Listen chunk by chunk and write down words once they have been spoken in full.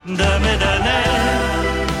ダメだね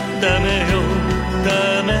ダメよ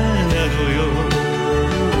ダメなのよ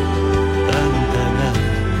あんたが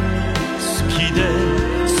好きで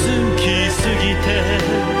好きすぎて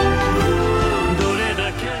どれ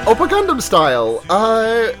だけ Oppa Gundam style.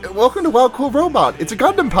 Welcome to Wow Cool Robot. It's a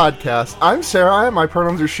Gundam podcast. I'm Sarah, my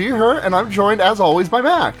pronouns are she, her, and I'm joined as always by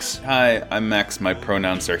Max. Hi, I'm Max, my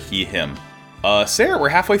pronouns are he, him. Sarah, we're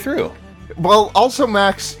halfway through. Well, also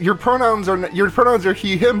Max, your pronouns are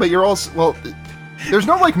he, him, but you're also, well, there's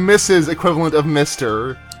no like Mrs. equivalent of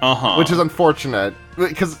Mr. Which is unfortunate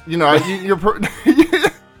because you're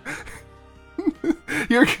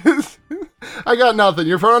I got nothing.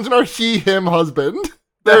 Your pronouns are he, him, husband.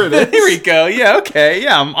 There it is. Here we go. Yeah, okay.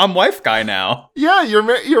 Yeah, I'm wife guy now. Yeah, you're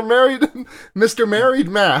married, Mr. Married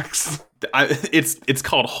Max. It's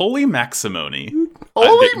called Holy Maximony.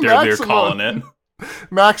 They're calling it.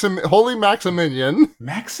 Holy Maximinian.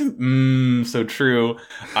 So true.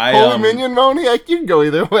 Holy Minion Moni? You can go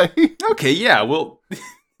either way. Okay, yeah, well,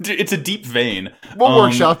 it's a deep vein. We'll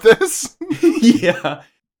workshop this. Yeah.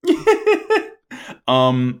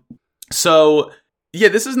 So, yeah,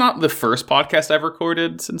 this is not the first podcast I've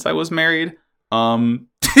recorded since I was married.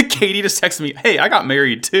 Katie just texted me, hey, I got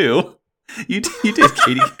married too. You did,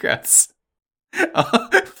 Katie, congrats.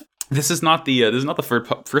 This is not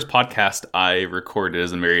the first podcast I recorded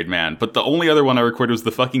as a married man, but the only other one I recorded was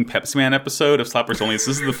the fucking Pepsi Man episode of Slappers Only.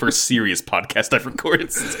 So this is the first serious podcast I've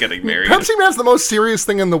recorded since getting married. Pepsi Man's the most serious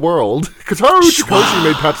thing in the world. Kotaro Uchikoshi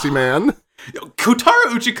made Pepsi Man. Kotaro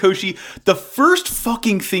Uchikoshi, the first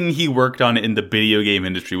fucking thing he worked on in the video game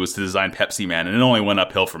industry was to design Pepsi Man, and it only went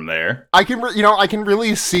uphill from there. I can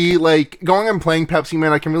really see, like, going and playing Pepsi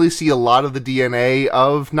Man, I can really see a lot of the DNA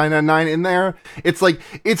of 999 in there. It's like,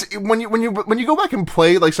 when you go back and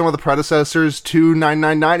play, like, some of the predecessors to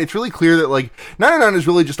 999, it's really clear that, like, 999 is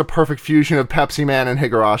really just a perfect fusion of Pepsi Man and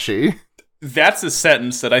Higurashi. That's a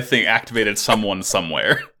sentence that I think activated someone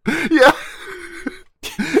somewhere. Yeah.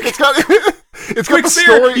 It's got Quick, the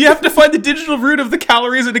Sarah, story. you have to find the digital root of the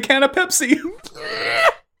calories in a can of Pepsi.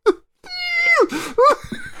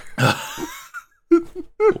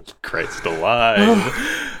 Christ alive.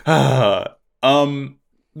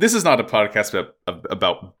 This is not a podcast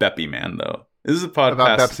about Beppy Man, though. This is a podcast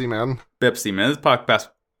about Pepsi Man. Pepsi Man. This is a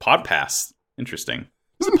podcast. Interesting.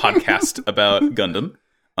 This is a podcast about Gundam.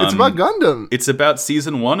 It's about Gundam. It's about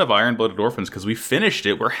season 1 of Iron Blooded Orphans because we finished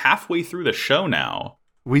it. We're halfway through the show now.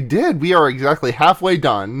 We did. We are exactly halfway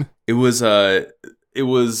done. It was I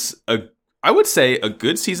would say a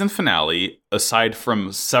good season finale, aside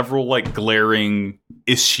from several like glaring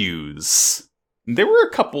issues. There were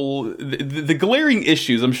a couple the glaring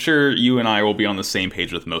issues. I'm sure you and I will be on the same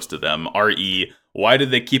page with most of them. R.E., why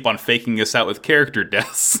did they keep on faking us out with character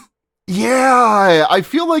deaths? Yeah, I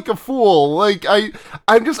feel like a fool. Like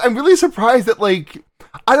I'm really surprised that, like,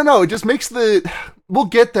 I don't know, it just makes we'll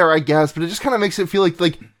get there, I guess, but it just kind of makes it feel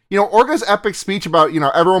like Orga's epic speech about,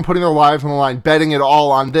 everyone putting their lives on the line, betting it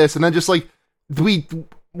all on this, and then just like we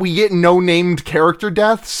get no named character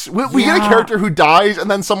deaths. We get a character who dies,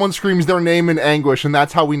 and then someone screams their name in anguish, and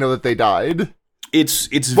that's how we know that they died. It's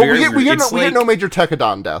but very we get no major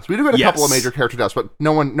Tekadon deaths. We do get a couple of major character deaths, but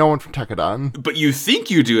no one from Tekadon. But you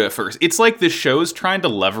think you do at first. It's like the show's trying to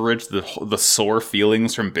leverage the sore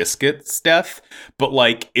feelings from Biscuit's death, but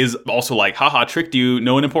like is also like, haha, tricked you.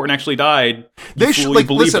 No one important actually died. They should like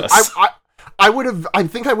listen. Us. I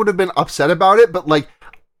think I would have been upset about it, but like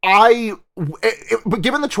but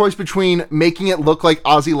given the choice between making it look like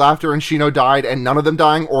Ozzy Laughter and Shino died and none of them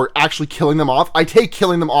dying, or actually killing them off, I take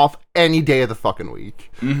killing them off any day of the fucking week.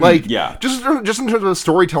 Mm-hmm, like, yeah. Just in terms of a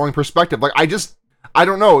storytelling perspective, like, I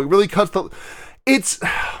don't know, it really cuts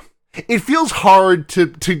it feels hard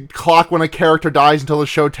to clock when a character dies until the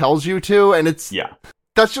show tells you to, and that's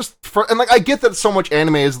just and like, I get that so much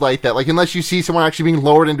anime is like that, like, unless you see someone actually being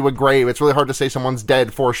lowered into a grave, it's really hard to say someone's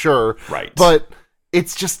dead for sure. Right. But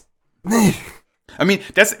it's just... I mean,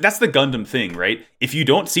 that's the Gundam thing, right? If you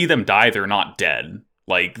don't see them die, they're not dead.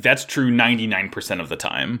 Like, that's true 99% of the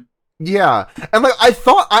time. Yeah. And, like, I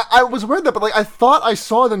thought... I was aware of that, but, like, I thought I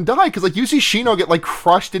saw them die, because, like, you see Shino get, like,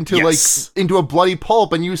 crushed into, like, into a bloody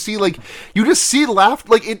pulp, and you see, like... You just see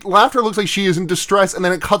Laughter looks like she is in distress, and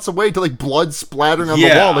then it cuts away to, like, blood splattering on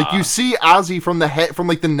the wall. Like, you see Ozzy from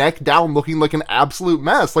the neck down looking like an absolute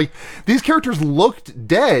mess. Like, these characters looked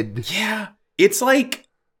dead. Yeah. It's like,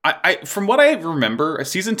 I from what I remember,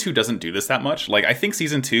 season 2 doesn't do this that much. Like, I think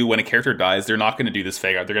season 2, when a character dies, they're not going to do this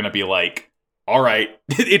fake out. They're going to be like, all right,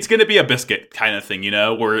 it's going to be a Biscuit kind of thing,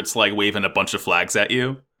 where it's like waving a bunch of flags at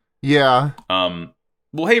you. Yeah.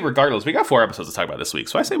 Well, hey, regardless, we got 4 episodes to talk about this week,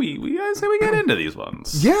 so I say we get into these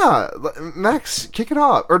ones. Yeah, Max, kick it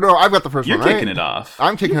off. Or no, I've got the first You're one. You're kicking it off.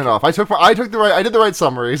 I'm kicking it off. I did the right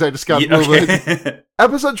summaries. I just got a little bit.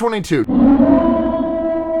 Episode 22.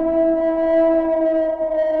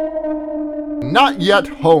 Not yet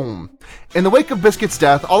home. In the wake of Biscuit's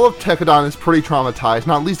death, all of Tekkadan is pretty traumatized,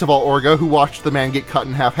 not least of all Orga, who watched the man get cut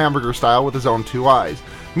in half hamburger style with his own 2 eyes.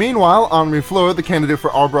 Meanwhile, Henri Fleur, the candidate for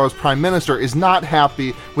Arbroath's prime minister, is not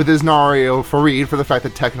happy with his Nario Farid for the fact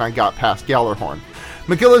that Tekkadan got past Gallarhorn.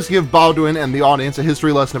 McGillis gives Baldwin and the audience a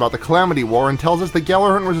history lesson about the Calamity War and tells us that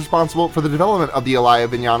Gallarhorn was responsible for the development of the Elia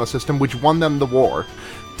Vignana system, which won them the war.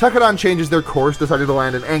 Tekkadan changes their course, deciding to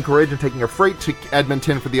land in Anchorage and taking a freight to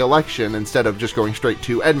Edmonton for the election instead of just going straight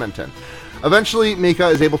to Edmonton. Eventually, Mika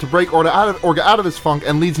is able to break Orga out of his funk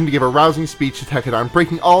and leads him to give a rousing speech to Tekkadan,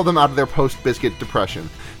 breaking all of them out of their post-Biscuit depression.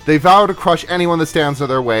 They vow to crush anyone that stands in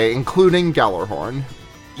their way, including Gallarhorn.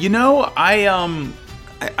 You know,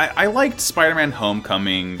 I liked Spider-Man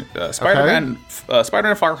Homecoming. Spider-Man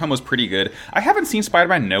Far Home was pretty good. I haven't seen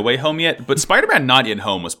Spider-Man No Way Home yet, but Spider-Man Not Yet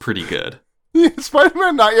Home was pretty good.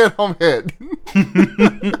 Spider-Man Not Yet Home hit.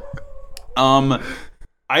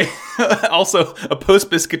 I also, a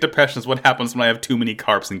post-Biscuit depression is what happens when I have too many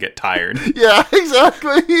carbs and get tired. Yeah,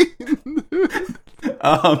 exactly.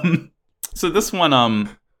 So this one,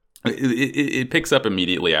 it picks up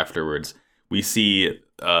immediately afterwards. We see,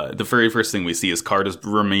 the very first thing we see is Carter's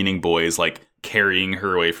remaining boys, like, carrying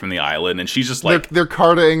her away from the island, and she's just like... They're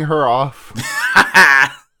carting her off.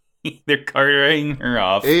 They're carting her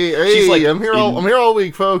off. Hey, she's like, I'm here all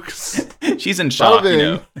week, folks. She's in shock, you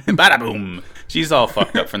know. Bada boom. She's all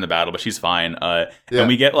fucked up from the battle, but she's fine. And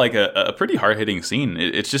we get like a pretty hard hitting scene.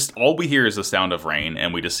 It's just all we hear is the sound of rain,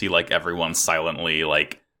 and we just see like everyone silently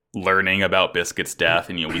like learning about Biscuit's death,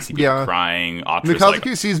 and you know we see people crying.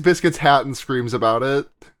 Mikazuki sees Biscuit's hat and screams about it.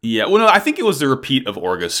 Yeah, well, no, I think it was the repeat of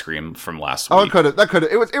Orga's scream from last week. Oh, that could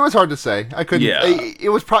have. It was hard to say. I couldn't. Yeah, it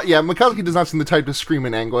was Mikazuki does not seem the type to scream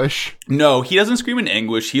in anguish. No, he doesn't scream in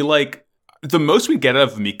anguish. He like. The most we get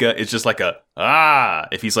out of Mika is just like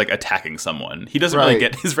if he's like attacking someone. He doesn't really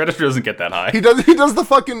get his register doesn't get that high. He does the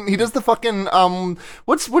fucking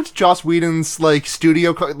what's Joss Whedon's like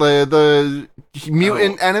studio the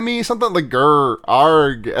mutant enemy something like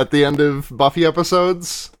arg at the end of Buffy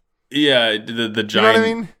episodes. Yeah, the giant. You know what I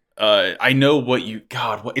mean? I know what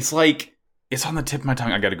it's like. It's on the tip of my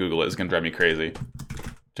tongue. I gotta Google it. It's gonna drive me crazy.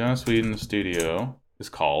 Joss Whedon's studio is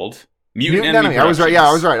called Mutant Enemy. I was right. Yeah,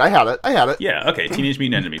 I was right. I had it. Yeah. Okay. Teenage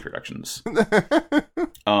Mutant Enemy Productions.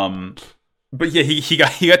 But yeah, he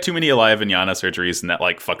got too many Elia Vignana surgeries, and that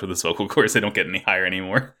like fucked with his vocal cords. They don't get any higher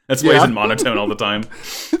anymore. That's why he's in monotone all the time.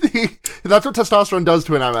 That's what testosterone does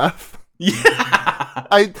to an MF. Yeah.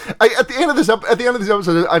 I at the end of this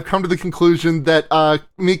episode, I've come to the conclusion that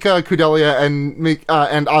Mika, Kudelia,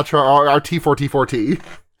 and Atra are T4T4T.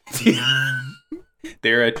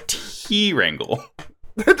 They're a T-Wrangle.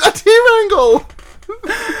 A T-Wrangle!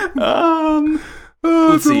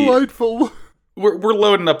 Let's see. Delightful. We're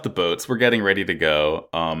loading up the boats. We're getting ready to go.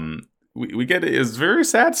 We get this very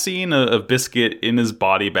sad scene of Biscuit in his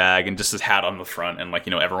body bag and just his hat on the front, and like,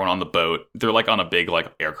 you know, everyone on the boat. They're like on a big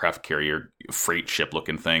like aircraft carrier freight ship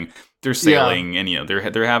looking thing. They're sailing, and you know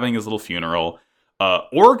they're having his little funeral.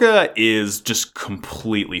 Orga is just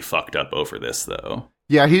completely fucked up over this though.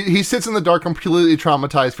 Yeah, he sits in the dark, completely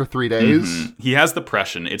traumatized for 3 days. Mm-hmm. He has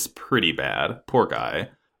depression. It's pretty bad. Poor guy.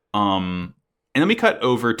 And then we cut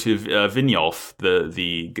over to Vignolf,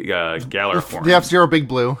 the Gallarhorn. The F-Zero Big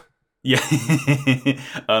Blue. Yeah.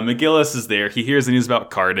 McGillis is there. He hears the news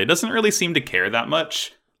about Carter. It doesn't really seem to care that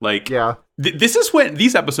much. Like, this is when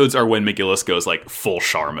these episodes are when McGillis goes like full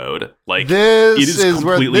Char mode. Like, it is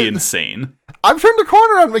completely insane. I've turned a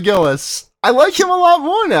corner on McGillis. I like him a lot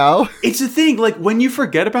more now. It's the thing, like, when you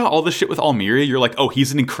forget about all the shit with Almiria, you're like, oh,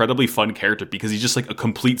 he's an incredibly fun character because he's just, like, a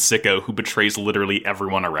complete sicko who betrays literally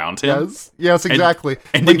everyone around him. Yes, exactly.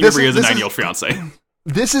 And then he has a 9-year-old fiance.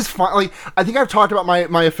 This is fun. Like, I think I've talked about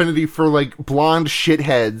my affinity for, like, blonde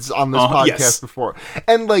shitheads on this podcast before.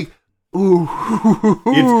 And, like, ooh.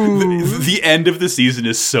 The end of the season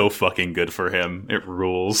is so fucking good for him. It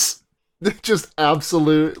rules. Just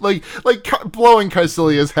absolute, like blowing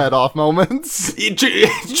Kaecilia's head off moments.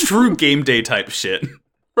 True game day type shit.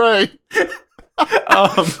 Right.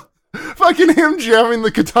 Fucking him jamming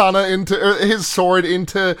the katana into his sword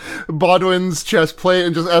into Baldwin's chest plate,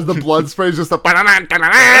 and just as the blood sprays, just a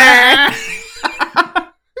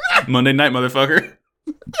Monday night, motherfucker.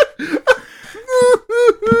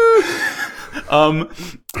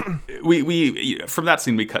 We from that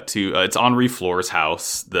scene we cut to it's Henri Fleur's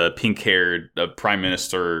house, the pink-haired prime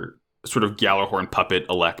minister sort of Gjallarhorn puppet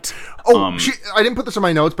elect. Oh, I didn't put this in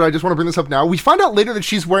my notes, but I just want to bring this up now. We find out later that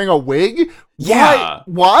she's wearing a wig. Yeah.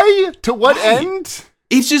 Why? To what end?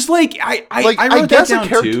 It's just like I wrote guess that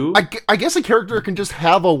down too. I guess a character can just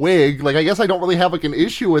have a wig. Like, I guess I don't really have like an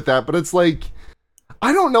issue with that, but it's like,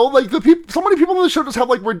 I don't know. Like, so many people on the show just have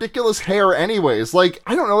like ridiculous hair, anyways. Like,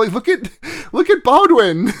 I don't know. Like, look at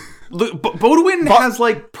Bodwin. Look, Bodwin has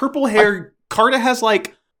like purple hair. Carta has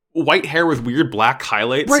like white hair with weird black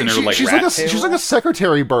highlights, right? And her She's like a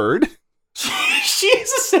secretary bird. She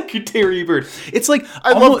is a secretary bird. It's like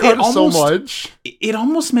I love Carta so much. It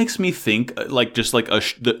almost makes me think like just like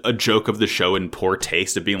a joke of the show in poor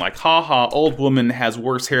taste of being like, haha, old woman has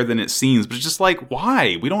worse hair than it seems. But it's just like,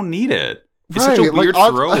 why? We don't need it. It's such a weird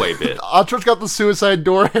throwaway bit. Atra's got the suicide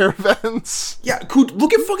door hair vents. Yeah,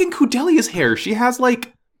 look at fucking Cudelia's hair. She has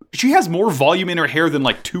more volume in her hair than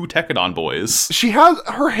like 2 Tekadon boys.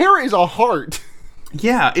 Her hair is a heart.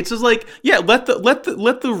 Yeah, it's just like, yeah, let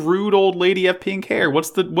the rude old lady have pink hair.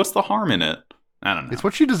 What's the harm in it? I don't know. It's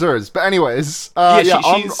what she deserves. But anyways,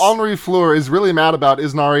 Henri Fleur is really mad about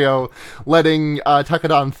Isnario letting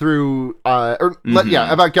Tekadon through, about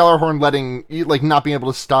Gjallarhorn letting, like, not being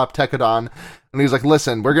able to stop Tekadon. And he's like,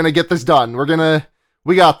 listen, we're gonna get this done.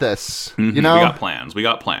 We got this. Mm-hmm. You know? We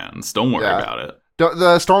got plans. Don't worry about it.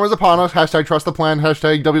 The storm is upon us. # trust the plan. #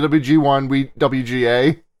 WWG1. We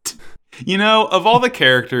WGA. You know, of all the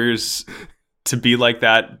characters to be like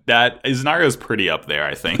that Isnario's pretty up there,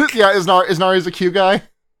 I think. Yeah, Isnario's a cute guy.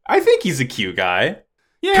 I think he's a cute guy.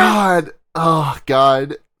 Yeah. God. Oh,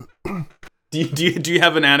 God. Do you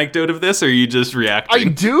have an anecdote of this, or are you just reacting? I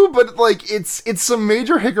do, but like it's some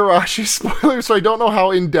major Higurashi spoilers, so I don't know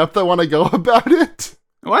how in depth I want to go about it.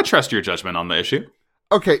 Well, I trust your judgment on the issue.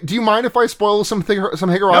 Okay, do you mind if I spoil some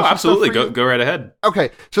Higurashi? No, absolutely. Go right ahead. Okay,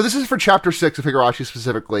 so this is for Chapter 6 of Higurashi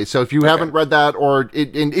specifically. So if you haven't read that, or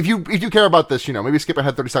if you care about this, maybe skip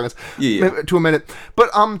ahead 30 seconds to a minute.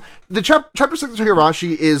 But the Chapter 6 of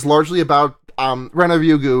Higurashi is largely about Rena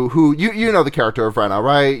Ryugu, who you know the character of Rena,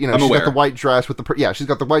 right? I'm she's aware. got the white dress with she's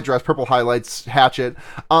got the white dress, purple highlights, hatchet.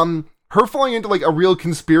 Her falling into like a real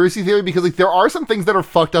conspiracy theory because like there are some things that are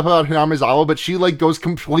fucked up about Hinamizawa, but she like goes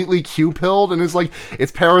completely Q-pilled and is like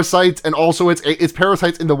it's parasites, and also it's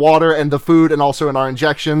parasites in the water and the food and also in our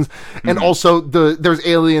injections, and also there's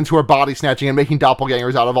aliens who are body snatching and making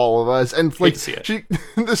doppelgangers out of all of us, and like this is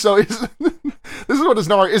what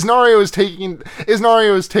Isnario is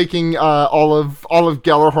taking all of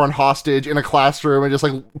Gjallarhorn hostage in a classroom and just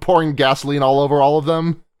like pouring gasoline all over all of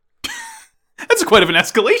them. That's quite of an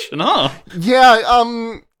escalation, huh? Yeah,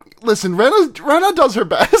 listen, Rena does her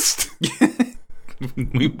best.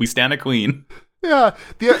 we stand a queen. Yeah,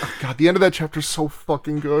 the end of that chapter is so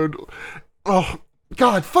fucking good. Oh,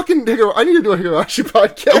 God, fucking Higurashi. I need to do a Higurashi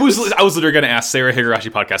podcast. I was literally going to ask Sarah,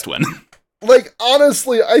 Higurashi podcast when? Like,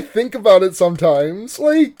 honestly, I think about it sometimes.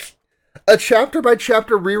 Like, a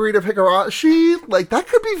chapter-by-chapter reread of Higurashi, like, that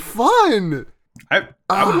could be fun. I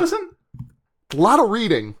would listen. A lot of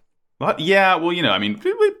reading. Yeah, well, I mean,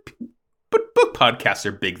 but book podcasts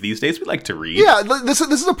are big these days. We like to read. Yeah, this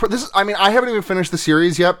is. I mean, I haven't even finished the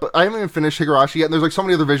series yet, but I haven't even finished Higurashi yet. And there's like so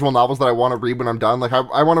many other visual novels that I want to read when I'm done. Like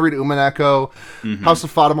I want to read Umineko, House of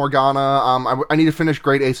Fata Morgana. I need to finish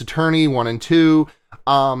Great Ace Attorney 1 and 2.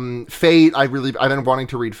 Fate. I've been wanting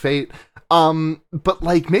to read Fate. But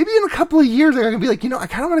like maybe in a couple of years, I'm gonna be like, I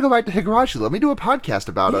kind of want to go back to Higurashi. Let me do a podcast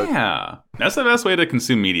about it. Yeah, that's the best way to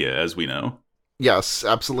consume media, as we know. Yes,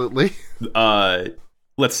 absolutely.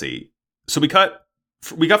 Let's see. So we cut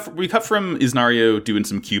from Isnario doing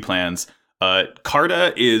some Q plans.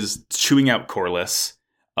 Carta is chewing out Corliss.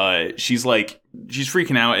 She's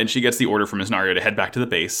freaking out, and she gets the order from Isnario to head back to the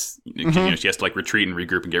base. She has to like retreat and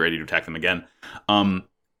regroup and get ready to attack them again.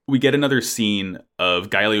 We get another scene of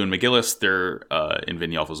Gaelio and McGillis. They're in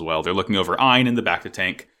Vinyalf as well. They're looking over Ein in the Bacta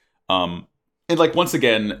tank. And like once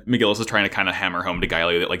again, McGillis is trying to kind of hammer home to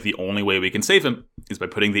Gaelio that like the only way we can save him is by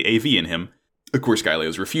putting the AV in him. Of course, Gaelio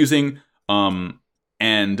is refusing.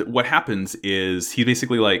 And what happens is he's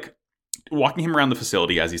basically like walking him around the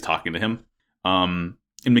facility as he's talking to him. And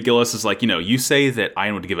McGillis is like, you say that I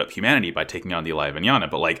would give up humanity by taking on the Elia Vignana,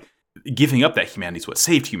 but like giving up that humanity is what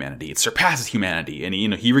saved humanity. It surpasses humanity. And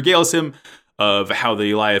he regales him of how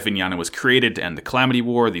the Elia Vignana was created to end the Calamity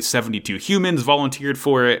War. These 72 humans volunteered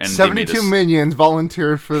for it, and 72 minions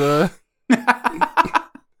volunteered for the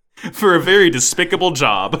for a very despicable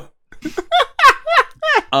job.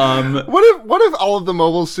 What if all of the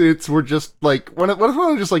mobile suits were just like what if one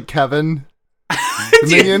was just like Kevin? The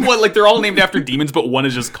minion? What, like they're all named after demons, but one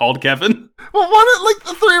is just called Kevin? Well, like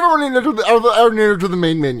the three of them are named after the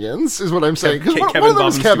main minions, is what I'm saying. Kevin, one of them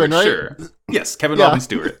is Kevin, Stewart, right? Sure. Yes, Kevin, Bob, and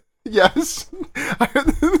Stewart. Yes.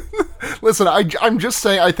 Listen, I'm just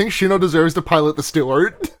saying, I think Shino deserves to pilot the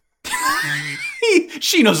Stewart.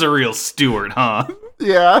 Shino's a real steward, huh?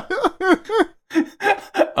 Yeah.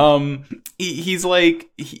 He's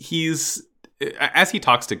as he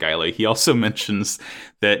talks to Guile, he also mentions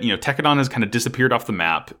that, Tekadon has kind of disappeared off the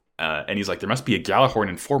map. And he's like, there must be a Galahorn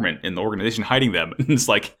informant in the organization hiding them. And it's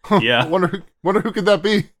like, yeah. Wonder who could that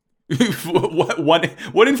be?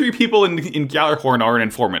 One in 3 people in Galahorn are an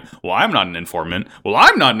informant. Well, I'm not an informant. Well,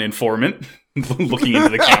 I'm not an informant. Looking into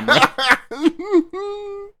the camera.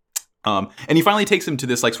 And he finally takes him to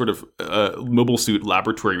this sort of mobile suit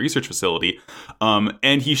laboratory research facility.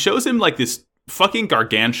 And he shows him this fucking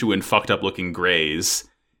gargantuan, fucked up looking Greys.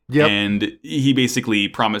 Yep. And he basically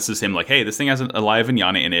promises him, hey, this thing has a live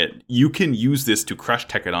Vijnana in it. You can use this to crush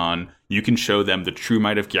Tekadon. You can show them the true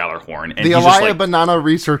might of Galahorn. And the Elia Banana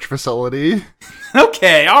Research Facility.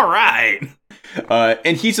 Okay, all right.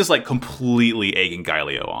 And he's just completely egging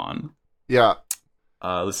Guileo on. Yeah.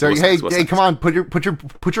 Let's so, see, hey, come on, put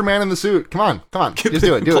your man in the suit. Come on, just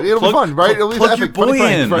do it. It'll be fun, right? It'll be plug epic, your boy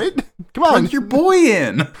in, right? Come on, plug your boy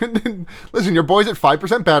in. Listen, your boy's at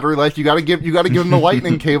 5% battery life. You gotta give him the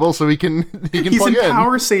lightning cable so he can He's plug in in.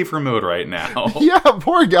 power saver mode right now. Yeah,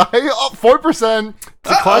 poor guy. 4%. It's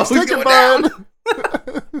a clock ticket, bud.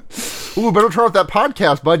 Ooh, better turn off that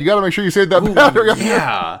podcast, bud. You gotta make sure you save that battery.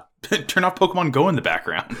 Yeah. Turn off Pokemon Go in the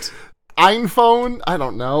background. iPhone? I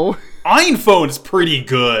don't know. iPhone's pretty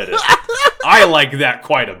good. I like that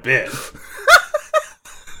quite a bit.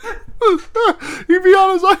 He'd be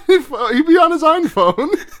on his iPhone.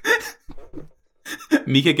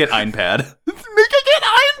 Mika get iPad. Mika get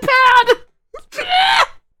iPad.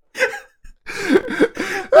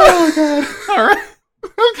 Oh god. All right.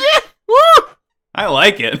 Okay. Woo! I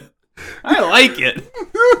like it.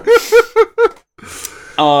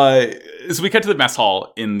 So we cut to the mess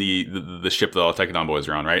hall in the ship that all the Tekadon boys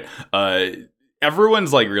are on, right?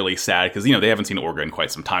 Everyone's really sad because they haven't seen Orga in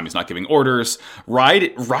quite some time. He's not giving orders.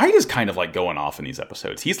 Ride is kind of going off in these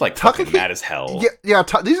episodes. He's fucking mad as hell. Yeah.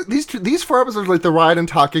 These 4 episodes are the Ride and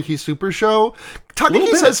Takaki Super Show.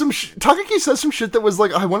 Takaki says some shit that was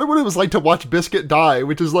I wonder what it was like to watch Biscuit die,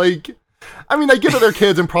 which is I mean, I get that they're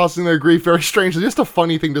kids and processing their grief very strangely. Just a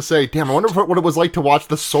funny thing to say. Damn, I wonder what it was like to watch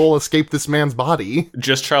the soul escape this man's body.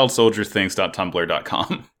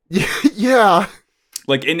 JustChildSoldierThings.tumblr.com. Yeah.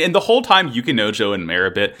 In the whole time, Yukinojo and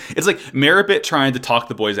Maribit, it's Maribit trying to talk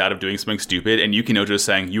the boys out of doing something stupid, and Yukinojo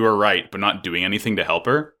saying, you are right, but not doing anything to help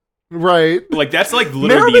her. Right. That's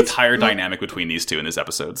literally the entire dynamic between these two in these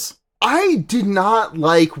episodes. I did not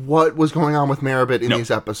like what was going on with Maribit in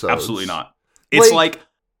these episodes. Absolutely not. It's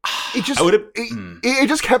she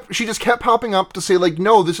just kept popping up to say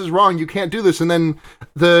no, this is wrong, you can't do this, and then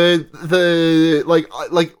the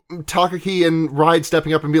Takaki and Ride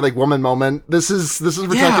stepping up and be woman moment, this is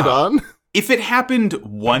protected on. If it happened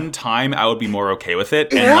one time, I would be more okay with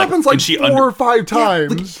it. It happens 4 or 5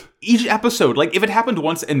 times. Each episode, if it happened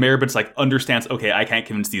once and Maribit's understands, okay, I can't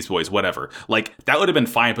convince these boys, whatever. That would have been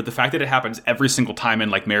fine, but the fact that it happens every single time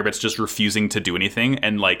and Maribit's just refusing to do anything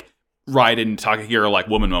and Ride and Takaki are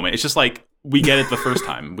woman moment, it's just we get it the first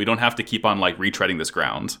time. We don't have to keep on retreading this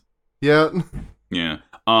ground. Yeah. Yeah.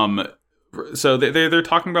 So they're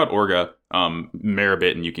talking about Orga,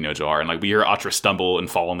 Maribit and Yukinojo are, and we hear Atra stumble and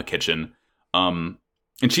fall in the kitchen. And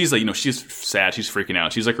she's she's sad, she's freaking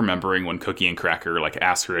out. She's remembering when Cookie and Cracker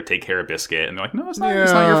asked her to take care of Biscuit, and they're no, it's not your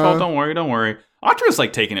fault. Don't worry. Atra's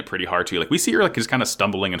taking it pretty hard too. We see her just kind of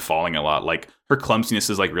stumbling and falling a lot. Her clumsiness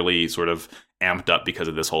is really sort of amped up because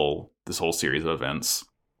of this whole series of events.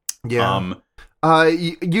 Yeah.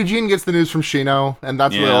 Eugene gets the news from Shino, and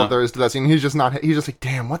that's really all there is to that scene. He's just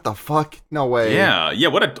damn, what the fuck? No way. Yeah,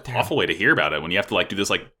 what an awful way to hear about it when you have to do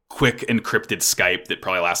this quick encrypted Skype that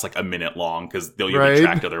probably lasts a minute long because you'll get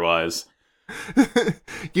tracked otherwise.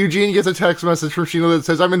 Eugene gets a text message from Shino that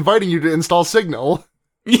says, I'm inviting you to install Signal.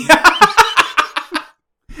 Yeah.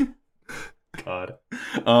 God.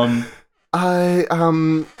 Makanai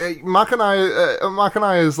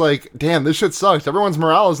is damn, this shit sucks. Everyone's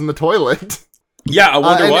morale is in the toilet. Yeah, I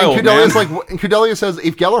wonder why, old man. Kudelia says,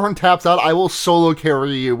 if Galahorn taps out, I will solo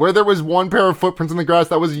carry you. Where there was one pair of footprints in the grass,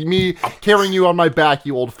 that was me carrying you on my back,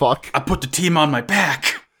 you old fuck. I put the team on my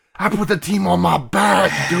back.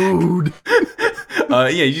 Dude.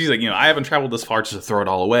 She's I haven't traveled this far just to throw it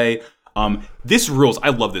all away. This rules. I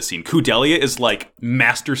love this scene. Kudelia is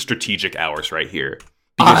master strategic hours right here.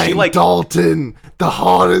 I'm Dalton, the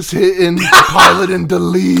hardest hitting pilot in the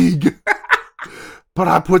league. But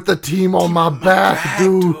I put the team on my back,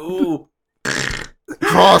 dude.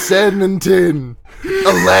 Cross Edmonton.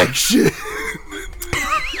 Election.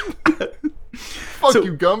 Fuck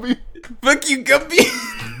you, Gumby. Fuck you, Gumby.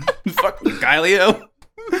 Fuck you, Gylio.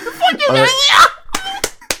 Fuck you, Gylio.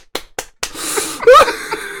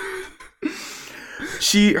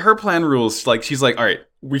 Her plan rules, like, she's like, all right,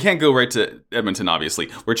 we can't go right to Edmonton, obviously.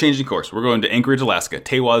 We're changing course. We're going to Anchorage, Alaska.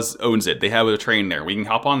 Tewaz owns it. They have a train there. We can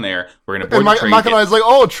hop on there. We're going to board the train. And Makanai's like,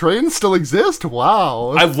 oh, trains still exist?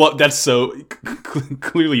 Wow. I've loved, that's so,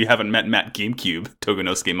 clearly you haven't met Matt GameCube,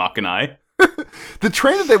 Togonosuke Makanai. The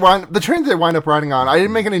train that they wind up riding on, I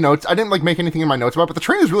didn't make any notes. I didn't like make anything in my notes about, but the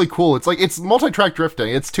train is really cool. It's like, it's multi-track drifting.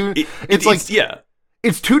 It's two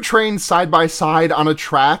trains side by side on a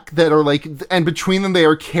track that are like, and between them they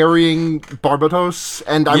are carrying Barbatos,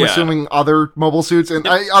 and I'm assuming other mobile suits, and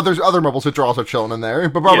other mobile suits are also chilling in there,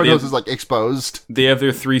 but Barbatos is like exposed. They have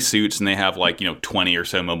their 3 suits, and they have like, 20 or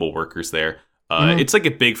so mobile workers there. It's like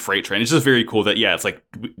a big freight train. It's just very cool that, it's like,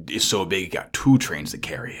 it's so big, you got 2 trains that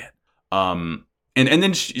carry it. And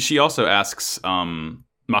then she also asks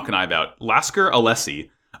Makanai about Lasker Alessi,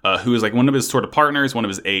 who is like one of his sort of partners, one of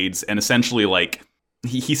his aides, and essentially like,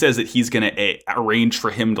 he says that he's going to arrange for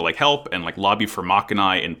him to like help and like lobby for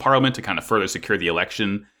Makanai in Parliament to kind of further secure the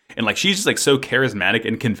election. And like, she's just like so charismatic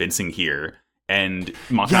and convincing here. And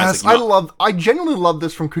Makanai's like, I genuinely love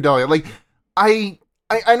this from Kudelia. Like, I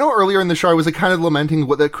know earlier in the show I was like kind of lamenting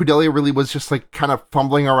that Kudelia really was just like kind of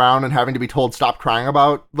fumbling around and having to be told stop crying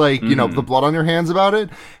about like, the blood on your hands about it.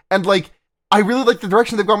 And like, I really like the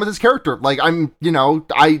direction they've gone with this character. Like,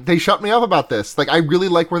 they shut me up about this. Like, I really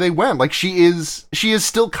like where they went. Like, she is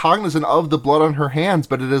still cognizant of the blood on her hands,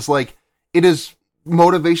 but it is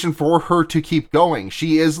motivation for her to keep going.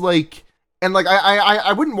 She is like, and like,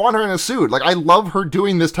 I wouldn't want her in a suit. Like, I love her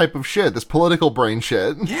doing this type of shit, this political brain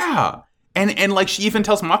shit. Yeah. And like, she even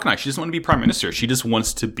tells Makanai she doesn't want to be prime minister. She just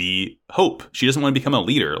wants to be hope. She doesn't want to become a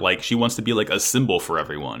leader. Like, she wants to be like a symbol for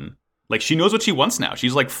everyone. Like, she knows what she wants now.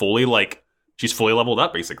 She's like she's fully leveled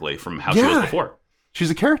up, basically, from how she was before.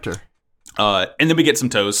 She's a character. And then we get some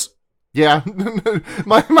toes. Yeah.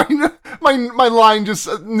 my line just...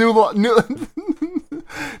 New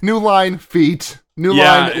line, feet. New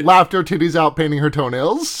line, laughter, titties out, painting her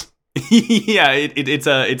toenails. Yeah, it's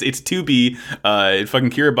 2B.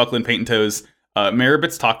 Fucking Kira Buckland painting toes.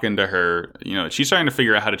 Meribit's talking to her. She's trying to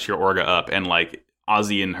figure out how to cheer Orga up. And, like,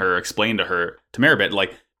 Ozzy and her explain to Meribit,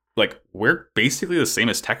 like, we're basically the same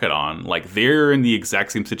as Tekadon. Like, they're in the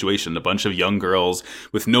exact same situation. A bunch of young girls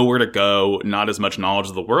with nowhere to go, not as much knowledge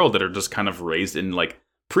of the world, that are just kind of raised in, like,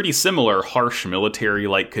 pretty similar harsh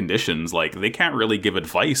military-like conditions. Like, they can't really give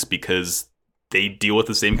advice because they deal with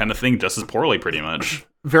the same kind of thing just as poorly, pretty much.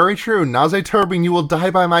 Very true. Naze Turbine, you will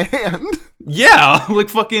die by my hand. Yeah, like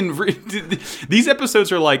fucking... These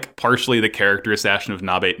episodes are, like, partially the character assassin of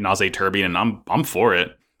Naze Turbine, and I'm for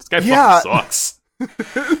it. This guy fucking sucks.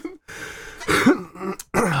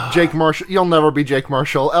 Jake Marshall, you'll never be Jake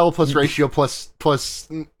Marshall. L plus ratio plus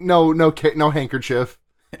no handkerchief.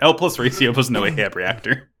 L plus ratio plus no AHAB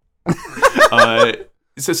reactor.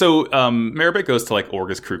 So Meribit goes to like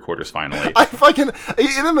Orga's crew quarters finally. I fucking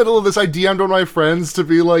in the middle of this, I DM'd one of my friends to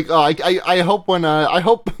be like, I hope when I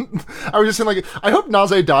hope I was just saying like I hope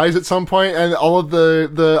Naze dies at some point and all of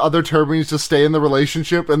the other turbines just stay in the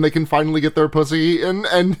relationship and they can finally get their pussy and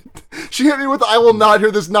she hit me with I will not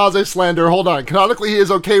hear this Naze slander. Hold on, canonically he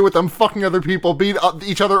is okay with them fucking other people, beat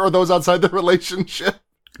each other or those outside the relationship.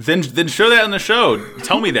 Then show that in the show.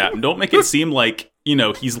 Tell me that. Don't make it seem like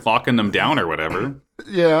he's locking them down or whatever.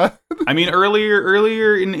 Yeah. I mean,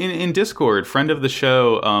 earlier in Discord, friend of the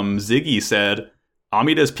show, Ziggy said,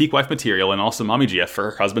 Amida's peak wife material and also Mommy GF for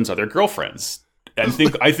her husband's other girlfriends. I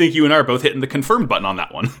think you and I are both hitting the confirmed button on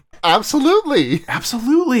that one. Absolutely.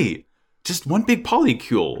 Absolutely. Just one big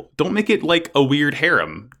polycule. Don't make it like a weird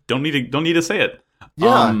harem. Don't need to say it.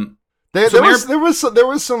 Yeah. There was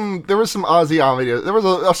some Ozzy Amida. There was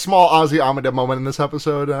a small Ozzy Amida moment in this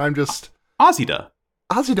episode, and I'm just Ozzyda.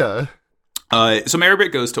 So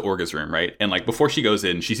Meribit goes to Orga's room, right? And like before she goes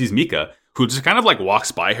in, she sees Mika, who just kind of like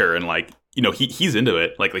walks by her and like he's into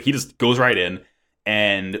it. Like he just goes right in,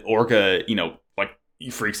 and Orga like he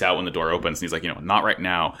freaks out when the door opens, and he's like not right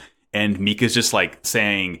now. And Mika's just like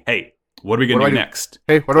saying, "Hey, what are we gonna do next?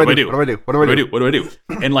 Hey, what do I do? What do I do?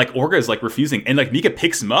 And like Orga is like refusing, and like Mika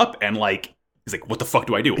picks him up and like he's like, "What the fuck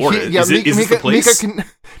do I do?" Orga, is this the place?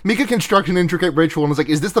 Mika constructs an intricate ritual and is like,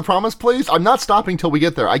 "Is this the promised place? I'm not stopping till we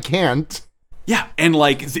get there. I can't." Yeah, and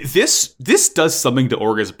like this does something to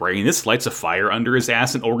Orga's brain. This lights a fire under his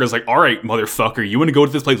ass, and Orga's like, "All right, motherfucker, you want to go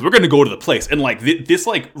to this place? We're going to go to the place." And like this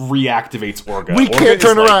like reactivates Orga. We Orga can't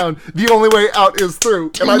turn like, around. The only way out is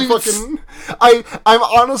through. And I'm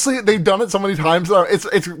honestly, they've done it so many times now.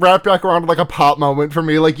 It's wrapped back around to like a pop moment for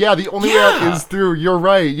me. Like, yeah, the only way out is through. You're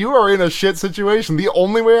right. You are in a shit situation. The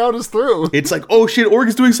only way out is through. It's like, oh shit,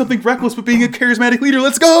 Orga's doing something reckless, but being a charismatic leader.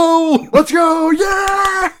 Let's go! Let's go!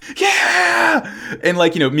 Yeah! Yeah! And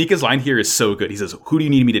like, Mika's line here is so good. He says, "Who do you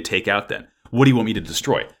need me to take out then? What do you want me to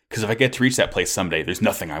destroy? Because if I get to reach that place someday, there's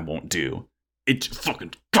nothing I won't do." It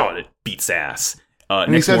fucking, God, it beats ass.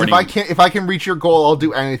 And he says, morning, if I can reach your goal, I'll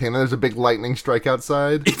do anything. And there's a big lightning strike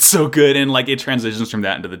outside. It's so good. And like it transitions from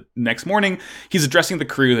that into the next morning. He's addressing the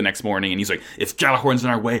crew the next morning, and he's like, "If Galahorn's in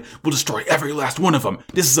our way, we'll destroy every last one of them.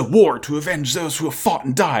 This is a war to avenge those who have fought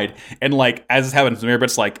and died." And like, as this happens,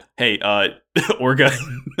 Meribet's like, "Hey, Orga,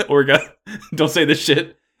 don't say this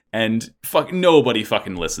shit." And nobody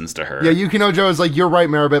fucking listens to her. Yeah, Yukinojo is like, "You're right,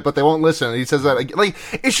 Meribet," but they won't listen. And he says that like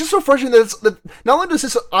it's just so frustrating that not only does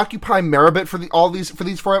this occupy Meribet for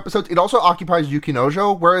these 4 episodes, it also occupies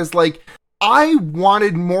Yukinojo. Whereas like I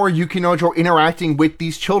wanted more Yukinojo interacting with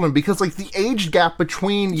these children because like the age gap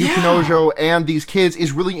between Yukinojo and these kids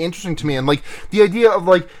is really interesting to me, and like the idea of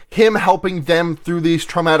like him helping them through these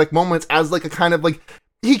traumatic moments as like a kind of like.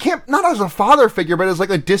 He can't, not as a father figure, but as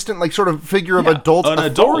like a distant, like sort of figure of adult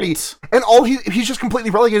authority. And he's just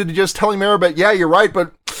completely relegated to just telling Meribet, "Yeah, you're right,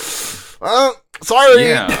 but sorry."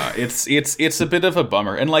 Yeah, it's a bit of a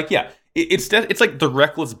bummer. And like, yeah, it's like the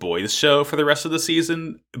Reckless Boys show for the rest of the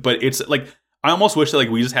season, but it's like, I almost wish that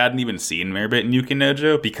like we just hadn't even seen Meribet and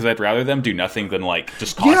Yukinojo, because I'd rather them do nothing than like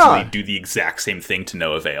just constantly do the exact same thing to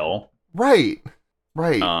no avail. Right.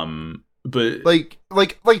 But like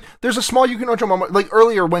there's a small Yukinojo moment like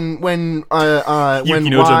earlier when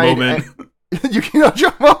Yukinojo moment.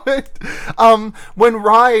 Yukinojo moment. When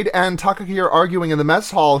Ride and Takagi are arguing in the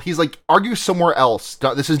mess hall, he's like, "Argue somewhere else.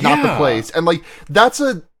 This is not the place." And like that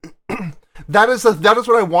is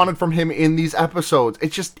what I wanted from him in these episodes.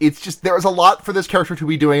 It's just there is a lot for this character to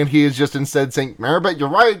be doing, and he is just instead saying, "Meribet, you're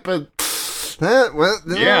right, but sorry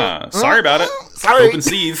about it. Sorry, open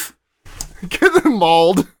sieve, get them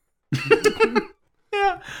mauled."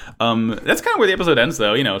 Yeah. That's kind of where the episode ends,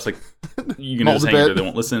 though. It's like Yukinojo's hanging there, they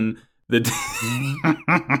won't listen. The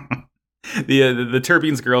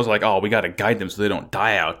Turbines girls are like, "Oh, we got to guide them so they don't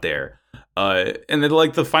die out there." And then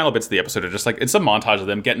like the final bits of the episode are just like, it's a montage of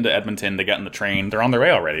them getting to Edmonton. They get in the train. They're on their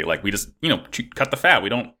way already. Like we just cut the fat. We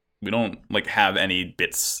don't like have any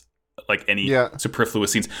bits. Like any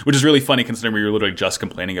superfluous scenes, which is really funny considering we were literally just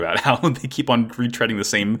complaining about how they keep on retreading the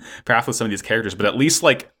same path with some of these characters. But at least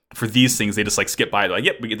like for these things, they just like skip by. They're like,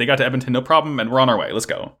 "Yep, they got to Edmonton, no problem, and we're on our way. Let's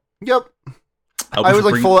go." Yep. I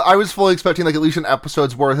was fully expecting like at least an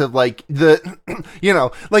episode's worth of like the,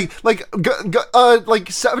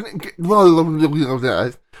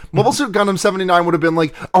 Mobile Suit Gundam 79 would have been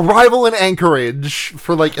like arrival in Anchorage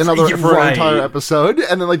for like an entire episode,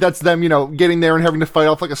 and then like that's them, getting there and having to fight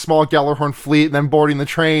off like a small Galahorn fleet, and then boarding the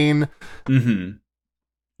train. Mm-hmm.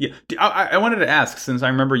 Yeah, I wanted to ask, since I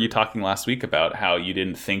remember you talking last week about how you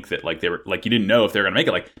didn't think that like they were like, you didn't know if they were gonna make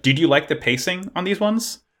it. Like, did you like the pacing on these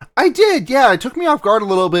ones? I did, yeah. It took me off guard a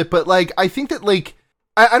little bit, but like I think that like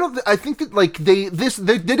I think that like they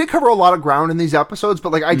did cover a lot of ground in these episodes,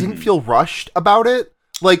 but like I didn't feel rushed about it.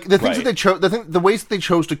 Like the things that they chose, the ways that they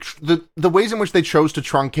chose to, the ways in which they chose to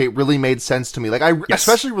truncate really made sense to me. Like I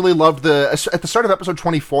especially really loved at the start of episode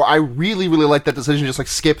 24. I really liked that decision. Just like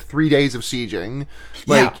skip 3 days of sieging,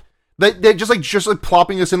 like. They just like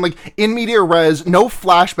plopping us in like in media res, no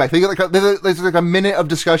flashback. They get there's like a minute of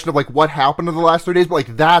discussion of like what happened in the last 3 days, but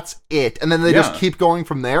like that's it, and then they just keep going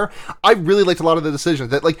from there. I really liked a lot of the decisions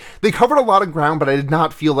that like they covered a lot of ground, but I did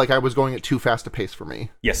not feel like I was going at too fast a pace for me.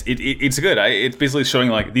 Yes, it's good. It's basically showing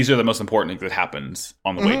like these are the most important things that happened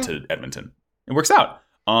on the way to Edmonton. It works out.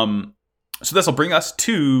 So this will bring us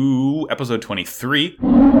to episode 23.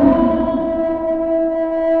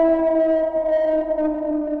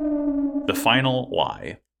 The Final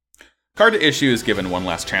Lie. Carta Issue is given one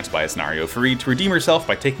last chance by Isnario Farid to redeem herself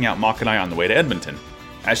by taking out Makanai on the way to Edmonton.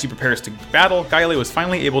 As she prepares to battle, Galileo is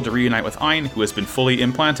finally able to reunite with Ein, who has been fully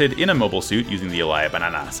implanted in a mobile suit using the Elia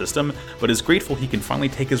Banana system, but is grateful he can finally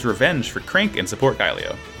take his revenge for Crank and support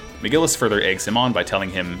Galileo. McGillis further eggs him on by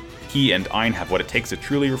telling him he and Ein have what it takes to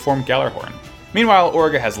truly reform Galahorn. Meanwhile,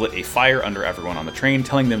 Orga has lit a fire under everyone on the train,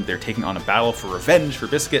 telling them they're taking on a battle for revenge for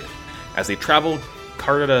Biscuit. As they travel,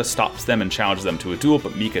 Carta stops them and challenges them to a duel,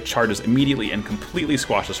 but Mika charges immediately and completely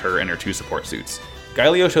squashes her and her 2 support suits.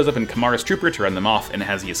 Galileo shows up in Kamara's trooper to run them off, and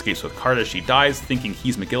as he escapes with Carta, she dies, thinking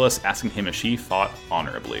he's McGillis, asking him if she fought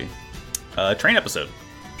honorably. Train episode.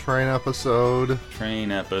 Train episode.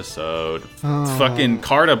 Fucking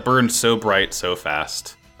Carta burned so bright so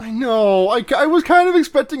fast. I know. I was kind of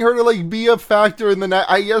expecting her to like be a factor in the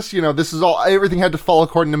I guess, you know, this is all, everything had to fall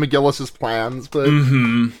according to McGillis's plans, but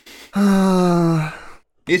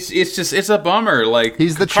it's a bummer. Like,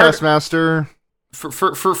 he's the chess master.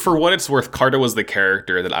 For what it's worth, Carta was the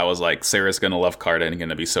character that I was like, Sarah's gonna love Carta and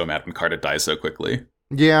gonna be so mad when Carta dies so quickly.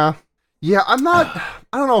 Yeah, I'm not.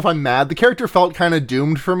 I don't know if I'm mad. The character felt kind of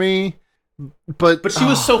doomed for me, but she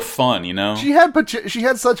was so fun, you know. She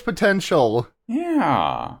had such potential.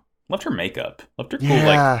 Yeah, loved her makeup. Loved her cool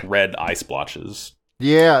like red eye splotches.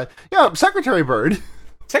 Yeah, Secretary Bird.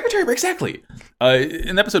 Secretary Bird, exactly.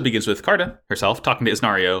 An episode begins with Carta herself talking to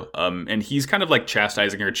Isnario, and he's kind of like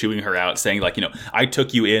chastising her, chewing her out, saying like, you know, I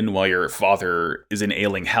took you in while your father is in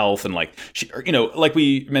ailing health, and like, she, you know, like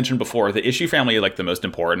we mentioned before, the Issue family are like the most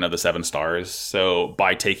important of the 7 stars. So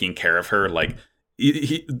by taking care of her, like,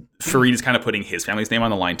 Farid is kind of putting his family's name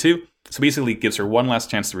on the line too. So basically, gives her one last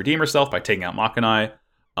chance to redeem herself by taking out Makanai.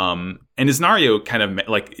 And Isnario kind of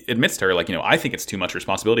like admits to her, like, you know, I think it's too much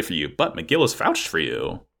responsibility for you, but McGillis vouched for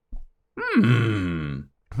you. Then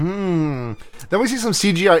we see some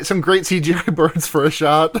CGI, some great CGI birds for a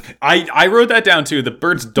shot. I wrote that down too. The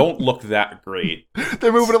birds don't look that great.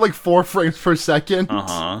 They're moving at like 4 frames per second.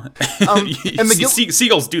 And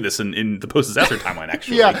seagulls do this in the post-disaster timeline,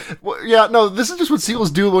 actually. No, this is just what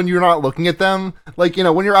seagulls do when you're not looking at them. Like, you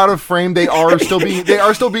know, when you're out of frame, they are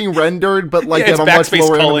still being rendered, but like at a much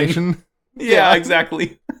lower animation. Yeah,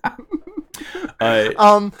 exactly.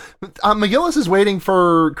 McGillis is waiting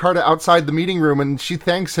for Carta outside the meeting room, and she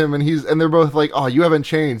thanks him, and they're both like, "Oh, you haven't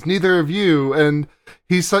changed, neither of you." And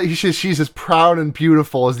she's as proud and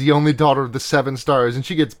beautiful as the only daughter of the 7 stars, and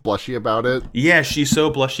she gets blushy about it. Yeah, she's so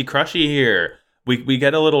blushy crushy here. We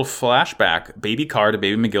get a little flashback. Baby Carta,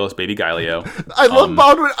 baby McGillis, baby Galileo. I love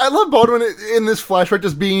Baldwin. I love Baldwin in this flashback,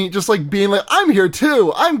 just being like, I'm here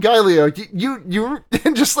too. I'm Galileo. You,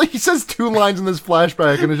 and just like he says 2 lines in this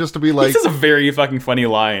flashback, and it's just to be like, this is a very fucking funny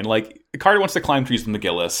line. Like, Carta wants to climb trees with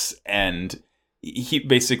McGillis, and he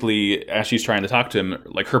basically, as she's trying to talk to him,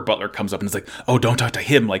 like her butler comes up and is like, "Oh, don't talk to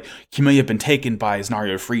him. Like, he may have been taken by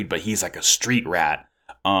Isnario Freed, but he's like a street rat."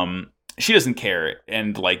 She doesn't care,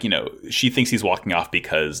 and like, you know, she thinks he's walking off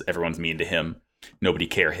because everyone's mean to him. Nobody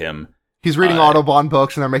care him. He's reading Autobahn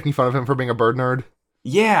books, and they're making fun of him for being a bird nerd.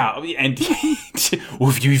 Yeah, and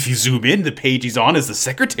if you zoom in, the page he's on is the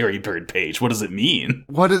Secretary Bird page. What does it mean?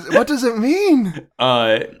 What does it mean?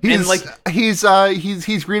 He's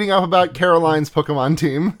reading up about Caroline's Pokemon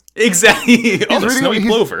team. Exactly. The Snowy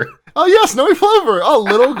Plover. Oh yeah, Snowy Plover. Oh,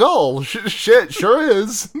 little gull. Shit, sure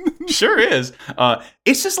is. Sure is.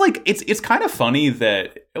 It's just like it's kind of funny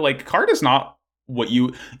that like Carta's not what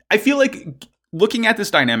you. I feel like looking at this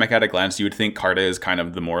dynamic at a glance, you would think Carta is kind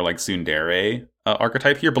of the more like tsundere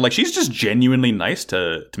archetype here, but like she's just genuinely nice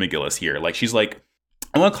to McGillis here. Like she's like,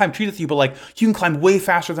 I want to climb trees with you, but like you can climb way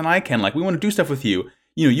faster than I can. Like we want to do stuff with you.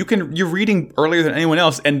 You know, you're reading earlier than anyone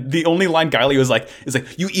else, and the only line Galileo is like,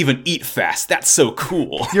 you even eat fast. That's so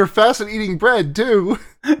cool. You're fast at eating bread, too.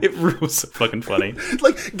 It was so fucking funny.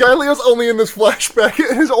 Like, Galileo's only in this flashback,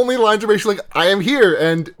 his only lines are basically like, I am here,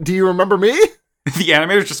 and do you remember me? The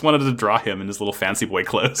animators just wanted to draw him in his little fancy boy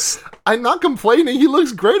clothes. I'm not complaining, he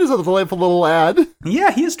looks great as a delightful little lad.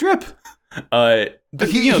 Yeah, he is drip. He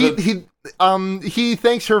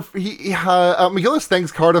thanks her. McGillis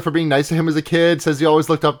thanks Carta for being nice to him as a kid. Says he always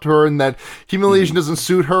looked up to her, and that humiliation doesn't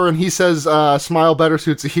suit her. And he says, "Smile better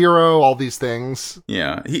suits a hero." All these things.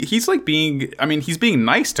 Yeah, he's like being. I mean, he's being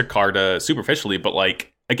nice to Carta superficially, but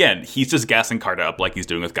like again, he's just gassing Carta up like he's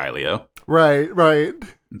doing with Galileo. Right.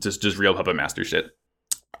 Just real puppet master shit.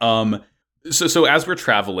 So as we're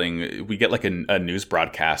traveling, we get like a news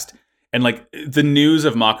broadcast. And like the news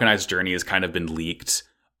of Makanai's journey has kind of been leaked.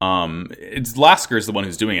 It's Lasker is the one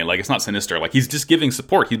who's doing it. Like it's not Sinister. Like he's just giving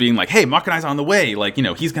support. He's being like, "Hey, Makanai's on the way. Like, you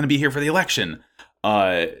know, he's going to be here for the election."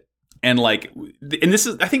 And this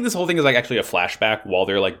is, I think this whole thing is like actually a flashback while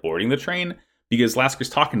they're like boarding the train, because Lasker's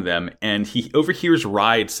talking to them and he overhears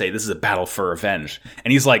Ride say, "This is a battle for revenge,"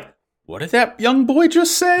 and he's like, "What did that young boy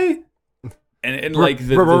just say?" And like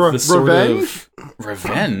the sort of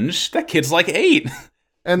revenge. That kid's like 8.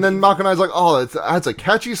 And then Makanai's like, "Oh, that's a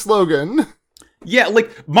catchy slogan." Yeah,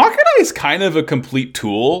 like Makanai is kind of a complete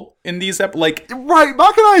tool in these right.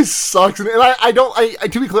 Makanai sucks, and I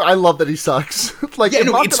to be clear, I love that he sucks. Like, yeah,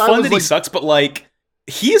 no, it's fun that he sucks, but like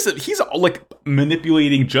he's like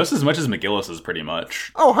manipulating just as much as McGillis is, pretty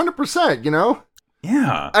much. Oh, 100%, you know.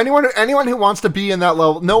 Yeah. Anyone who wants to be in that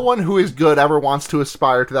level, no one who is good ever wants to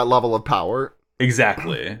aspire to that level of power.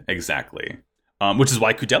 Exactly. Which is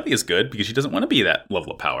why Kudeli is good, because she doesn't want to be that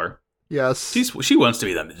level of power. Yes. She wants to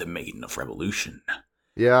be the maiden of revolution.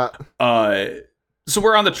 Yeah. So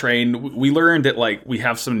we're on the train. We learned that like we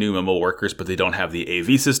have some new memo workers, but they don't have the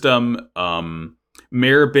AV system.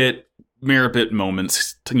 Meribit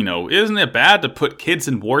moments. You know, isn't it bad to put kids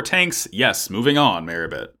in war tanks? Yes. Moving on,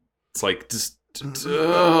 Meribit. It's like just.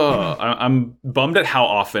 I'm bummed at how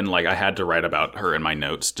often like I had to write about her in my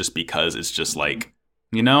notes, just because it's just like,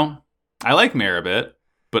 you know, I like Meribit,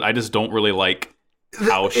 but I just don't really like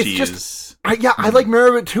how she's. I like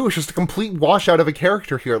Meribit too. It's just a complete washout of a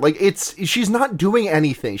character here. Like she's not doing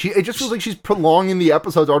anything. It just feels like she's prolonging the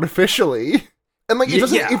episodes artificially. And like it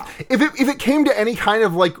doesn't. Yeah. If it came to any kind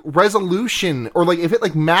of like resolution, or like if it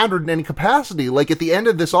like mattered in any capacity, like at the end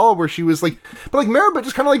of this all, where she was like, but like Meribit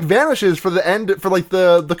just kind of like vanishes for the end, for like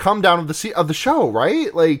the come down of the show,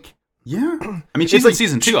 right? Like. Yeah, I mean she's in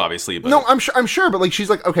season 2, obviously. But... No, I'm sure, but like she's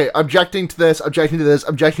like, okay, objecting to this, objecting to this,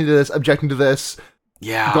 objecting to this, objecting to this.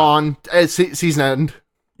 Yeah, gone. Season end.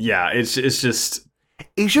 Yeah, it's just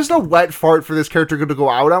a wet fart for this character to go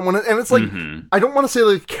out on. And it's like, I don't want to say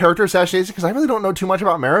like character assassination, because I really don't know too much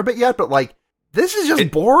about Meribit yet, but like this is just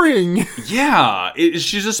boring. Yeah,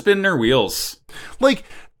 she's just spinning her wheels. Like.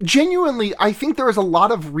 Genuinely, I think there is a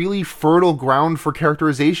lot of really fertile ground for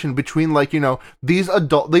characterization between, like, you know, these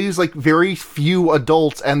like very few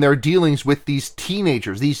adults and their dealings with these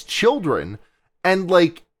teenagers, these children, and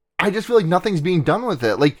like I just feel like nothing's being done with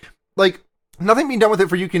it. Like nothing being done with it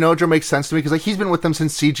for Yuki Nojo makes sense to me, because like he's been with them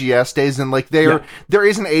since CGS days, and like there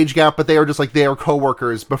is an age gap, but they are just like they are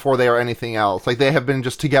coworkers before they are anything else. Like they have been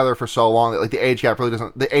just together for so long that like the age gap really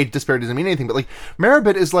doesn't, the age disparity doesn't mean anything. But like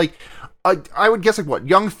Meribit is like. I would guess like what,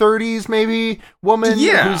 young 30s maybe woman,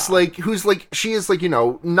 who's like she is like, you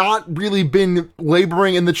know, not really been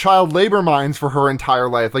laboring in the child labor mines for her entire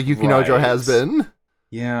life like Yuki Nojo has been.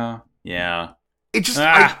 Yeah. It just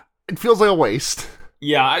it feels like a waste.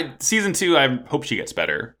 Yeah, season 2. I hope she gets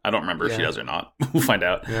better. I don't remember if she does or not. We'll find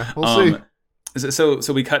out. Yeah, we'll see.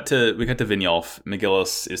 So we cut to Vinyolf.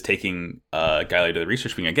 McGillis is taking Guile to the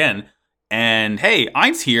research wing again, and hey,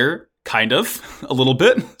 Ein's here. Kind of, a little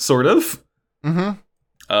bit, sort of.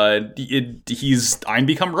 Mm-hmm. He's Ein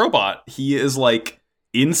become robot. He is like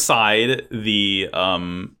inside the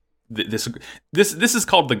this is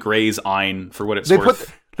called the Grey's Ein for what it's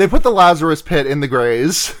worth. They put the Lazarus pit in the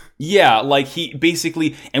Greys. Yeah, like he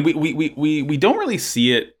basically, and we don't really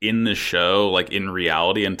see it in the show, like in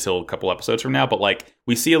reality, until a couple episodes from now. But like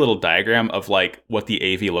we see a little diagram of like what the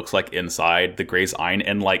AV looks like inside the Grey's Ein,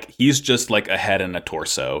 and like he's just like a head and a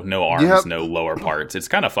torso, no arms, no lower parts. It's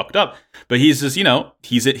kind of fucked up. But he's just, you know,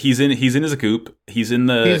 he's in his coop. He's in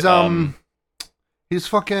the he's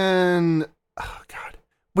fucking. Oh God.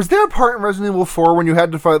 Was there a part in Resident Evil 4 when you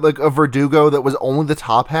had to fight like a Verdugo that was only the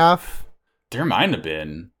top half? There might have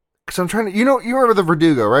been. Because I'm trying to, you remember the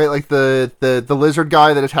Verdugo, right? Like the lizard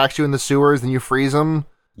guy that attacks you in the sewers and you freeze him.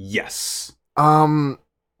 Yes. I'm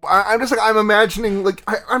just like, I'm imagining like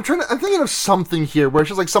I'm thinking of something here where it's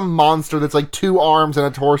just like some monster that's like 2 arms and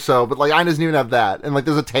a torso, but like I doesn't even have that, and like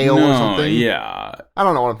there's a tail or something. Yeah. I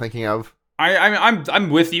don't know what I'm thinking of. I'm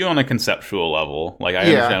with you on a conceptual level. Like I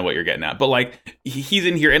understand what you're getting at, but like he's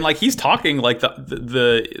in here and like he's talking like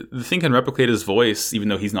the thing can replicate his voice, even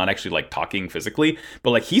though he's not actually like talking physically. But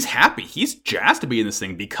like he's happy, he's jazzed to be in this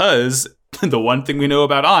thing, because the one thing we know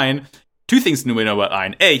about Ein. 2 things we know about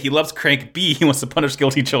Ein. A, he loves Crank. B, he wants to punish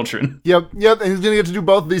guilty children. Yep, and he's gonna get to do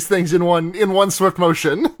both of these things in one swift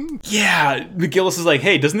motion. Yeah, McGillis is like,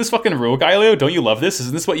 hey, doesn't this fucking rule, Guile? Don't you love this?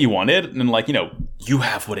 Isn't this what you wanted? And like, you know, you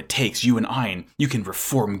have what it takes, you and Ein. You can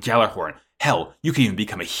reform Gjallarhorn. Hell, you can even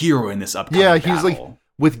become a hero in this upcoming battle. He's like,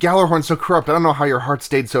 with Gjallarhorn so corrupt, I don't know how your heart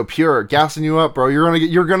stayed so pure. Gassing you up, bro. You're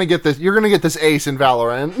gonna get this ace in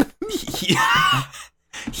Valorant.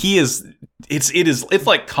 He is. It's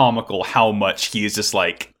like comical how much he is just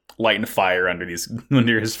like lighting fire under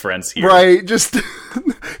his friends here. Right, just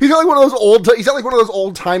he's got like one of those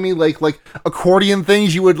old timey like accordion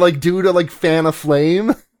things you would like do to like fan a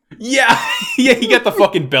flame. Yeah, he got the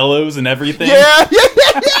fucking bellows and everything. Yeah.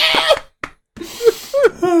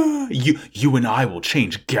 You and I will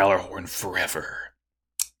change Gjallarhorn forever.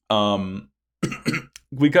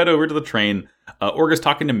 We cut over to the train. Orga's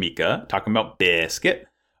talking to Mika, talking about Biscuit.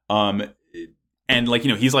 And like,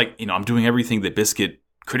 you know, he's like, you know, I'm doing everything that Biscuit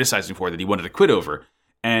criticized me for, that he wanted to quit over.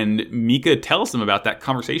 And Mika tells them about that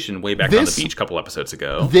conversation way back on the beach a couple episodes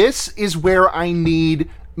ago. This is where I need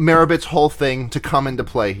Meribit's whole thing to come into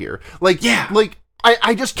play here.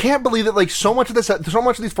 I just can't believe that, like, so much of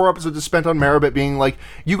these 4 episodes is spent on Meribit being like,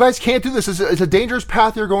 you guys can't do this. It's a dangerous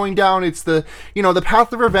path you're going down. It's the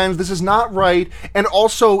path of revenge. This is not right. And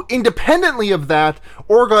also, independently of that,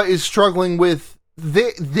 Orga is struggling with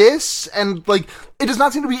this, and, like, it does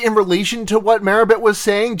not seem to be in relation to what Meribit was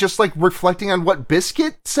saying, just, like, reflecting on what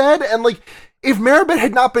Biscuit said, and, like, if Meribit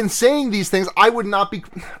had not been saying these things, I would not be...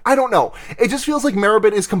 I don't know. It just feels like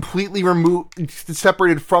Meribit is completely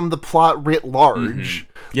separated from the plot writ large.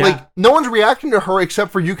 Yeah. Like, no one's reacting to her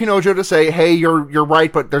except for Yukinojo to say, hey, you're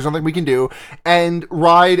right, but there's nothing we can do. And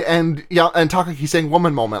Ride and Takaki saying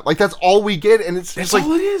woman moment. Like, that's all we get, and it's That's like...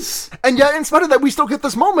 all it is. And yet, in spite of that, we still get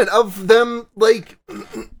this moment of them, like,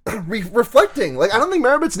 reflecting. Like, I don't think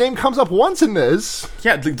Meribit's name comes up once in this.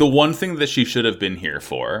 Yeah, the one thing that she should have been here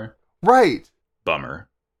for. Right. Bummer.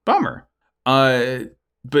 But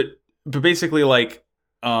basically, like,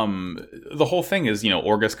 the whole thing is,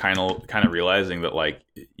 Orga's kind of realizing that, like,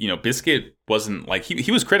 Biscuit wasn't, like,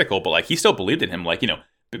 he was critical, but, like, he still believed in him. Like,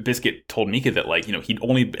 Biscuit told Mika that, like, he'd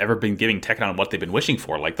only ever been giving Tekkadan what they've been wishing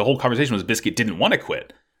for. Like, the whole conversation was Biscuit didn't want to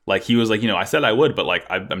quit. Like, he was like, I said I would, but, like,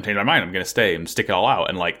 I'm changing my mind. I'm going to stay and stick it all out.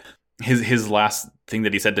 And, like, his last thing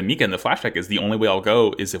that he said to Mika in the flashback is, the only way I'll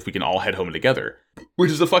go is if we can all head home together. Which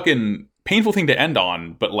is a fucking painful thing to end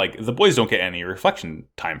on, but, like, the boys don't get any reflection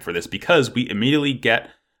time for this because we immediately get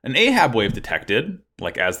an Ahab wave detected,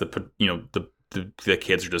 like, as the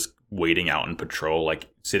kids are just waiting out in patrol, like,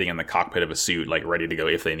 sitting in the cockpit of a suit, like, ready to go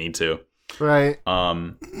if they need to. Right.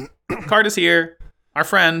 Carda's here. Our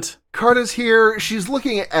friend. Carda's here. She's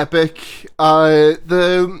looking at Epic. Her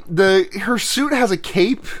suit has a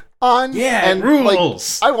cape on. Yeah, and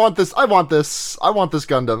rules. Like, I want this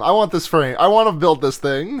Gundam. I want this frame. I want to build this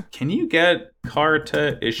thing. Can you get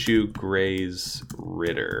Carta issue Gray's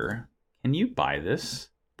Ritter? Can you buy this?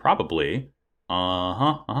 Probably. Can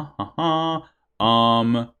I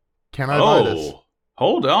buy this?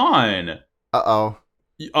 Hold on. Uh-oh.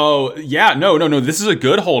 Oh, yeah. No. This is a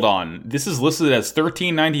good hold on. This is listed as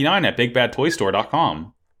 $13.99 at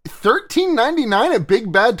BigBadToyStore.com. $13.99 at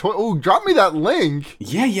Big Bad Toy. Oh, drop me that link.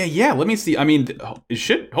 Yeah. Let me see. I mean,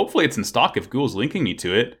 hopefully it's in stock if Google's linking me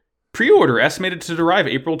to it. Pre-order estimated to arrive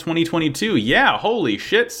April 2022. Yeah, holy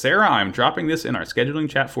shit, Sarah, I'm dropping this in our scheduling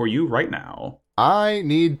chat for you right now. I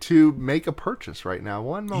need to make a purchase right now.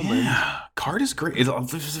 One moment. Yeah, card is great. It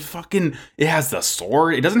has the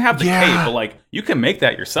sword. It doesn't have the cape, but, like, you can make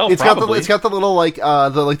that yourself. It's probably. got the little, like,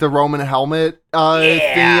 the Roman helmet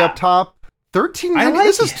thingy up top.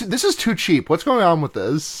 $13.99. This is too cheap. What's going on with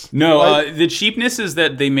this? No, the cheapness is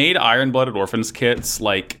that they made Iron-Blooded Orphans kits,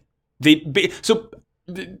 like,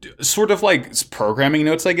 sort of like programming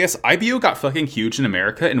notes, I guess. IBO got fucking huge in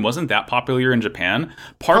America and wasn't that popular in Japan.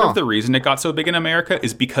 Part of the reason it got so big in America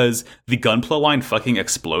is because the Gunpla line fucking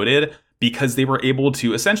exploded because they were able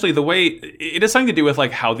to, essentially, the way it has something to do with,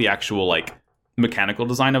 like, how the actual, like, mechanical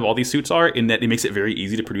design of all these suits are, in that it makes it very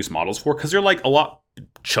easy to produce models for, because they're, like, a lot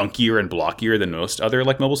chunkier and blockier than most other,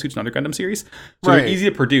 like, mobile suits in other Gundam series. So they're easy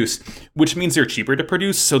to produce, which means they're cheaper to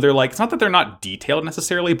produce. So they're, like, it's not that they're not detailed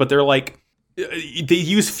necessarily, but they're, like, they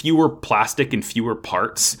use fewer plastic and fewer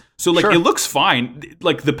parts. So, like, it looks fine.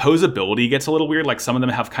 Like, the posability gets a little weird. Like, some of them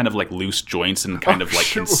have kind of, like, loose joints and kind of, like,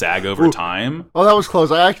 can sag over time. Oh, that was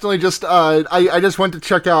close. I accidentally just, I just went to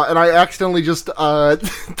check out, and I accidentally just, I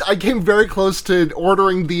came very close to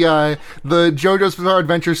ordering the JoJo's Bizarre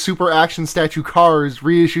Adventure Super Action Statue Cars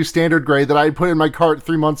reissue standard grade that I put in my cart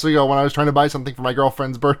 3 months ago when I was trying to buy something for my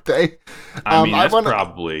girlfriend's birthday. I mean, that's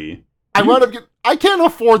probably... I can't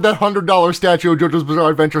afford that $100 statue of JoJo's Bizarre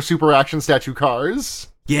Adventure Super Action Statue Cars.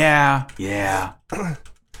 Yeah. But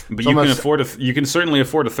so you can certainly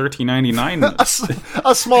afford a $13.99.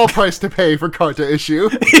 a small price to pay for Carta issue.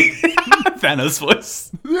 Thanos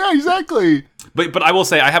voice. Yeah, exactly. But I will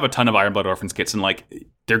say I have a ton of Iron Blood Orphans kits, and, like,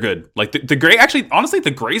 they're good. Like, the Gray, actually, honestly,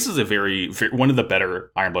 the Grace is a very one of the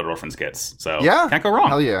better Iron Blood Orphans kits. So yeah, can't go wrong.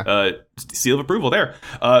 Hell yeah. Seal of approval there.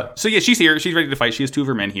 So yeah, she's here. She's ready to fight. She has two of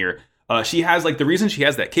her men here. She has, like, the reason she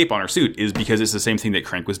has that cape on her suit is because it's the same thing that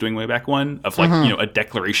Crank was doing way back when, of, like, a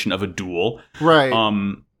declaration of a duel. Right.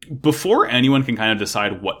 Before anyone can kind of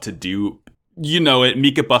decide what to do,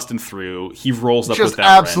 Mika busting through, he rolls up just with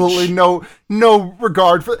that absolutely wrench. no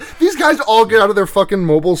regard for these guys. All get out of their fucking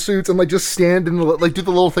mobile suits and, like, just stand and, like, do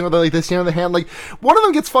the little thing where they stand on the hand. Like, one of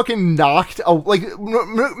them gets fucking knocked. Like,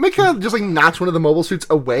 Mika just, like, knocks one of the mobile suits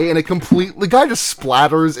away, and the guy just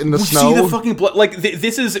splatters in the snow. See the fucking blood. Like,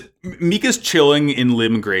 this is Mika's chilling in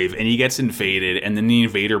Limgrave, and he gets invaded, and then the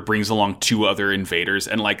invader brings along two other invaders,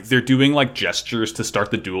 and, like, they're doing, like, gestures to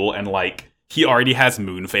start the duel, and, like, he already has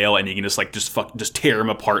Moonveil, and you can just tear him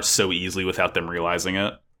apart so easily without them realizing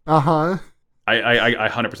it. Uh-huh. I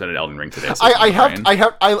 100% at Elden Ring today. So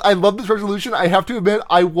I love this resolution. I have to admit,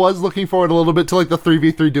 I was looking forward a little bit to like the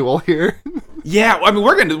 3v3 duel here. Yeah, I mean,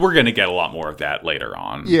 we're gonna get a lot more of that later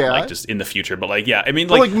on. Yeah, like just in the future. But like, yeah, I mean,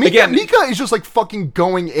 like Mika is just like fucking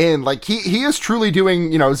going in. Like he is truly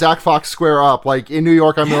doing, Zach Fox square up. Like in New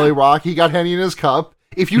York on Millie Rock, he got Henny in his cup.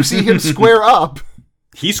 If you see him square up,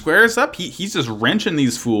 he squares up. He's just wrenching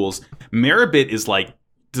these fools. Meribit is like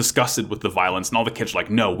disgusted with the violence, and all the kids are like,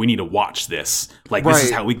 no, we need to watch this. Like, this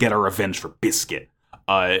is how we get our revenge for Biscuit.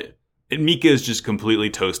 And Mika is just completely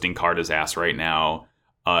toasting Carta's ass right now.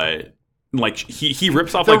 Like, he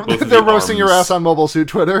rips off, like, both of They're roasting your ass on Mobile Suit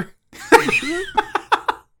Twitter.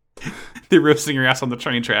 They're roasting your ass on the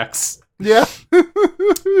train tracks. Yeah.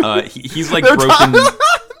 He's, like, broken...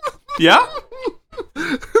 Yeah?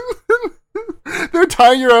 They're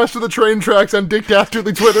tying your ass to the train tracks on Dick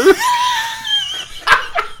Dastardly Twitter.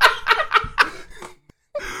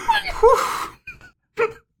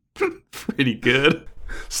 Pretty good.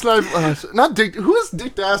 Not Dick. Who is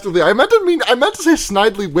Dick Dastardly? I meant to say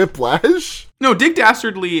Snidely Whiplash. No, Dick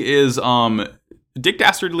Dastardly is Dick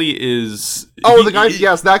Dastardly is. Oh, the guy.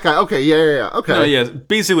 Yes, that guy. Okay, yeah. Okay. No, yeah,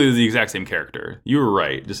 basically the exact same character. You were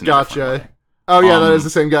right. Just gotcha. Oh yeah, that is the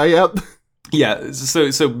same guy. Yep. Yeah.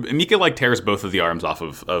 So Mika like tears both of the arms off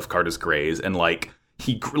of Carta's graze, and like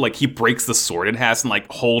he breaks the sword it has, and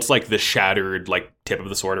like holds like the shattered like tip of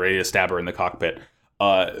the sword ready to stab her in the cockpit.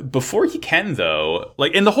 Before he can, though,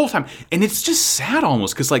 like, and the whole time, and it's just sad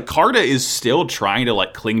almost, because, like, Carta is still trying to,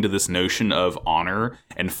 like, cling to this notion of honor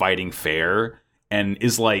and fighting fair, and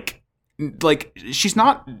is, like, she's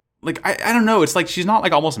not, like, I don't know, it's like, she's not,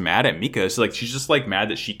 like, almost mad at Mika, it's like, she's just, like, mad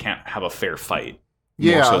that she can't have a fair fight,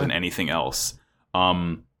 more so than anything else,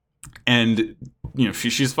 and,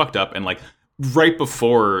 she's fucked up, and, like, right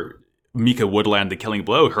before Mika would land the killing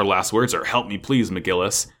blow, her last words are, "Help me, please,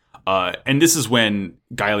 McGillis." And this is when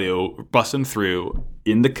Galio busting through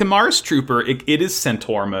in the Kamaris Trooper. It is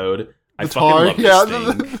Centaur mode. I fucking love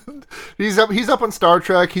this thing. He's up on Star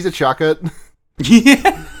Trek. He's a chucket.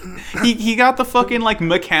 Yeah, he got the fucking like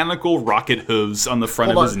mechanical rocket hooves on the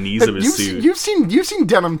front of his knees of his suit. You've seen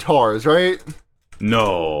Denim Tars, right?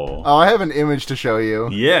 No. Oh, I have an image to show you.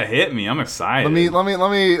 Yeah, hit me. I'm excited.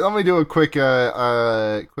 Let me do a quick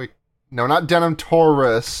no, not Denim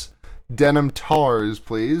Taurus. Denim Tars,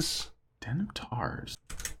 please. Denim Tars.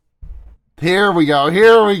 Here we go.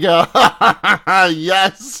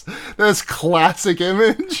 Yes! This classic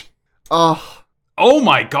image. Oh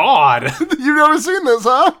my god! You've never seen this,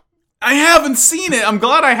 huh? I haven't seen it. I'm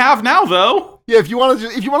glad I have now, though. Yeah, if you want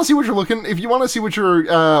to see what we're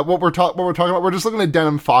talking about, we're just looking at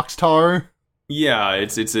Denim Fox Tar. Yeah,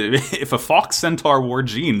 if a Fox Centaur wore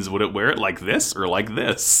jeans, would it wear it like this or like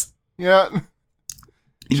this? Yeah.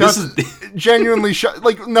 Genuinely,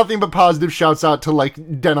 like, nothing but positive shouts out to,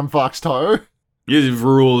 like, Denim Fox Tar. It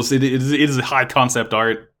rules. It is high concept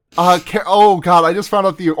art. Oh, God, I just found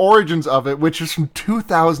out the origins of it, which is from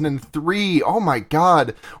 2003. Oh, my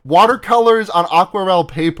God. Watercolors on aquarelle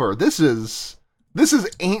paper. This is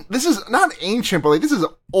not ancient, but, like, this is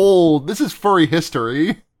old. This is furry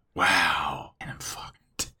history. Wow. And I'm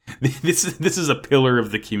fucked. This is a pillar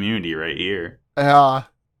of the community right here.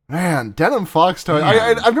 Man, Denim Fox Tar.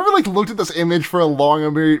 I've never, like, looked at this image for a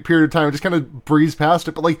long period of time. I just kind of breezed past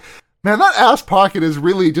it. But, like, man, that ass pocket is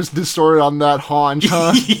really just distorted on that haunch,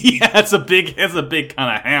 huh? Yeah, it's a big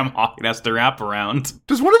kind of ham hock it has to wrap around.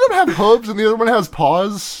 Does one of them have hooves and the other one has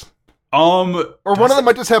paws? Or one of them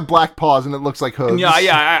might just have black paws and it looks like hooves.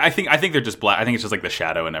 Yeah. I think they're just black. I think it's just like the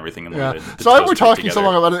shadow and everything. And yeah. Sorry we're talking so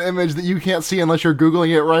long about an image that you can't see unless you're Googling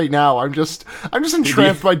it right now. I'm just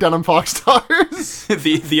entranced by Denim Fox Tars.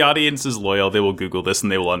 The audience is loyal. They will Google this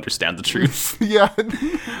and they will understand the truth. Yeah,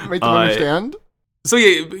 make them understand. So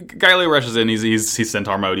yeah, Galio rushes in. He's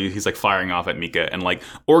Centaur mode. He's like firing off at Mika, and like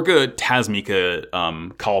Orga has Mika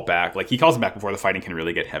call back. Like he calls him back before the fighting can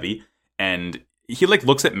really get heavy, and he like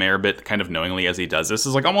looks at Meribit kind of knowingly as he does this.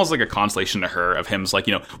 Is like almost like a consolation to her of him's like,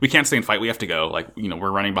 we can't stay and fight. We have to go. Like,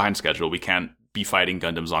 we're running behind schedule. We can't be fighting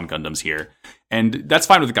Gundams on Gundams here. And that's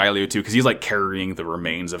fine with Galio too, because he's like carrying the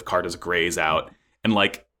remains of Carta's Greys out, and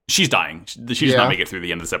like she's dying. She does not make it through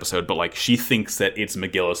the end of this episode, but like she thinks that it's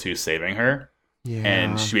McGillis who's saving her. Yeah.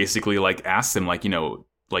 And she basically like asks him like,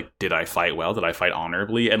 like, did I fight well? Did I fight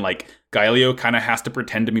honorably? And like Galio kind of has to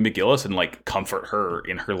pretend to be McGillis and like comfort her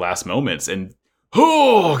in her last moments. And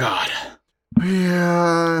oh god,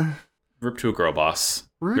 yeah, rip to a girl boss.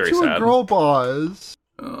 Very sad. Girl boss.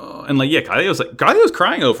 And like, yeah, Galio's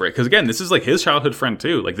crying over it because again, this is like his childhood friend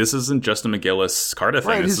too. Like, this isn't just a McGillis Carta thing.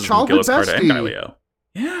 Right, this is McGillis bestie. Carta and Galio.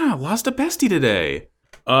 Yeah, lost a bestie today.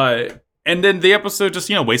 And then the episode just,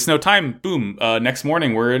 wastes no time. Boom. Next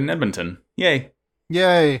morning, we're in Edmonton. Yay.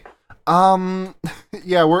 Yay.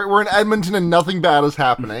 Yeah, we're in Edmonton and nothing bad is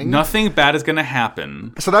happening. Nothing bad is going to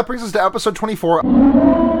happen. So that brings us to episode 24.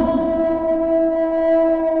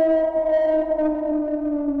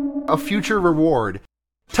 A future reward.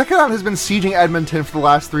 Tekkadan has been sieging Edmonton for the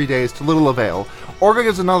last 3 days to little avail. Orga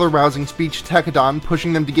gives another rousing speech to Tekkadan,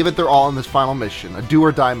 pushing them to give it their all in this final mission, a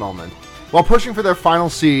do-or-die moment. While pushing for their final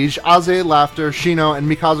siege, Aze, Laughter, Shino, and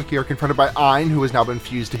Mikazuki are confronted by Ein, who has now been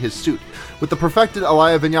fused to his suit. With the perfected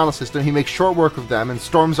Alaya Vignana system, he makes short work of them and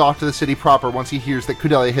storms off to the city proper once he hears that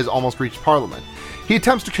Kudelia has almost reached Parliament. He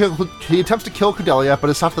attempts to kill Kudelia, but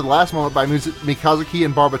is stopped at the last moment by Mikazuki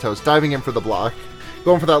and Barbatos, diving in for the block.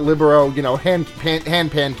 Going for that libero, hand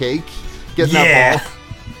pancake. Getting that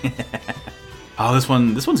ball. Oh, this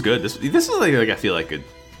one's good. This is like I feel like a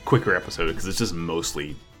quicker episode because it's just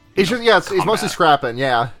mostly. It's mostly scrapping,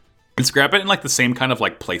 yeah. And scrapping in like the same kind of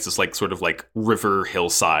like places, like sort of like river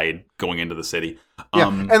hillside going into the city. Yeah,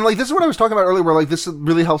 and like this is what I was talking about earlier, where like this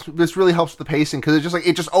really helps the pacing because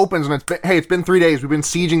it just opens and it's been 3 days. We've been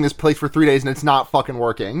sieging this place for 3 days and it's not fucking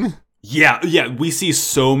working. Yeah, we see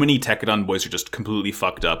so many Tekkadan boys are just completely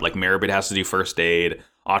fucked up. Like Meribit has to do first aid,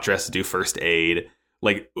 Atra has to do first aid.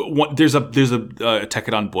 Like there's a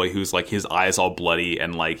Tekkadan boy who's like his eye is all bloody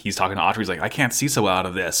and like he's talking to Atra. He's like, I can't see so well out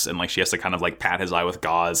of this, and like she has to kind of like pat his eye with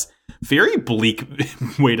gauze. Very bleak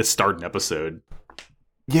way to start an episode.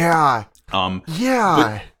 Yeah.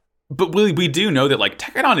 Yeah. But we do know that like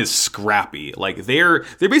Tekkadan is scrappy. Like they're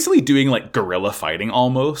basically doing like guerrilla fighting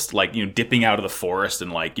almost, like dipping out of the forest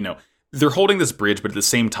and like they're holding this bridge, but at the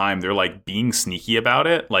same time they're like being sneaky about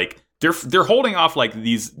it. Like they're holding off like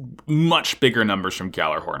these much bigger numbers from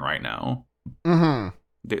Gjallarhorn right now. Mm-hmm.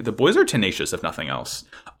 The boys are tenacious, if nothing else.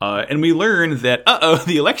 And we learn that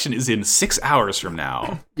the election is in 6 hours from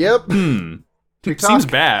now. Yep. Seems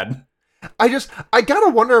bad. I gotta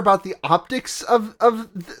wonder about the optics of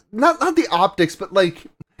not the optics, but like,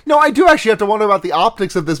 no, I do actually have to wonder about the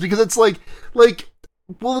optics of this because it's like,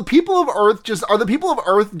 will the people of Earth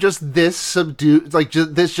just this subdued, like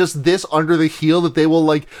just this under the heel that they will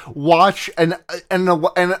like watch and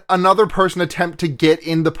another person attempt to get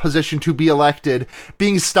in the position to be elected,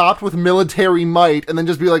 being stopped with military might, and then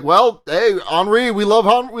just be like, well, hey, Henri, we love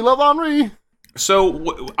Henri.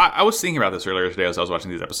 So I was thinking about this earlier today as I was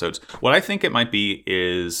watching these episodes. What I think it might be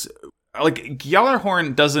is like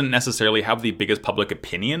Gjallarhorn doesn't necessarily have the biggest public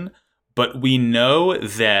opinion, but we know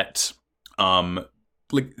that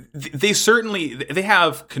like they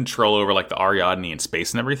have control over like the Ariadne and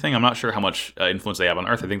space and everything. I'm not sure how much influence they have on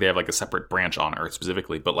Earth. I think they have like a separate branch on Earth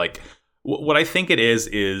specifically, but like what I think it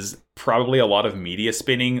is probably a lot of media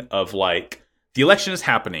spinning of like the election is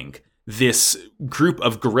happening. This group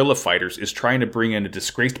of guerrilla fighters is trying to bring in a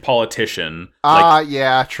disgraced politician.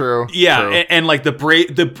 Yeah, true. Yeah, true. And like the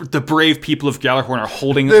brave people of Gjallarhorn are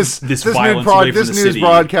holding this violence away from the city. This news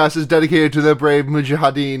broadcast is dedicated to the brave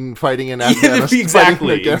mujahideen fighting in Afghanistan.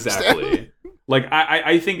 Exactly. Like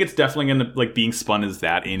I think it's definitely gonna like being spun as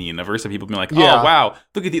that in the universe, and people being like, oh wow,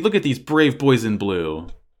 look at these brave boys in blue.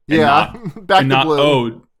 And back to blue.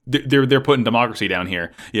 Oh, they're putting democracy down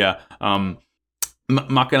here. Yeah.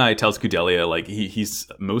 Makanai tells Kudelia like he's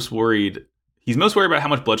most worried about how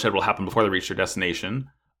much bloodshed will happen before they reach their destination.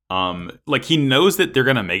 Like he knows that they're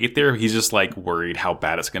gonna make it there. He's just like worried how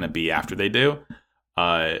bad it's gonna be after they do.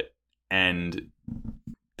 And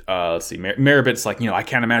let's see, Meribit's like, I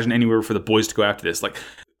can't imagine anywhere for the boys to go after this. Like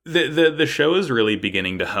the show is really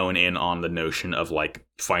beginning to hone in on the notion of like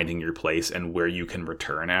finding your place and where you can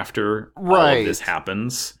return after all of this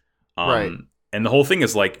happens. Right. And the whole thing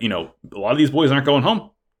is like, a lot of these boys aren't going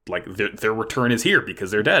home. Like their return is here because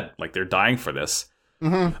they're dead. Like they're dying for this.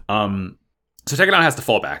 Mm-hmm. So Tekkadan has to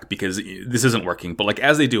fall back because this isn't working. But like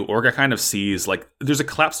as they do, Orga kind of sees like there's a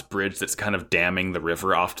collapsed bridge that's kind of damming the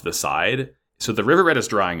river off to the side. So the riverbed is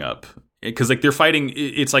drying up because like they're fighting.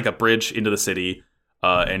 It's like a bridge into the city,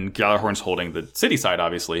 and Gjallarhorn's holding the city side,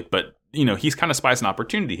 obviously. But he's kind of spies an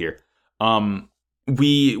opportunity here.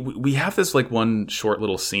 We have this like one short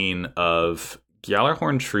little scene of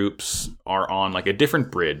Gjallarhorn troops are on like a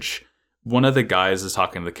different bridge. One of the guys is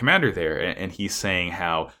talking to the commander there, and he's saying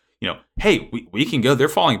how, hey, we can go. They're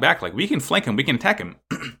falling back. Like we can flank him. We can attack him.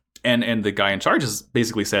 and the guy in charge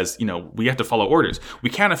basically says, we have to follow orders. We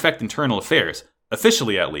can't affect internal affairs,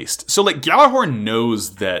 officially at least. So like Gjallarhorn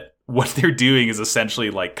knows that what they're doing is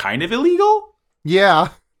essentially like kind of illegal. Yeah.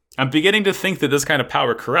 I'm beginning to think that this kind of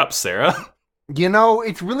power corrupts, Sarah. You know,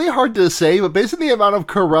 it's really hard to say, but based on the amount of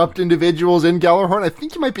corrupt individuals in Gjallarhorn, I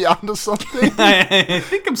think you might be onto something. I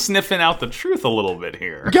think I'm sniffing out the truth a little bit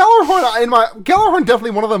here. Gjallarhorn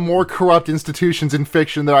definitely one of the more corrupt institutions in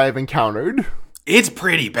fiction that I have encountered. It's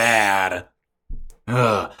pretty bad.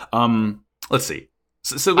 Let's see.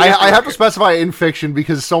 So I have to specify in fiction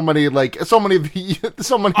because so many things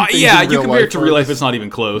yeah, in you real compare life it to real life, it's not even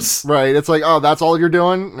close. Right, it's like, oh, that's all you're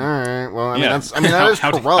doing? All right, well, that is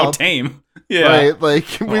corrupt. How tame. Yeah. Right, like,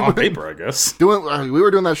 well, on paper, I guess. We were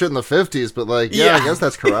doing that shit in the 50s, but like, yeah. I guess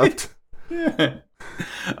that's corrupt. Yeah.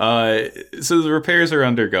 So the repairs are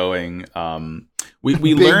undergoing.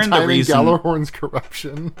 We learn the reason Gjallarhorn's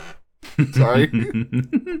corruption. Sorry.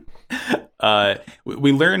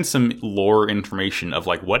 We learn some lore information of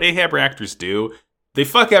like what Ahab reactors do. They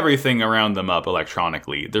fuck everything around them up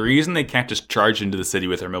electronically. The reason they can't just charge into the city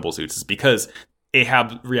with their mobile suits is because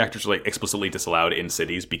Ahab reactors are like explicitly disallowed in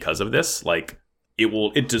cities because of this. Like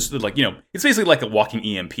it's basically like a walking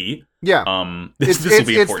EMP. Yeah. This will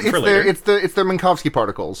be important for later. It's their Minkowski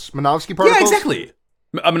particles. Minovsky particles? Yeah, exactly.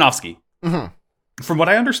 Minovsky. Mm-hmm. From what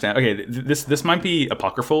I understand, okay, this might be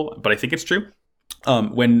apocryphal, but I think it's true.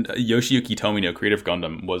 When Yoshiyuki Tomino, creator of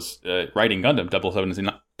Gundam, was writing Gundam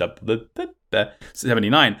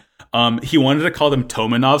 79, he wanted to call them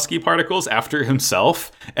Tominovsky particles after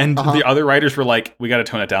himself, and the other writers were like, we got to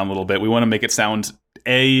tone it down a little bit. We want to make it sound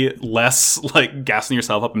A, less like gassing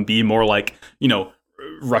yourself up, and B, more like,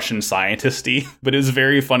 Russian scientist-y. But it was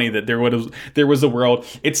very funny that there was a world.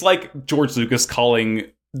 It's like George Lucas calling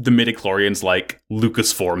the midichlorians like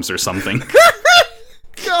Lucas forms or something.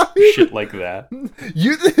 God. Shit like that.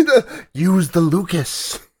 Use the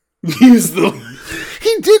Lucas. Use the.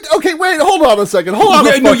 He did. Okay, wait. Hold on a second. Hold on.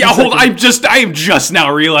 Hold. I am just now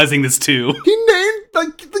realizing this too. He named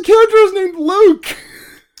the character is named Luke.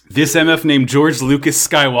 This MF named George Lucas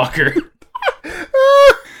Skywalker.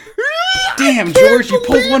 Damn, George, you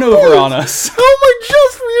pulled one over on us. How am I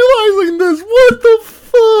just realizing this? What the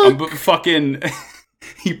fuck? Fucking.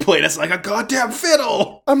 He played us like a goddamn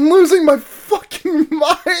fiddle. I'm losing my fucking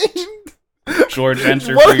mind. George,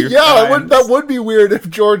 answer for your crimes. That would be weird if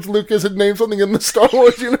George Lucas had named something in the Star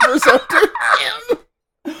Wars universe after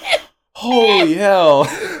him. Holy hell.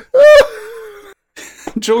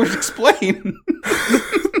 George, explain.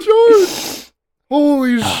 George.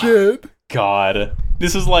 Holy shit. God.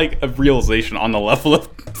 This is like a realization on the level of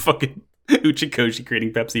fucking Uchikoshi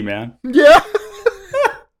creating Pepsi Man. Yeah.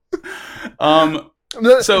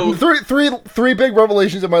 So three big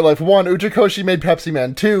revelations in my life. One, Uchikoshi made Pepsi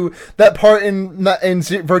Man. Two, that part in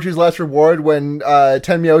Virtue's Last Reward when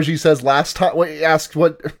Tenmyoji says last time.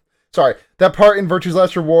 That part in Virtue's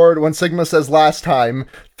Last Reward when Sigma says last time.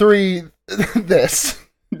 Three, this.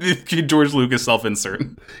 George Lucas self-insert.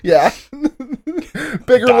 Yeah.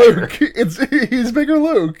 Bigger Luke. He's bigger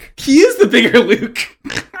Luke. He is the bigger Luke.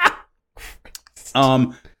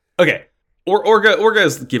 Okay. Orga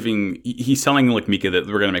is he's telling like Mika that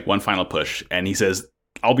we're gonna make one final push, and he says,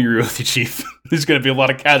 "I'll be real with you, Chief. There's gonna be a lot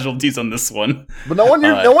of casualties on this one." But no one's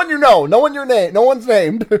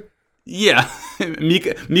named. Yeah,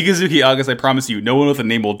 Mikazuki August, I promise you, no one with a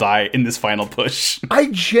name will die in this final push. I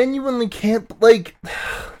genuinely can't,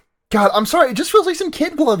 God, I'm sorry, it just feels like some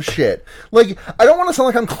Kid Glove shit. Like, I don't want to sound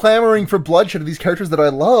like I'm clamoring for bloodshed of these characters that I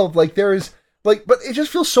love, but it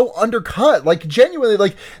just feels so undercut. Like,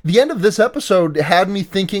 genuinely, the end of this episode had me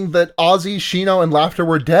thinking that Ozzy, Shino, and Laughter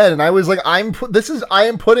were dead, and I was like, I am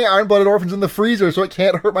putting Iron-Blooded Orphans in the freezer so it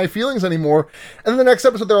can't hurt my feelings anymore. And then the next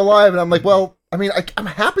episode they're alive, and I'm like, well, I mean, I'm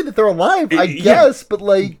happy that they're alive, I guess, but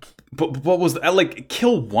But what was that?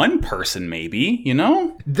 Kill one person, maybe,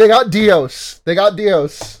 They got Dios. They got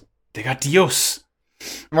Dios.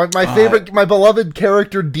 My favorite, my beloved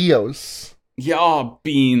character, Dios. Yeah,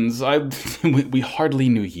 Beans. We hardly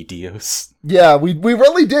knew ye, Dios. Yeah, we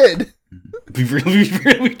really did. We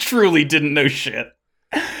really, truly didn't know shit.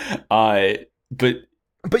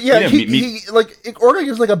 But yeah, Orga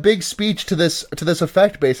gives a big speech to this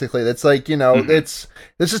effect, basically. That's this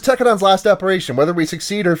is Tekkadan's last operation, whether we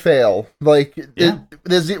succeed or fail. We're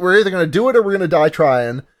either gonna do it or we're gonna die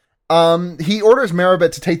trying. He orders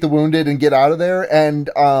Maribet to take the wounded and get out of there,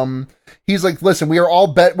 and he's like, listen,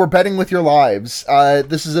 we're betting with your lives.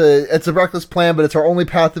 It's a reckless plan, but it's our only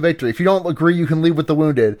path to victory. If you don't agree, you can leave with the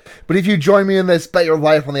wounded. But if you join me in this, bet your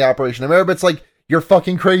life on the operation. And Maribet's like, you're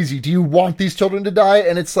fucking crazy. Do you want these children to die?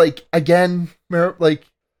 And it's like, again,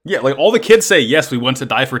 all the kids say, yes, we want to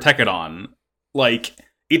die for Tekkadan.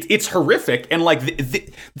 It's horrific. And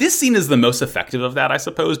this scene is the most effective of that, I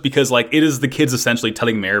suppose, because it is the kids essentially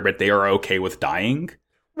telling Maribet they are okay with dying.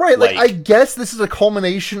 Right, like, I guess this is a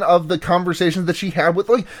culmination of the conversations that she had with,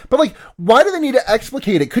 like, but, like, why do they need to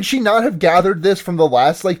explicate it? Could she not have gathered this from the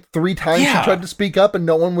last, like, 3 times she tried to speak up and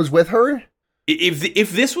no one was with her?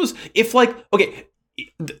 If this was, if, like, okay,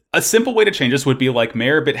 a simple way to change this would be, like,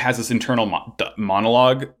 Meribit has this internal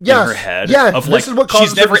monologue in her head of, like,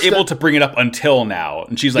 she's never able to bring it up until now.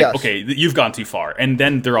 And she's like, okay, you've gone too far. And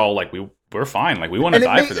then they're all like, we're fine. Like, we want to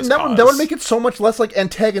die for this cause. That would make it so much less, like,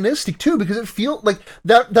 antagonistic, too, because it feels like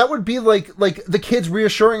that would be like the kids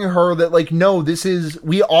reassuring her that, like, no,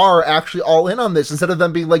 we are actually all in on this, instead of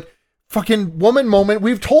them being like, fucking woman moment,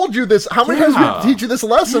 we've told you this. How many times we have to teach you this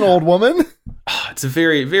lesson, old woman? It's a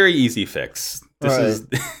very, very easy fix. This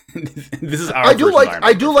is our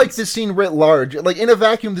I do like this scene writ large. Like, in a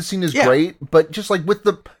vacuum, this scene is great, but just, like, with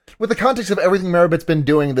the context of everything Meribit's been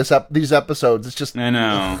doing these episodes, it's just... I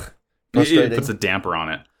know. It puts a damper on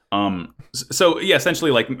it. So yeah,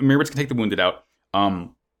 essentially, like, Meribit's gonna take the wounded out.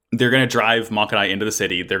 They're gonna drive Makanai into the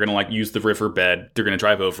city. They're gonna, like, use the riverbed. They're gonna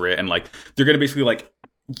drive over it, and, like, they're gonna basically, like,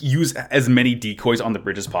 use as many decoys on the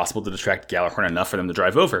bridge as possible to distract Gjallarhorn enough for them to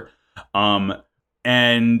drive over.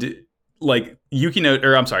 And, like,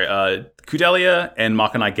 Kudelia and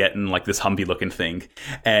Makanai get in, like, this Humvee looking thing,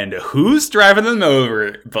 and who's driving them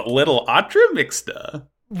over but little Atra Mixta?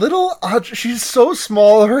 Little Atra, she's so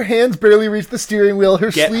small, her hands barely reach the steering wheel,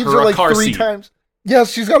 her sleeves are like 3 times.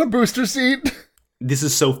 Yes, she's got a booster seat. This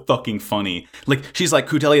is so fucking funny. Like, she's like,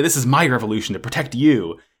 Kudelia, this is my revolution to protect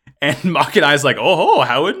you. And Makanai's like, oh,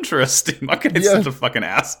 how interesting. Makanai's such a fucking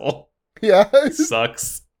asshole. Yeah. It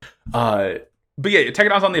sucks. But yeah,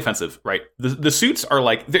 Tekkadon's on the offensive, right? The suits are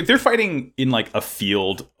like, they're fighting in, like, a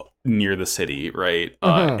field near the city, right?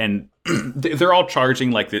 And they're all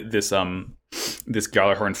charging, like, this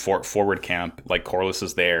Gjallarhorn forward camp. Like, Corlys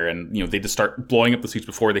is there, and, you know, they just start blowing up the suits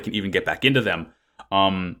before they can even get back into them.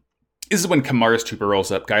 This is when Kamara's trooper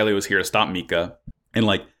rolls up. Gaelio is here to stop Mika, and,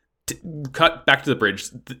 like, cut back to the bridge.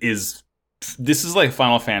 This is like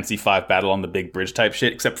Final Fantasy V battle on the big bridge type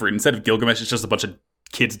shit, except for instead of Gilgamesh, it's just a bunch of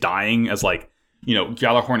kids dying as, like, you know,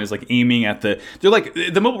 Gjallarhorn is, like, aiming at they're like,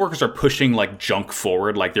 the mobile workers are pushing, like, junk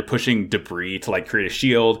forward, like, they're pushing debris to, like, create a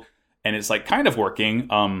shield, and it's, like, kind of working.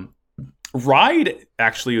 Ride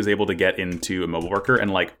actually was able to get into a mobile worker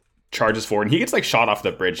and, like, charges forward, and he gets, like, shot off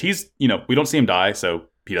the bridge. He's, you know, we don't see him die, so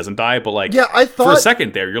he doesn't die, but, like, yeah, I thought, for a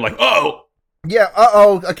second there, you're like, oh! Yeah,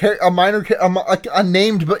 a minor, a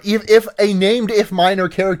named, but if minor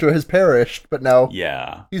character has perished, but no.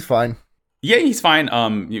 Yeah. He's fine. Yeah, he's fine.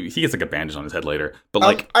 He gets, like, a bandage on his head later, but,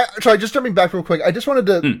 like... sorry, just jumping back real quick, I just wanted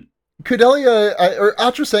to... Kudelia, or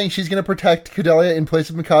Atra saying she's going to protect Kudelia in place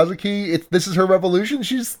of Mikazuki. This is her revolution.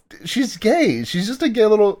 She's gay. She's just a gay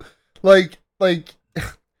little, like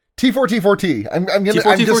T4T4T. I'm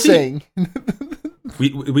just saying.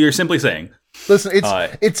 we are simply saying. Listen,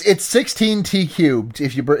 it's 16 T cubed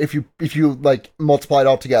if you like multiply it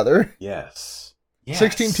all together. Yes.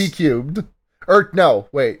 16 T cubed. Or no,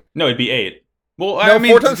 wait. No, it'd be 8. Well, no, I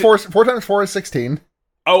mean, 4 times 4 is 16.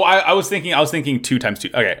 Oh, I was thinking 2 times 2.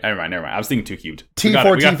 Okay, never mind. I was thinking 2 cubed.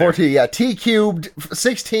 T4T4T, yeah. T cubed,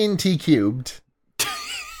 16 T cubed.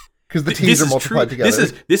 Because the T's are multiplied together.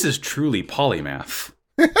 This is truly polymath.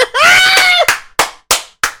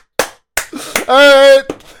 Alright,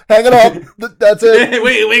 hang it up. That's it.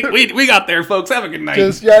 wait, we got there, folks. Have a good night.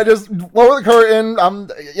 Just lower the curtain.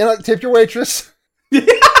 Tip your waitress.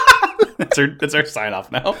 That's our sign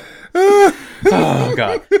off now. Oh,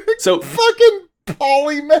 God. So fucking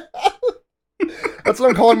polymath. That's what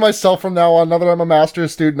I'm calling myself from now on. Now that I'm a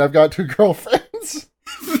master's student, I've got 2 girlfriends.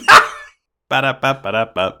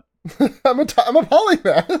 Ba-da-ba-ba-da-ba. I'm a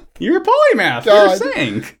polymath. You're a polymath. God. You're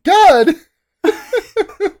saying. God.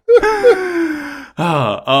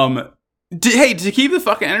 Hey, to keep the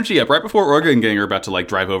fucking energy up, right before Orga and Gang are about to, like,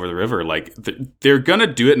 drive over the river, like, they're gonna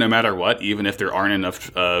do it no matter what, even if there aren't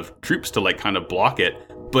enough troops to, like, kind of block it.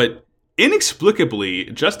 But inexplicably,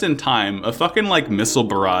 just in time, a fucking, like, missile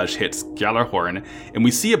barrage hits Gjallarhorn, and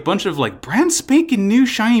we see a bunch of, like, brand spanking new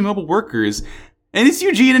shiny mobile workers. And it's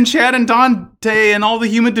Eugene and Chad and Dante and all the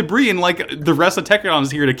human debris, and, like, the rest of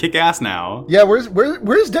Tekkadon's here to kick ass now. Yeah,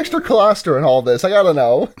 where's Dexter Colaster in all this? I gotta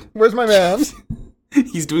know. Where's my man?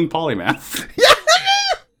 He's doing polymath.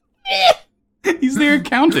 He's their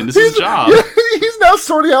accountant. It's his job. Yeah, he's now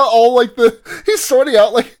sorting out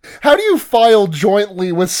how do you file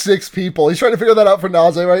jointly with 6 people? He's trying to figure that out for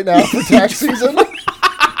Naze right now for tax season.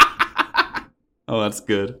 Oh, that's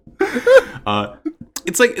good.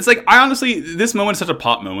 It's like I honestly, this moment is such a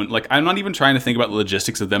pop moment. Like, I'm not even trying to think about the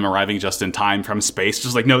logistics of them arriving just in time from space.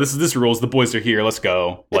 Just like, no, this rules. The boys are here. Let's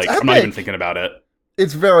go. Like, I'm not even thinking about it.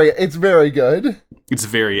 It's very good. It's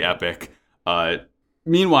very epic.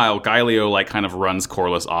 Meanwhile, Gaelio like kind of runs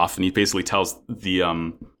Corliss off, and he basically tells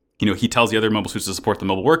the he tells the other mobile suits to support the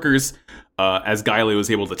mobile workers. As Gaelio is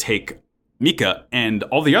able to take Mika and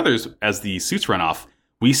all the others as the suits run off,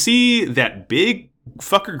 we see that big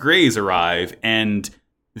fucker Greys arrive, and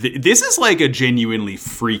this is like a genuinely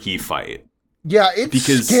freaky fight. Yeah,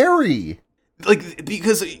 it's scary.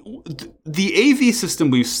 Because the AV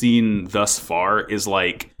system we've seen thus far is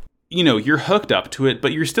like, you're hooked up to it,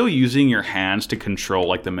 but you're still using your hands to control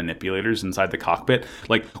like the manipulators inside the cockpit.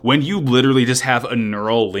 Like when you literally just have a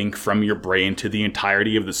neural link from your brain to the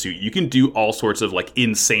entirety of the suit, you can do all sorts of like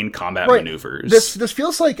insane combat maneuvers. This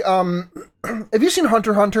feels like have you seen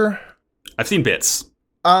Hunter x Hunter? I've seen bits.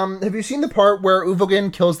 Have you seen the part where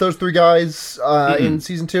Uvogin kills those 3 guys in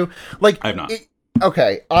season 2? Like I have not.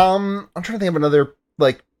 Okay. I'm trying to think of another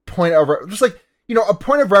like point of just like a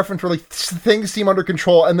point of reference where like things seem under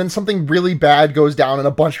control and then something really bad goes down and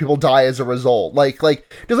a bunch of people die as a result. Like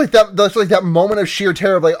just like that moment of sheer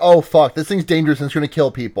terror of like, oh fuck, this thing's dangerous and it's going to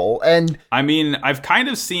kill people. And I mean, I've kind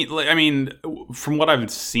of seen. From what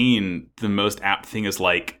I've seen, the most apt thing is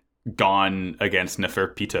like Gone against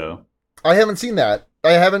Neferpito. I haven't seen that.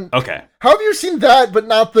 I haven't. Okay. How have you seen that, but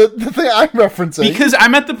not the thing I'm referencing? Because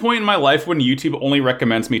I'm at the point in my life when YouTube only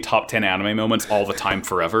recommends me top 10 anime moments all the time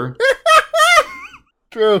forever.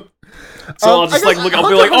 True. So I'll just I'll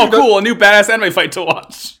be like, oh cool, a new badass anime fight to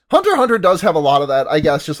watch. Hunter x Hunter does have a lot of that, I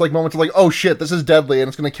guess, just like moments of like, oh shit, this is deadly and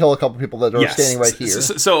it's going to kill a couple people that are standing right here.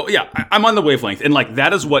 So yeah, I'm on the wavelength, and like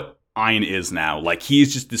that is what Ein is now. Like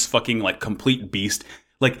he's just this fucking like complete beast.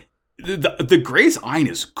 Like the Grey's Ein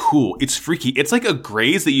is cool. It's freaky. It's like a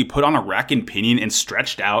Grey's that you put on a rack and pinion and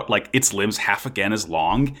stretched out like its limbs half again as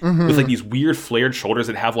long with like these weird flared shoulders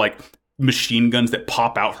that have like machine guns that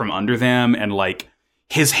pop out from under them, and like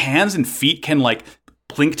his hands and feet can like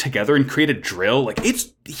blink together and create a drill. Like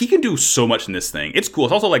he can do so much in this thing. It's cool.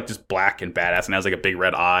 It's also like just black and badass and has like a big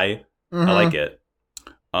red eye. I like it.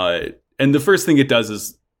 And the first thing it does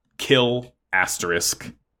is kill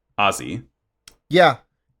Asterisk Ozzy. Yeah.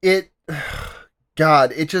 He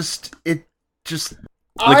just he just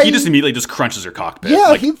immediately just crunches her cockpit. Yeah,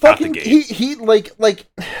 like, he fucking he like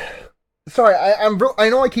sorry, I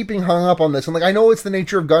know I keep being hung up on this, and like I know it's the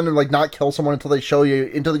nature of Gundam, like not kill someone until they show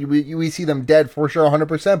you, until we see them dead for sure,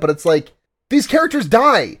 100%. But it's like these characters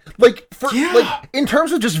die. Like like in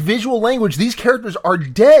terms of just visual language, these characters are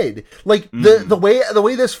dead. Like the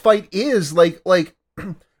way this fight is, like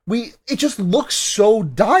it just looks so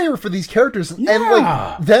dire for these characters, and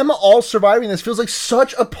like them all surviving this feels like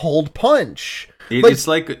such a pulled punch. It's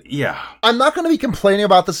like, yeah. I'm not going to be complaining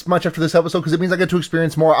about this much after this episode because it means I get to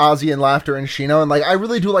experience more Ozzy and laughter and Shino, and like I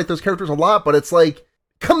really do like those characters a lot. But it's like,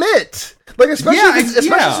 commit, like especially since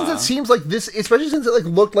it seems like this, especially since it like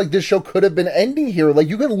looked like this show could have been ending here. Like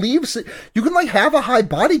you can like have a high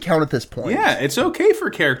body count at this point. Yeah, it's okay for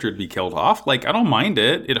a character to be killed off. Like I don't mind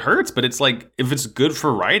it. It hurts, but it's like if it's good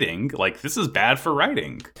for writing, like this is bad for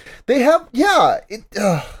writing. They have,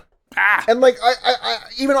 and like I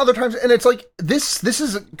even other times, and it's like this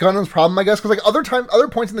is Gundam's problem, I guess, because like other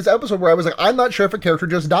points in this episode where I was like, I'm not sure if a character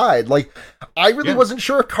just died. Like I really wasn't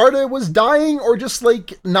sure if Karta was dying or just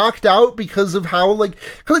like knocked out because of how because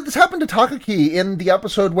like this happened to Takaki in the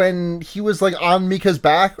episode when he was like on Mika's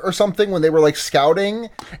back or something when they were like scouting,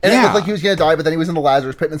 and it looked like he was gonna die, but then he was in the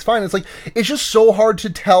Lazarus pit and it's fine. It's like it's just so hard to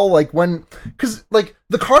tell because like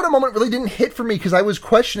the Karta moment really didn't hit for me because I was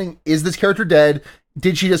questioning, is this character dead?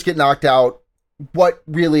 Did she just get knocked out? What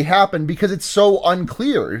really happened? Because it's so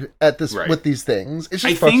unclear at this with these things. It's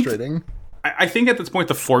just frustrating. I think at this point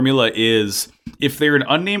the formula is if they're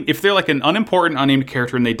like an unimportant unnamed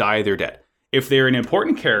character and they die, they're dead. If they're an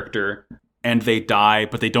important character and they die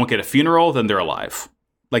but they don't get a funeral, then they're alive.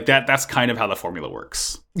 Like that's kind of how the formula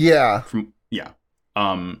works. Yeah.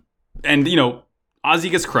 And Ozzy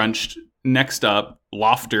gets crunched. Next up,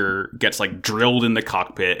 Lofter gets like drilled in the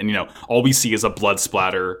cockpit, and all we see is a blood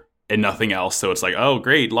splatter and nothing else. So it's like, oh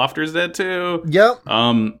great, Lofter's dead too. Yep.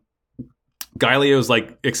 Gaelio's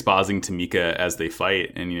like exposing to Mika as they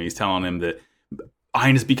fight, and he's telling him that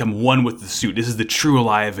Ein has become one with the suit. This is the true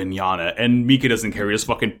alive Inyana, and Mika doesn't care. He just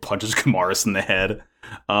fucking punches Kamaris in the head.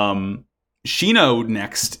 Shino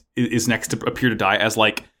is next to appear to die as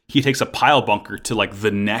like he takes a pile bunker to like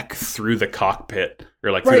the neck through the cockpit,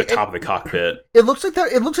 or like through the top of the cockpit. It looks like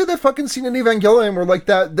that fucking scene in Evangelion where like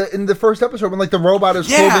in the first episode when like the robot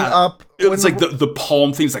is holding up. It's like the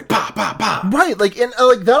palm thing's like bah bah bah. Right, like and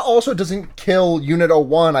like that also doesn't kill Unit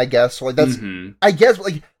 01, I guess. So, like that's I guess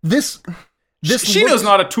like this Shino's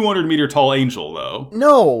not a 200-meter tall angel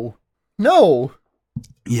though. No.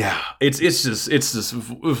 Yeah, it's just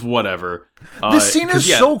whatever. This scene is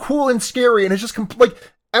so cool and scary, and it's just like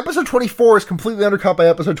episode 24 is completely undercut by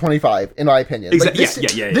episode 25, in my opinion. Exactly.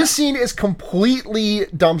 Like, this scene is completely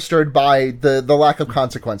dumpstered by the lack of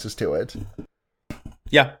consequences to it.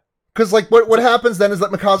 Yeah. Because, like, what happens then is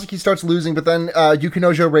that Mikazuki starts losing, but then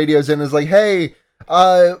Yukinojo radios in and is like, hey,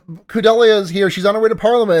 Kudelia's here, she's on her way to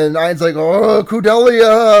Parliament, and Ain's like, oh,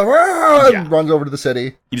 Kudelia, and runs over to the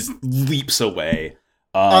city. He just leaps away.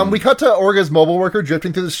 We cut to Orga's mobile worker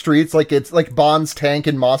drifting through the streets like it's like Bond's tank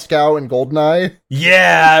in Moscow and GoldenEye.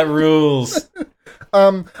 Yeah, it rules.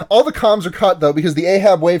 All the comms are cut though because the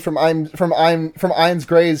Ahab wave from Ain's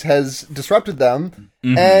Grays has disrupted them,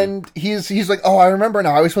 and he's like, oh, I remember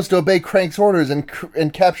now. I was supposed to obey Crank's orders and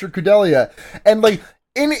capture Kudelia, and like.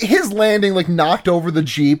 In his landing, like, knocked over the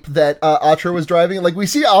Jeep that Atra was driving. Like, we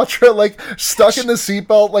see Atra, like, stuck in the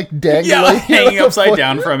seatbelt, like, dangling. Yeah, hanging upside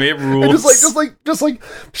down from it. Rules. And just like,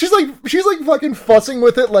 she's fucking fussing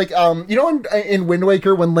with it. Like, you know, in Wind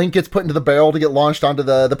Waker, when Link gets put into the barrel to get launched onto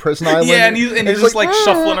the prison island? Yeah, and he's just, like,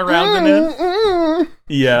 shuffling around in it.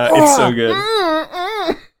 Yeah, it's so good.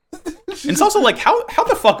 It's also, like, how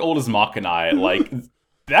the fuck old is Makanai? Like,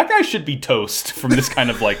 that guy should be toast from this kind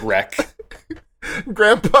of, like, wreck.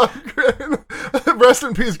 Grandpa, rest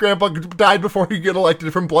in peace, Grandpa died before he get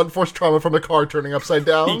elected from blunt force trauma from a car turning upside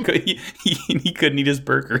down. He couldn't eat his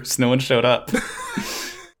burgers. No one showed up.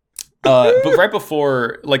 But right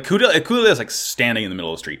before, like, Kudelia is, like, standing in the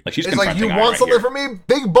middle of the street. Like, she's confronting like, you want something from me,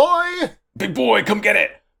 big boy? Big boy, come get it.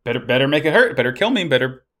 Better make it hurt. Better kill me.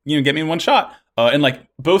 Better, get me in one shot. And, like,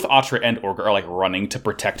 both Atra and Orga are, like, running to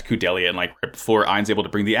protect Kudelia. And, like, right before Ain's able to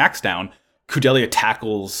bring the axe down, Kudelia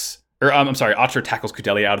tackles... Atra tackles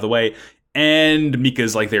Kudelia out of the way, and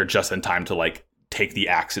Mika's like there just in time to like take the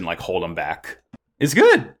axe and like hold him back. It's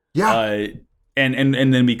good. Yeah. And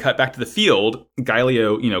then we cut back to the field.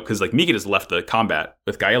 Gaelio, because like Mika just left the combat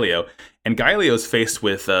with Gaelio, and Gaelio's faced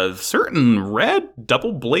with a certain red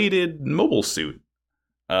double-bladed mobile suit.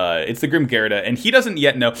 It's the Grim Gerda, and he doesn't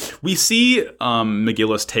yet know. We see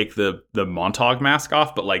McGillis take the Montauk mask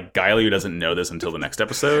off, but like Gaelio doesn't know this until the next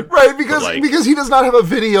episode. Right, because he does not have a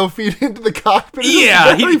video feed into the cockpit.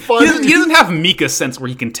 Yeah, he doesn't have Mika's sense where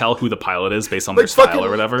he can tell who the pilot is based on their style or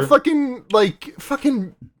whatever. Fucking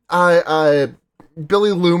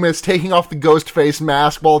Billy Loomis taking off the ghost face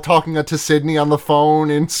mask while talking to Sydney on the phone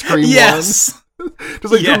in Scream 1. Just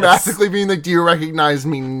like dramatically being like, do you recognize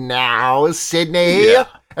me now, Sydney? Yeah.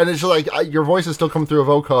 And it's just like, your voice is still coming through a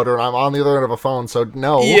vocoder, and I'm on the other end of a phone, so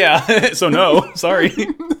no. Yeah, so no. Sorry.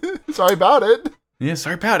 Sorry about it. Yeah,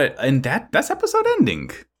 sorry about it. And that's episode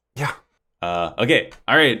ending. Yeah. Okay.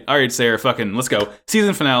 All right, Sarah, fucking, let's go.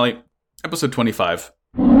 Season finale, episode 25.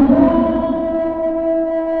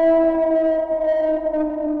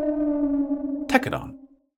 Tekadon.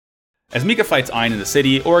 As Mika fights Ain in the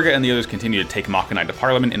city, Orga and the others continue to take Makanai to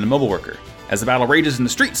Parliament in the mobile worker. As the battle rages in the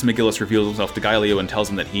streets, McGillis reveals himself to Gaelio and tells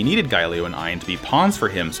him that he needed Gaelio and Ain to be pawns for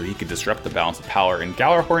him so he could disrupt the balance of power in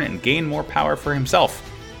Gjallarhorn and gain more power for himself.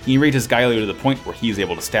 He enrages Gaelio to the point where he is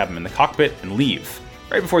able to stab him in the cockpit and leave.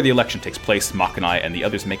 Right before the election takes place, Makanai and the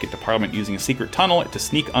others make it to Parliament using a secret tunnel to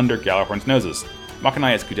sneak under Gjallarhorn's noses.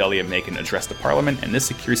 Makanai has Kudelia make an address to Parliament, and this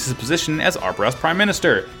secures his position as Arboros Prime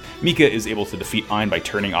Minister. Mika is able to defeat Ain by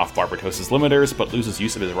turning off Barbatos' limiters, but loses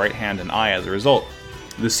use of his right hand and eye as a result.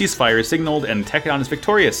 The ceasefire is signaled, and Tekadon is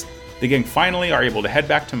victorious. The gang finally are able to head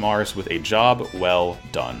back to Mars with a job well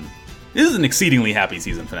done. This is an exceedingly happy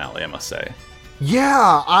season finale, I must say.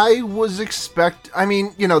 Yeah, I was this,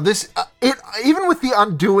 even with the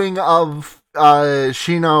undoing of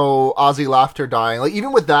Shino Ozzy Laughter dying, like,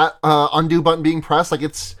 even with that undo button being pressed, like,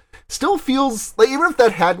 it's still feels, like, even if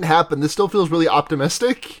that hadn't happened, this still feels really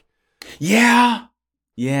optimistic. Yeah.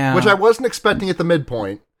 Which I wasn't expecting at the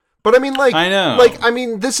midpoint. But I mean, like, I know. Like, I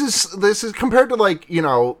mean, this is compared to, like,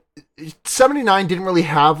 79 didn't really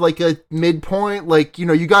have, like, a midpoint. Like,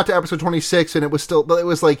 you got to episode 26 and it was still, but it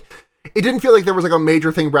was like, it didn't feel like there was like a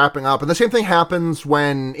major thing wrapping up. And the same thing happens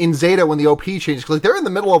in Zeta when the OP changes. Cause like they're in the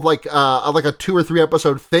middle of like a 2 or 3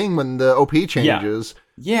 episode thing when the OP changes.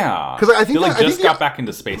 Yeah. Cause I think they just got back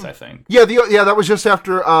into space, I think. Yeah. That was just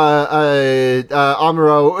after Amuro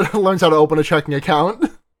learns how to open a checking account.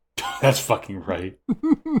 That's fucking right.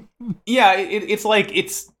 Yeah. It's like,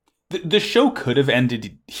 the show could have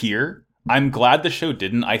ended here. I'm glad the show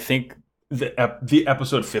didn't. I think the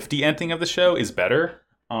episode 50 ending of the show is better.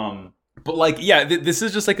 But like, yeah, this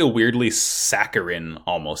is just like a weirdly saccharine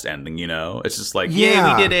almost ending, It's just like,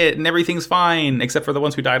 yeah, we did it and everything's fine, except for the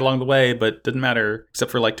ones who died along the way, but didn't matter,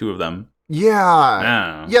 except for like 2 of them.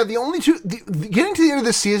 Yeah. Yeah, the only 2, getting to the end of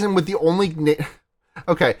the season with the only,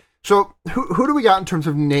 okay, So who do we got in terms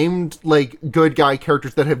of named like good guy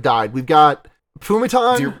characters that have died? We've got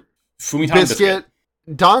Fumitan, Biscuit,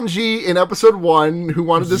 Donji in episode 1, who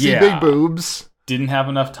wanted to see big boobs. Didn't have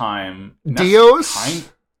enough time. Dios.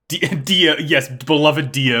 Dio, yes,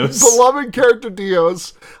 beloved Dios. Beloved character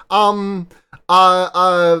Dios.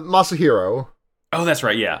 Masahiro. Oh, that's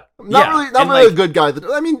right, yeah. Not really a good guy.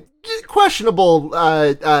 I mean, questionable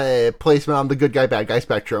placement on the good guy, bad guy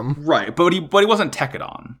spectrum. Right, but he wasn't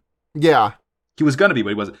Tekadon. Yeah. He was gonna be, but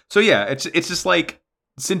he wasn't. So yeah, it's just like,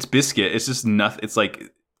 since Biscuit, it's just nothing. It's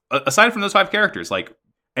like, aside from those 5 characters, like,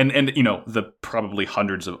 and the probably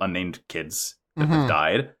hundreds of unnamed kids that have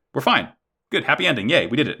died, we're fine. Good, happy ending, yay,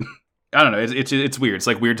 we did it. I don't know, it's weird. It's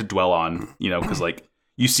like weird to dwell on, because like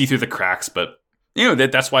you see through the cracks, but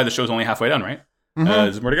that's why the show's only halfway done, right?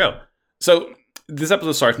 There's more to go. So this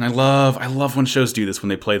episode starts, and I love when shows do this, when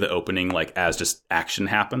they play the opening like as just action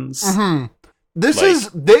happens. This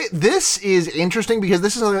is interesting because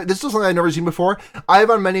this is something I've never seen before. I have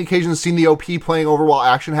on many occasions seen the OP playing over while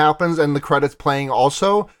action happens and the credits playing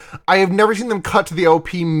also. I have never seen them cut to the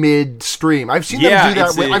OP midstream. I've seen them do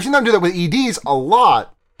that. I've seen them do that with EDs a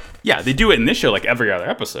lot. Yeah, they do it in this show like every other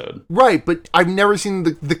episode. Right, but I've never seen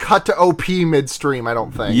the cut to OP midstream, I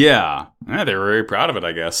don't think. Yeah, they're very proud of it,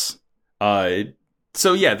 I guess.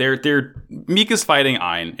 So yeah, they're Mika's fighting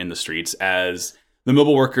Ein in the streets as the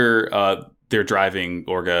mobile worker. They're driving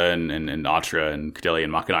Orga and Atra and Cadelia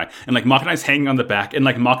and Makanai. And, like, Makanai's hanging on the back. And,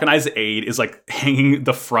 like, Makanai's aide is, like, hanging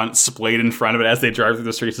the front, splayed in front of it as they drive through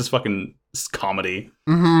the streets. It's fucking comedy.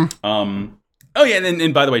 Oh, yeah,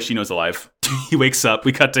 and by the way, Shino's alive. He wakes up.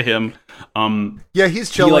 We cut to him. Yeah, he's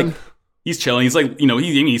chilling. He's chilling. He's, like,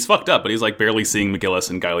 he's fucked up, but he's, like, barely seeing McGillis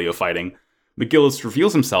and Gaelio fighting. McGillis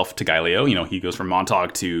reveals himself to Gaelio. He goes from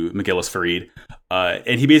Montauk to McGillis Farid.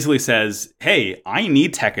 And he basically says, hey, I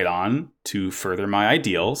need Tekadon to further my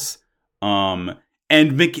ideals. And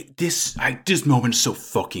this moment's so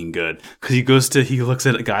fucking good. Because he looks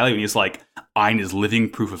at Gaelio and he's like, Ein is living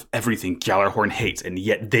proof of everything Gjallarhorn hates, and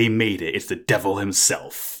yet they made it. It's the devil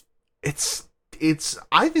himself. I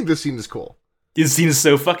think this scene is cool. This scene is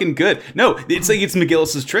so fucking good. No, it's like, it's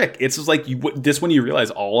McGillis' trick. It's just like, this when you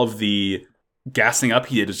realize all of the gassing up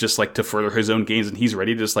he did is just like to further his own gains, and he's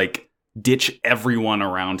ready to just like ditch everyone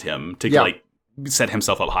around him to like set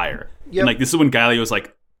himself up higher. And like, this is when Gaelio was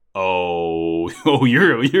like, oh,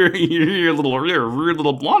 you're a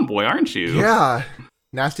little blonde boy, aren't you? Yeah,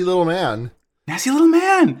 nasty little man.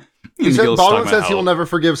 Baldwin says he will never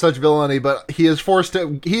forgive such villainy, but he is forced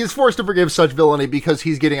to forgive such villainy because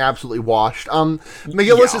he's getting absolutely washed.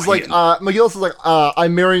 McGillis is like,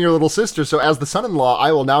 I'm marrying your little sister, so as the son-in-law,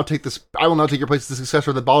 I will now take your place as the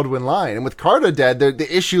successor of the Baldwin line. And with Carta dead,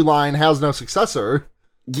 the issue line has no successor.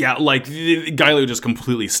 Yeah, like, Gaelio just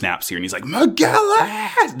completely snaps here, and he's like,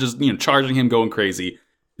 McGillis! Just, charging him, going crazy.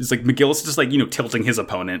 It's like, McGillis just, like, tilting his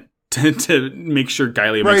opponent to make sure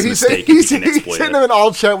Gaelio makes a mistake and he can exploit it. He's hitting him in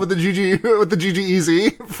all chat with the GG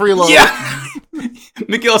easy freeload. Yeah!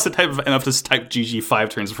 McGillis enough to type GG 5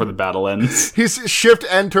 turns before the battle ends. He's shift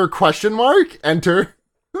enter ? Enter.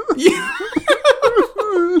 Yeah.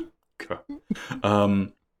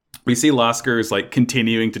 We see Lasker is like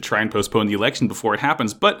continuing to try and postpone the election before it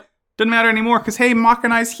happens, but doesn't matter anymore because, hey,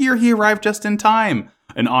 Makanai's here. He arrived just in time.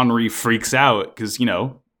 And Henri freaks out because,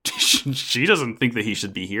 she doesn't think that he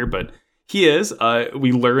should be here, but he is.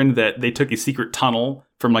 We learned that they took a secret tunnel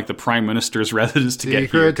from like the Prime Minister's residence to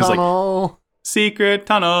get here. Secret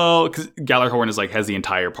tunnel. Because Gjallarhorn is like has the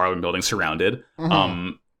entire Parliament building surrounded.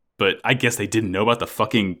 But I guess they didn't know about the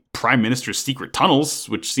fucking Prime Minister's secret tunnels,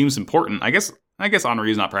 which seems important. I guess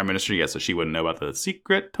Henri is not Prime Minister yet, so she wouldn't know about the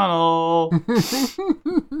secret tunnel.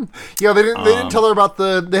 Yeah, they didn't tell her about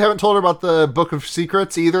they haven't told her about the Book of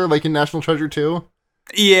Secrets either, like in National Treasure 2.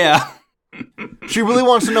 Yeah. She really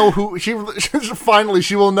wants to know who finally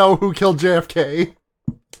she will know who killed JFK.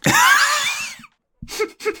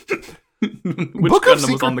 Which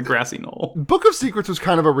Gundam was on the grassy knoll. Book of Secrets was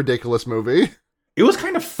kind of a ridiculous movie. It was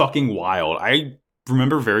kind of fucking wild. I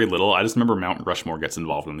remember very little. I just remember Mount Rushmore gets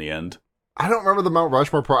involved in the end. I don't remember the Mount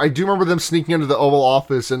Rushmore part. I do remember them sneaking into the Oval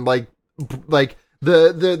Office and like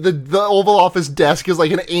the Oval Office desk is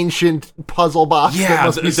like an ancient puzzle box.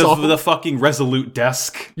 Yeah, the fucking Resolute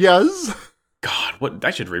desk. Yes. God, what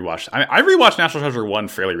I should rewatch. I rewatched National Treasure 1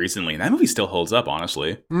 fairly recently, and that movie still holds up,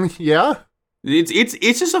 honestly. Yeah.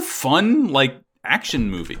 It's just a fun, like,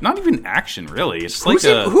 action movie. Not even action, really. It's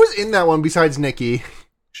who's in that one besides Nikki?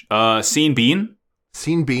 Sean Bean.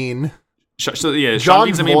 Sean Bean. Sean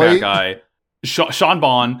Bean's the main bad guy. Sean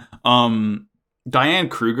Bond. Diane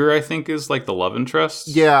Kruger, I think, is like the love interest.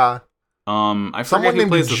 Yeah. I forget someone who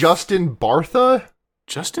named plays Justin Bartha.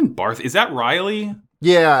 Justin Barth. Is that Riley?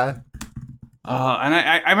 Yeah. And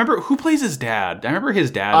I remember who plays his dad. I remember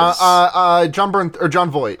his dad is John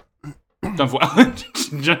Voight. John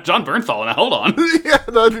Bernthal. Now hold on. Yeah,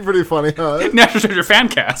 that'd be pretty funny, huh? National Treasure fan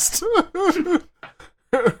cast.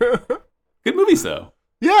 Good movies though.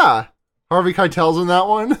 Yeah. Harvey Keitel's in that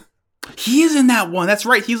one. He is in that one. That's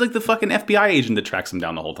right. He's like the fucking FBI agent that tracks him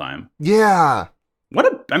down the whole time. Yeah.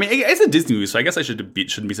 I mean, it's a Disney movie, so I guess I shouldn't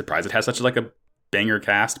be surprised it has such like a banger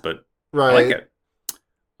cast, but right. I like it.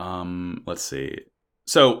 Let's see.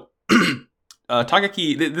 So,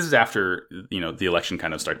 Takaki, this is after, the election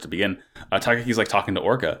kind of starts to begin. Takaki's like talking to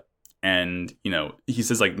Orga, and, he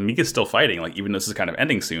says like, Mika's still fighting, like, even though this is kind of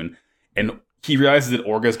ending soon. And he realizes that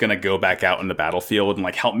Orga's going to go back out in the battlefield and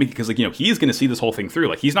like help Mika, because like, he's going to see this whole thing through.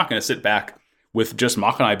 Like, he's not going to sit back with just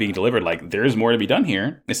Makanai being delivered. Like, there's more to be done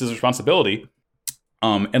here. This is his responsibility.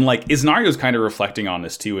 And like Izanario's kind of reflecting on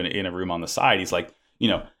this too in a room on the side. He's like,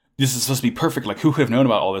 this is supposed to be perfect. Like, who could have known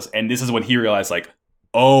about all this? And this is when he realized, like,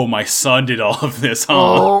 oh, my son did all of this, huh?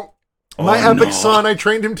 Oh, my epic son, I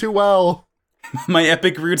trained him too well. My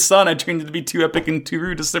epic rude son, I trained him to be too epic and too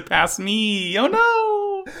rude to surpass me. Oh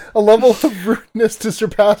no! A level of rudeness to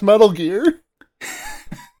surpass Metal Gear.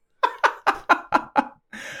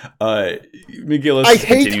 McGillis. I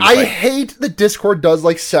hate that Discord does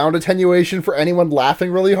like sound attenuation for anyone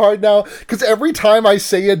laughing really hard now, because every time I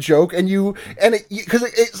say a joke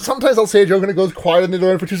sometimes I'll say a joke and it goes quiet in the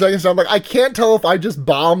other for 2 seconds, and I'm like, I can't tell if I just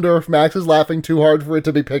bombed or if Max is laughing too hard for it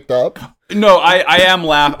to be picked up. No, I am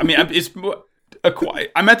laughing. I mean, I'm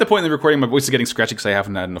at the point in the recording my voice is getting scratchy because I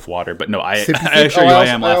haven't had enough water, but no, I assure you I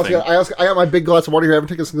am laughing. I got my big glass of water here. I haven't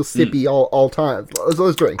taken a single sippy all time.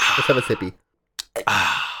 Let's drink. Let's have a sippy.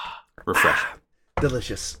 Refreshing.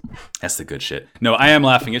 Delicious. That's the good shit. No, I am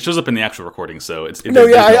laughing. It shows up in the actual recording, so it's... I know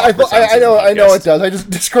it does. I just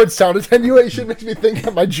Discord sound attenuation makes me think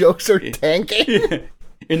that my jokes are tanking.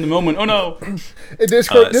 In the moment, oh no. In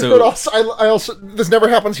Discord also, this never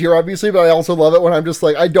happens here, obviously, but I also love it when I'm just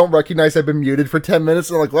like, I don't recognize I've been muted for 10 minutes,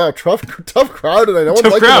 and I'm like, wow, tough crowd, and I know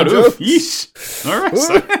tough crowd. Oof, yeesh. All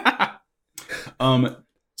right.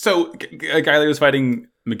 So Guile was fighting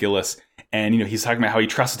McGillis, and he's talking about how he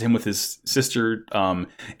trusted him with his sister, and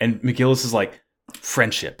McGillis is like,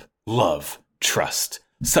 friendship, love, trust,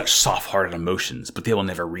 such soft-hearted emotions, but they will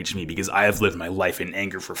never reach me because I have lived my life in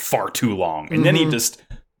anger for far too long. And then he just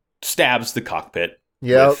stabs the cockpit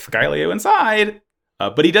with Galileo inside.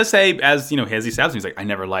 But he does say, as he stabs him, he's like, I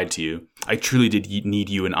never lied to you. I truly did need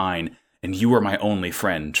you and Ein, and you were my only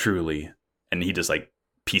friend, truly. And he just like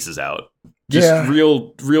pieces out. Just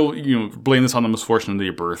real, blame this on the misfortune of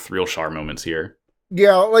your birth. Real Char moments here.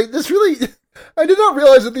 Yeah, like this really... I did not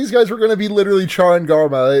realize that these guys were going to be literally Char and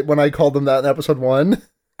Garma when I called them that in episode 1.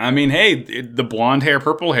 I mean, hey, the blonde hair,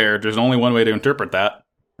 purple hair, there's only one way to interpret that.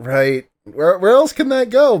 Right. Where else can that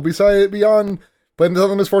go beyond blame this on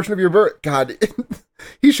the misfortune of your birth? God,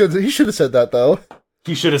 he should have said that, though.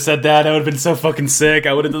 He should have said that. I would have been so fucking sick.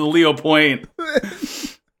 I would have done the Leo point.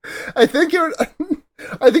 I think at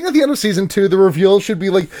the end of season 2, the reveal should be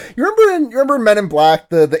like, you remember Men in Black,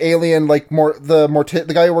 the alien, like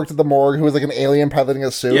the guy who worked at the morgue who was like an alien piloting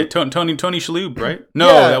a suit. Yeah, Tony Shalhoub, right? No,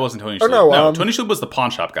 that wasn't Tony Shalhoub. No, Tony Shalhoub was the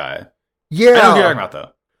pawn shop guy. Yeah, I know who you're talking about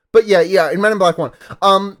though. But yeah, in Men in Black 1,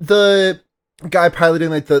 the guy piloting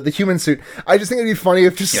like the human suit. I just think it'd be funny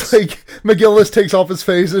if just like McGillis takes off his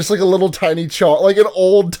face. There's like a little tiny Char, like an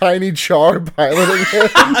old tiny Char piloting him,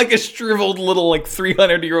 like a shriveled little like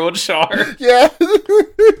 300-year-old Char. Yeah.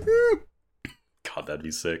 God, that'd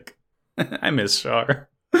be sick. I miss Char.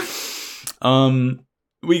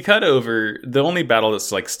 We cut over. The only battle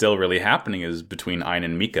that's like still really happening is between Ein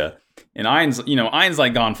and Mika. And Ein's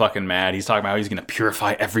like gone fucking mad. He's talking about how he's gonna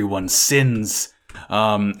purify everyone's sins.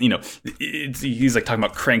 He's like talking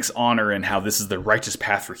about Crank's honor and how this is the righteous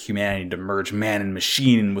path for humanity to merge man and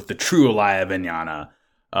machine with the true Alaya Vinyana.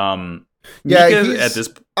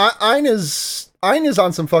 Ein is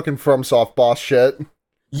on some fucking FromSoft boss shit.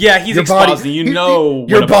 Yeah, he's expositing.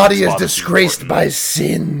 Your body is disgraced by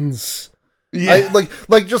sins. Yeah, I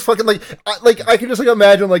can just like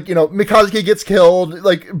imagine like Mikazuki gets killed,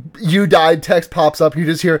 like you died. Text pops up. You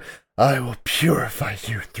just hear, "I will purify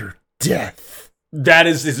you through death." That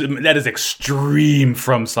is extreme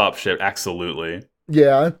FromSoft shit. Absolutely.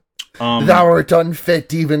 Yeah. Thou art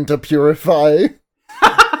unfit even to purify.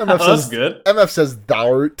 That's good. MF says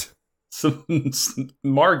thou art.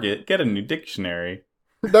 Margit, get a new dictionary.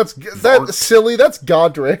 That's silly. That's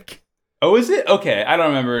Godric. Oh, is it? Okay, I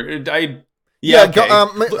don't remember. Yeah, okay.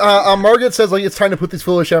 Margaret says like it's time to put these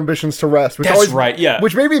foolish ambitions to rest. Which That's always, right, yeah.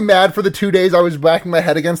 Which made me mad for the 2 days I was whacking my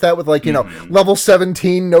head against that with like, you know, level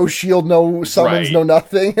 17, no shield, no summons, Right. no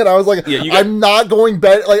nothing. And I was like, Yeah, I'm not going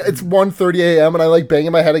bed. Like it's 1:30 a.m. and I like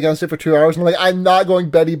banging my head against it for 2 hours. And I'm like, I'm not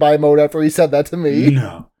going Betty by mode after he said that to me.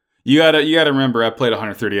 No. You gotta remember, I played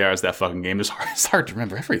 130 hours of that fucking game. It's hard to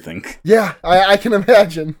remember everything. Yeah, I can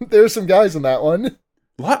imagine. There's some guys in that one.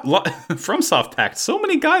 What? FromSoft packed so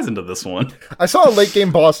many guys into this one. I saw a late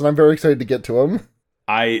game boss and I'm very excited to get to him.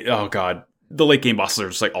 Oh god, the late game bosses are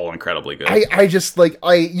just like all incredibly good. I just like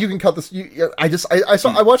you can cut this.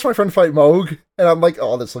 I watched my friend fight Moog and I'm like,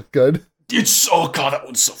 oh, this looks good. God, that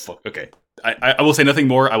one's so fuck. Okay, I will say nothing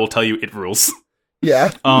more. I will tell you, it rules.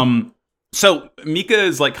 Yeah. So Mika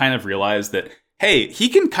is like kind of realized that, hey, he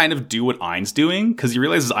can kind of do what Ein's doing, because he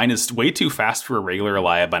realizes Ein is way too fast for a regular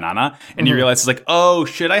Elia banana, and he realizes like, oh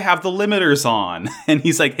shit, I have the limiters on, and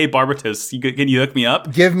he's like, hey Barbatos, can you hook me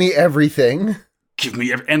up? Give me everything.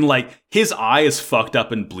 And like his eye is fucked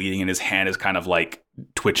up and bleeding, and his hand is kind of like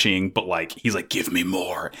twitching, but like he's like, give me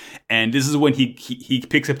more. And this is when he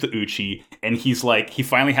picks up the Uchi, and he's like, he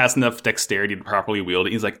finally has enough dexterity to properly wield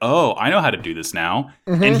it. He's like, oh, I know how to do this now,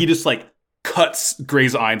 and he just like cuts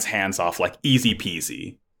Grey's Ein's hands off like easy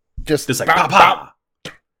peasy, just like bop, bah,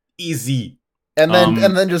 bah. Easy, and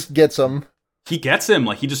then just gets him. He gets him,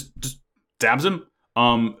 like he just stabs him.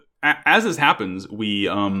 As this happens, we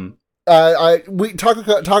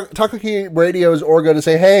Takaki radios Orga to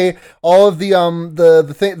say, hey, all of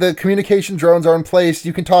the communication drones are in place.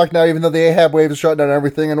 You can talk now, even though the Ahab wave is shut down and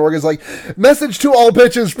everything. And Orga's like, message to all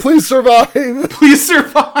bitches, please survive. Please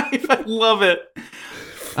survive. I love it.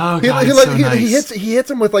 Oh god, nice. He hits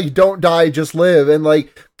him with like, don't die, just live. And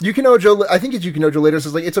like Yukinojo, I think it's Yukinojo later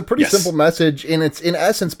says like, it's a pretty simple message in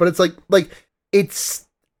essence, but it's like it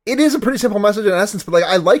is a pretty simple message in essence, but like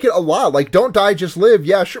I like it a lot. Like, don't die, just live.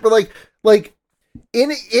 Yeah, sure, but like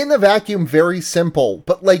in a vacuum, very simple.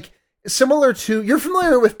 But like similar to, you're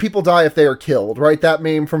familiar with people die if they are killed, right? That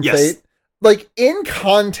meme from Fate. Like in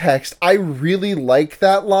context, I really like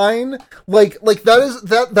that line. Like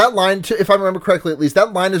that line. If I remember correctly, at least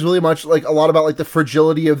that line is really much like a lot about like the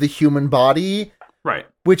fragility of the human body. Right.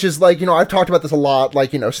 Which is like, you know, I've talked about this a lot,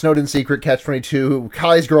 like, you know, Snowden's Secret, Catch-22,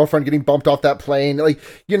 Kai's girlfriend getting bumped off that plane, like,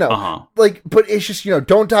 you know, like, but it's just, you know,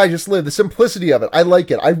 don't die, just live. The simplicity of it. I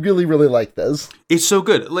like it. I really, really like this. It's so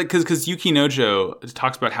good. Like, cause Yukinojo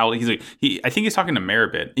talks about how he's like, I think he's talking to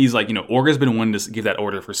Maribit. He's like, you know, Orga's been wanting to give that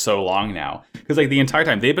order for so long now. Cause like the entire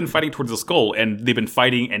time they've been fighting towards this goal, and they've been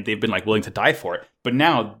fighting and they've been like willing to die for it. But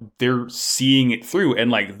now they're seeing it through,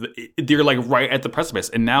 and like they're like right at the precipice.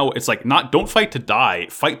 And now it's like, don't fight to die,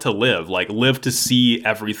 fight to live. Like, live to see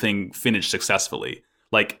everything finished successfully.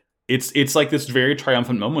 Like it's like this very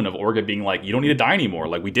triumphant moment of Orga being like, you don't need to die anymore.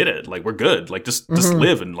 Like, we did it. Like, we're good. Like, just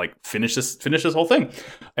live and like finish this whole thing.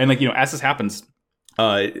 And like, you know, as this happens,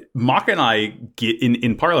 Maka and I get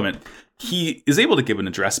in Parliament. He is able to give an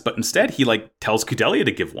address, but instead he like tells Kudelia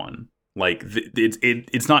to give one. Like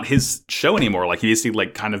it's not his show anymore. Like, he's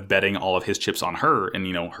like kind of betting all of his chips on her, and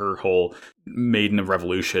you know, her whole Maiden of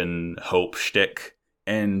Revolution hope shtick,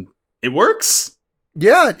 and it works.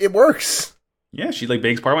 Yeah, it works. Yeah, she like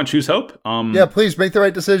begs Parliament, choose hope. Yeah, please make the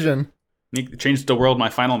right decision. Change the world. My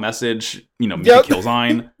final message. You know, Mika kills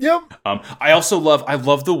Ein. Yep. I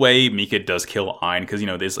love the way Mika does kill Ein, because you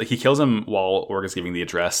know, there's like, he kills him while Orga's giving the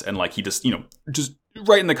address, and like he just, you know, just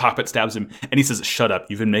right in the cockpit stabs him, and he says, "Shut up!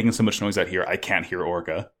 You've been making so much noise out here. I can't hear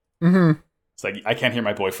Orga." It's like, I can't hear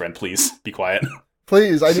my boyfriend. Please be quiet.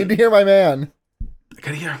 Please, I need to hear my man. I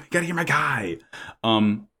gotta hear my guy.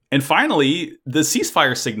 And finally, the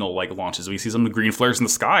ceasefire signal like launches. We see some green flares in the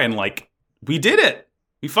sky, and like, we did it.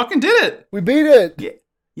 We fucking did it. We beat it. Yeah.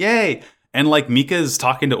 Yay. And like, Mika's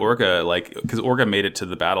talking to Orga, like, because Orga made it to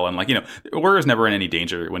the battle, and like, you know, Orga's never in any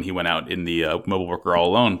danger when he went out in the mobile worker all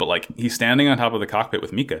alone, but like, he's standing on top of the cockpit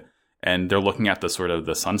with Mika, and they're looking at the sort of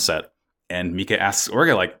the sunset, and Mika asks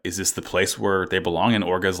Orga, like, is this the place where they belong? And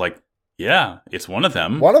Orga's like, yeah, it's one of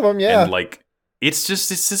them. One of them, yeah. And like, it's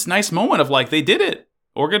this nice moment of like, they did it.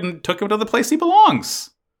 Orga took him to the place he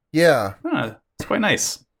belongs. Yeah. It's quite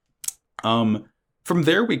nice. From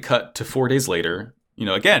there, we cut to 4 days later. You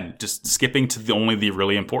know, again, just skipping to only the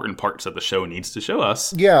really important parts that the show needs to show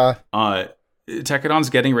us. Yeah. Tekadon's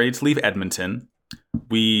getting ready to leave Edmonton.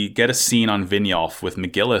 We get a scene on Vinyolf with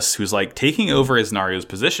McGillis, who's like taking over Isnario's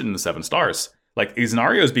position in the Seven Stars. Like,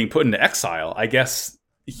 Isnario is being put into exile. I guess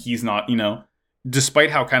he's not, you know,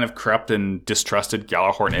 despite how kind of corrupt and distrusted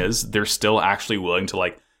Gjallarhorn is, they're still actually willing to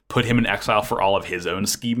like put him in exile for all of his own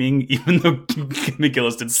scheming, even though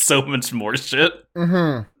McGillis did so much more shit.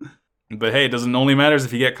 But hey, it doesn't only matters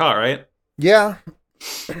if you get caught, right? Yeah.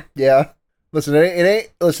 Yeah. Listen, it ain't.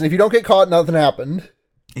 Listen, if you don't get caught, nothing happened.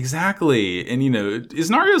 Exactly. And,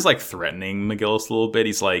 Isnario's like threatening McGillis a little bit.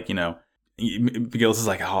 He's like, McGillis is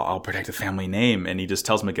like, I'll protect the family name. And he just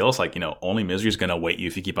tells McGillis, like, only misery's going to await you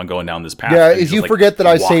if you keep on going down this path. Yeah, and if just, you like, forget that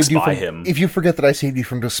I walks saved you by from him. if you forget that I saved you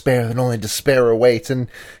from despair, then only despair awaits. And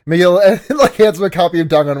McGill like hands him a copy of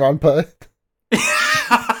Danganronpa.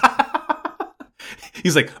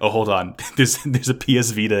 He's like, oh, hold on. There's a PS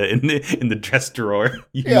Vita in the dress drawer.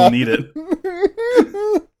 You'll need it.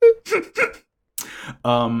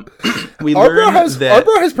 We learned that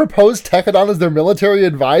Arbor has proposed Tekadon as their military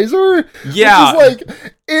advisor. Yeah, which is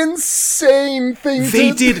like insane thing.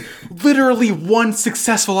 They did literally one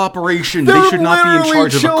successful operation. They're They should not be in literally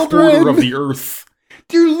charge children. of a quarter of the Earth.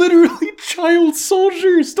 They're literally child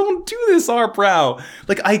soldiers. Don't do this, Arbrow.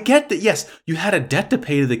 Like, I get that. Yes, you had a debt to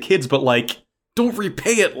pay to the kids, but like, don't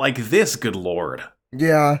repay it like this. Good lord.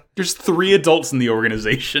 Yeah. There's 3 adults in the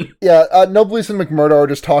organization. Yeah, Noblius and McMurdo are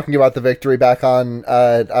just talking about the victory back on,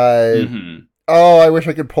 Mm-hmm. Oh, I wish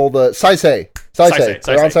I could pull the... Saisei.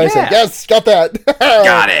 They're on Saisei. Yeah. Yes, got that.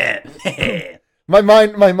 Got it. My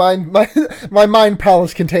mind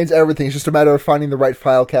palace contains everything. It's just a matter of finding the right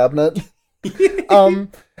file cabinet.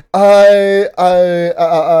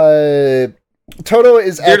 Toto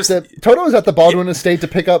is at the Baldwin estate to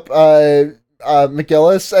pick up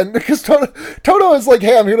McGillis, and because Toto is like,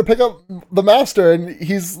 hey, I'm here to pick up the master, and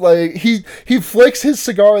he's like, he flicks his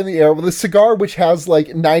cigar in the air with a cigar which has like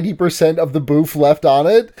 90% of the boof left on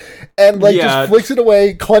it, and like just flicks it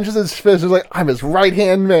away, clenches his fist, is like, I'm his right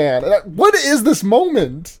hand man. And what is this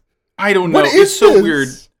moment? I don't know. It's so weird.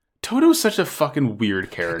 Toto's such a fucking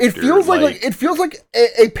weird character. It feels like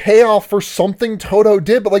a payoff for something Toto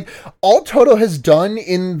did, but like all Toto has done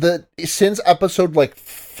since episode like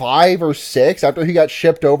 5 or 6, after he got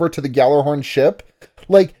shipped over to the Gjallarhorn ship,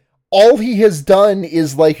 like all he has done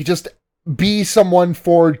is like just be someone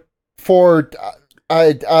for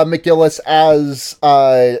McGillis as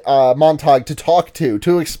Montag to talk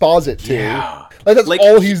to exposit to. Yeah. Like that's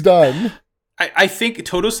all he's done. I think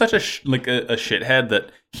Toto's such a shithead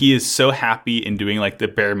that he is so happy in doing like the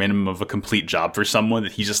bare minimum of a complete job for someone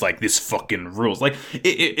that he's just like, this fucking rules. Like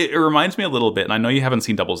it reminds me a little bit, and I know you haven't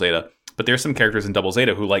seen Double Zeta, but there's some characters in Double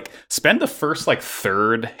Zeta who like spend the first like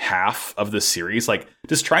third half of the series like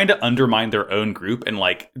just trying to undermine their own group and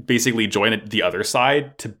like basically join the other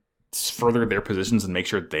side to further their positions and make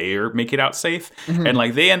sure they make it out safe. Mm-hmm. And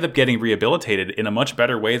like they end up getting rehabilitated in a much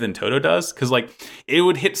better way than Toto does, because like it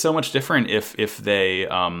would hit so much different if they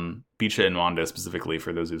Bicha and Wanda, specifically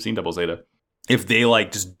for those who've seen Double Zeta, if they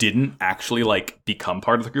like just didn't actually like become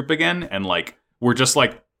part of the group again and like were just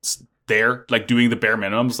like there like doing the bare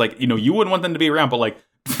minimums. Like, you wouldn't want them to be around, but like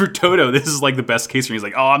for Toto, this is like the best case where he's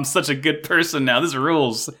like, oh, I'm such a good person now, this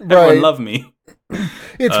rules, everyone love me.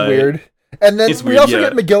 It's weird. And then we also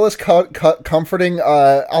get McGillis comforting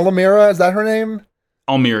Almira. Is that her name?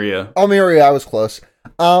 Almiria, I was close.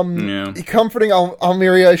 Comforting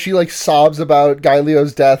Almiria, she like sobs about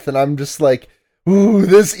Gaelio's death, and I'm just like, ooh,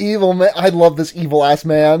 this evil man. I love this evil ass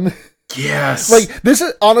man. Yes. Like, this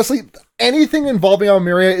is honestly, anything involving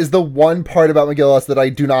Almiria is the one part about McGillis that I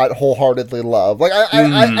do not wholeheartedly love. Like,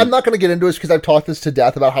 I'm not going to get into it because I've talked this to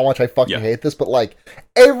death about how much I fucking hate this, but like,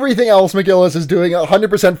 everything else McGillis is doing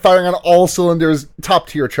 100% firing on all cylinders, top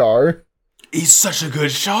tier Char. He's such a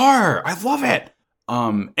good Char. I love it.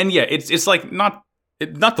 And yeah, it's like not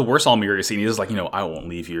the worst Almiria scene. He's just like, I won't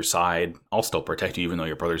leave your side. I'll still protect you even though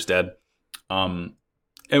your brother's dead.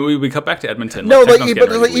 And we cut back to Edmonton. No, like, but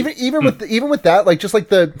like, even with that, like, just like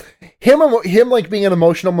him like being an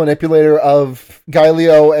emotional manipulator of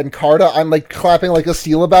Gaelio and Carta, I'm like clapping like a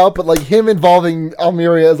seal about. But like him involving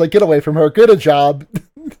Almiria is like, get away from her, good a job.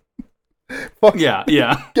 Yeah,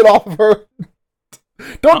 get off of her.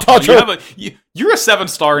 Don't touch her. You're a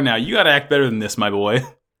 7-star now. You got to act better than this, my boy.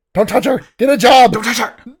 Don't touch her. Get a job. Don't touch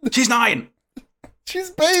her. She's 9. She's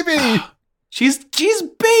baby. She's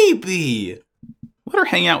baby. Let her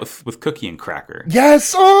hang out with Cookie and Cracker.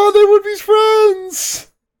 Yes, they would be friends.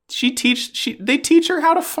 They teach her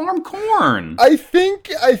how to farm corn. I think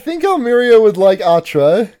Almiria would like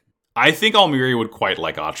Atra. I think Almiria would quite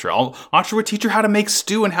like Atra. Atra would teach her how to make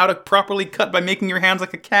stew and how to properly cut by making your hands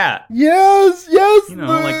like a cat. Yes.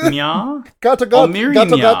 Like nya. Gato,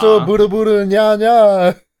 Buddha, Buddha, nya,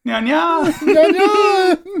 nya.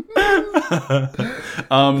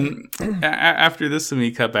 After this, when we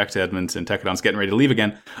cut back to Edmonton, Tekadon's getting ready to leave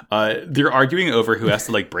again. They're arguing over who has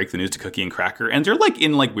to like break the news to Cookie and Cracker, and they're like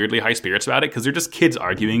in like weirdly high spirits about it because they're just kids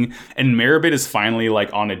arguing. And Meribit is finally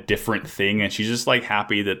like on a different thing, and she's just like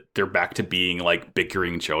happy that they're back to being like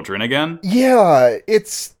bickering children again. Yeah,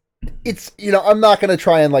 it's, I'm not going to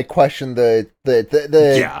try and like question the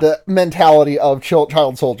mentality of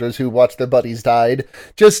child soldiers who watch their buddies died.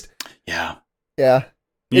 Just yeah.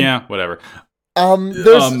 Whatever.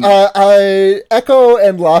 There's Echo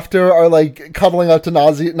and Laughter are like cuddling up to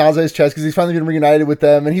Naze's chest because he's finally been reunited with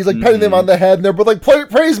them, and he's like petting them on the head, and they're both like,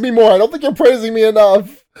 praise me more. I don't think you're praising me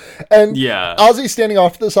enough. And Ozzy's standing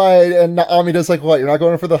off to the side, and Amida's like, what, you're not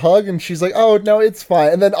going for the hug? And she's like, oh, no, it's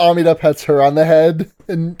fine. And then Amida pets her on the head.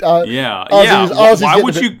 And Ozzy's why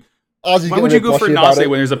would you go for Naze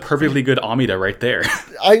when there's a perfectly good Amida right there?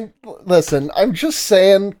 I'm just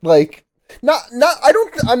saying, like, I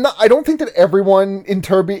don't think that everyone in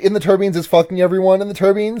the Turbines is fucking everyone in the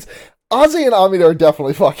Turbines. Ozzy and Amida are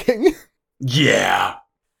definitely fucking. Yeah.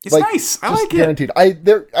 It's like, nice. I like guaranteed. it.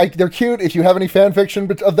 They're cute. If you have any fan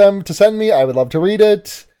fiction of them to send me, I would love to read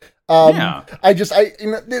it. I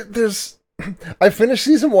finished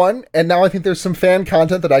season 1, and now I think there's some fan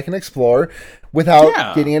content that I can explore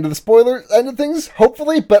without getting into the spoiler end of things,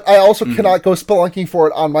 hopefully, but I also cannot go spelunking for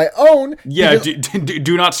it on my own. Yeah,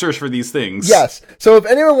 do not search for these things. Yes. So if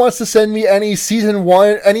anyone wants to send me any season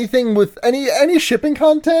 1, anything with any shipping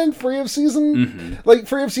content, free of season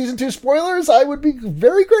 2 spoilers, I would be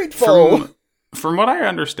very grateful. From what I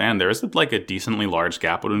understand, there is like a decently large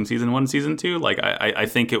gap between season 1 and season 2. Like, I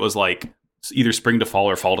think it was like either spring to fall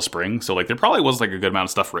or fall to spring. So like there probably was like a good amount of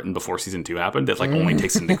stuff written before season 2 happened that like only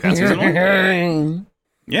takes into account season 1.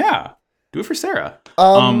 Yeah. Do it for Sarah.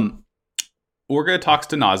 Orga talks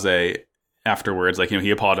to Naze afterwards, like, he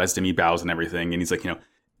apologized to me, bows and everything, and he's like,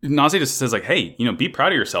 Naze just says like, hey, be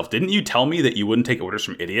proud of yourself. Didn't you tell me that you wouldn't take orders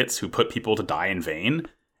from idiots who put people to die in vain?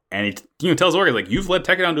 And he tells Orga, like, you've led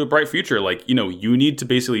Tekkadon to a bright future. Like, you need to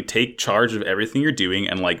basically take charge of everything you're doing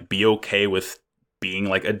and like be okay with being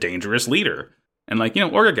like a dangerous leader. And like,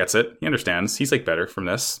 Orga gets it. He understands. He's like better from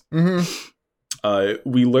this. Mm-hmm.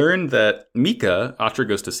 We learned that Atra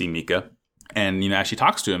goes to see Mika, and as she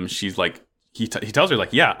talks to him, she's like, he tells her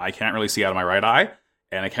like, yeah, I can't really see out of my right eye,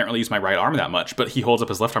 and I can't really use my right arm that much. But he holds up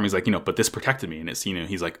his left arm. He's like, but this protected me, and it's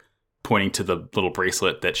he's like pointing to the little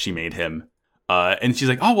bracelet that she made him. And she's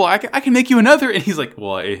like, oh, well, I can make you another. And he's like,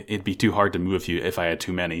 well, it'd be too hard to move you if I had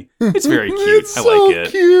too many. It's very cute. I like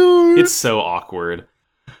it. Cute. It's so awkward.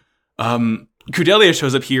 Kudelia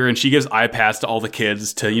shows up here, and she gives iPads to all the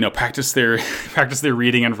kids to, practice their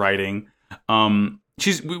reading and writing. We learn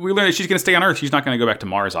that she's going to stay on Earth. She's not going to go back to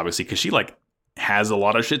Mars, obviously, because she like has a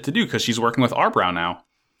lot of shit to do because she's working with Arbrow now.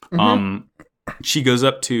 Mm-hmm. She goes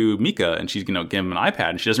up to Mika and she's, give him an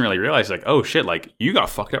iPad, and she doesn't really realize, like, oh shit, like, you got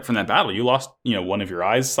fucked up from that battle. You lost, one of your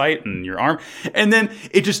eyes sight and your arm. And then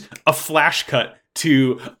it just a flash cut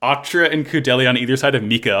to Atra and Kudelia on either side of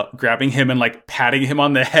Mika, grabbing him and like patting him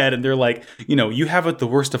on the head. And they're like, you have it the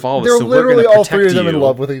worst of all of us. They're so literally all three of them in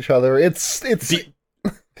love with each other. It's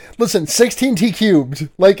listen, 16T cubed.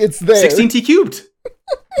 Like, it's there. 16T cubed.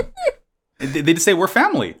 They just say we're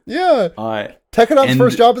family. Yeah. Tekkadon's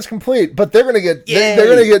first job is complete, but they're gonna get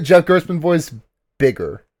Jeff Gerstmann voice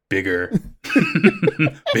bigger. Bigger.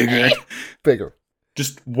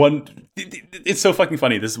 Just one. It's so fucking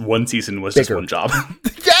funny. This one season was just one job.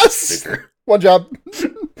 Yes. Bigger. One job.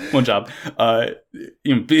 One job.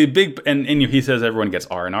 Big, and he says everyone gets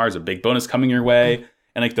R&R as a big bonus coming your way,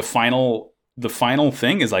 and like the final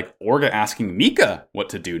thing is like Orga asking Mika what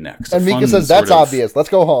to do next. And Mika says, "That's obvious. Let's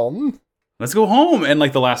go home." Let's go home. And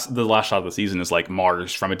like the last shot of the season is like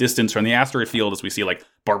Mars from a distance from the asteroid field as we see like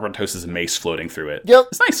Barbatos' mace floating through it. Yep.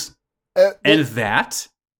 It's nice. And that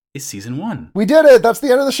is season 1. We did it. That's the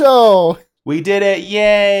end of the show. We did it.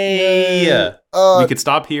 Yay. We could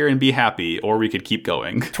stop here and be happy, or we could keep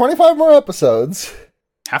going. 25 more episodes.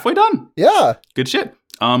 Halfway done. Yeah. Good shit.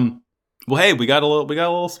 Well, hey, we got a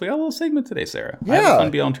little segment today, Sarah. Yeah. I have fun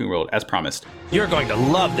Beyond Toon World, as promised. You're going to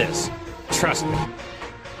love this. Trust me.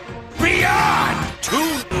 Beyond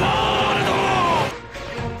Toon World!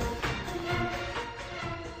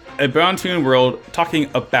 At Beyond Toon World, talking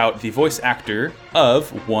about the voice actor of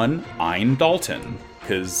one Ein Dalton,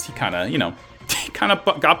 because he kind of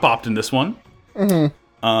got bopped in this one.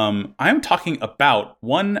 Mm-hmm. I'm talking about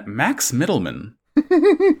one Max Middleman.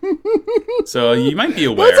 So you might be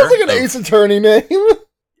aware. That sounds like an Ace Attorney name.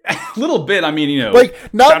 A little bit. I mean, like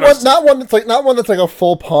not one that's like a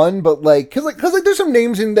full pun, but like because there's some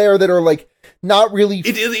names in there that are like not really.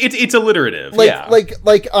 It's alliterative. Like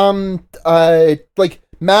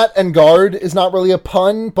Matt and Guard is not really a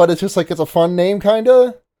pun, but it's just like it's a fun name, kind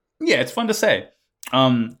of. Yeah, it's fun to say.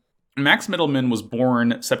 Max Middleman was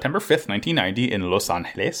born September 5th, 1990 in Los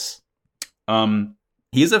Angeles.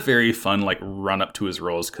 He's a very fun like run up to his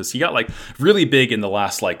roles because he got like really big in the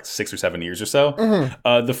last like 6 or 7 years or so.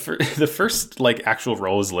 Mm-hmm. The first like actual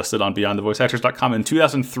role is listed on BeyondTheVoiceActors.com in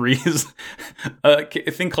 2003 is a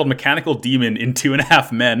thing called Mechanical Demon in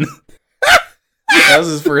 2.5 Men. That was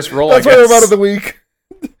his first role. That's I guess. my robot of the week.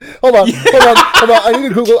 Hold on. I need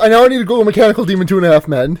to Google. I need to Google Mechanical Demon 2.5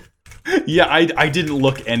 Men. Yeah, I didn't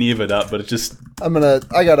look any of it up, but it just I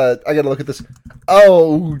gotta look at this.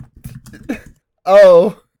 Oh.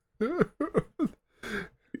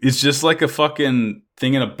 it's just like a fucking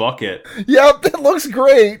thing in a bucket. Yep, it looks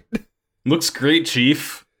great. Looks great,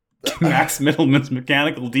 Chief. Max Middleman's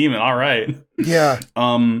Mechanical Demon. All right. Yeah.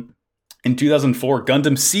 In 2004,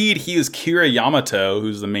 Gundam Seed, he is Kira Yamato,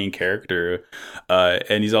 who's the main character.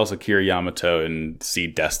 And he's also Kira Yamato in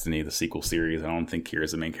Seed Destiny, the sequel series. I don't think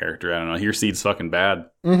Kira's the main character. I don't know. Here, Seed's fucking bad.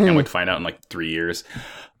 Can't wait to find out in like 3 years.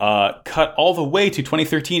 Cut all the way to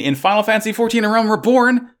 2013 in Final Fantasy XIV: A Realm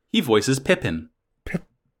Reborn. He voices Pippin.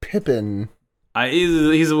 Pippin.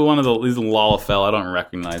 He's a Lalafell. I don't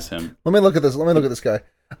recognize him. Let me look at this guy.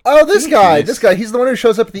 Oh, this guy. He's the one who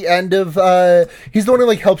shows up at the end of. He's the one who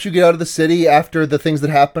like helps you get out of the city after the things that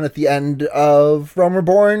happen at the end of Realm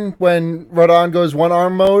Reborn when Radon goes one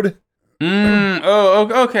arm mode.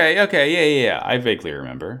 Oh, okay, yeah. I vaguely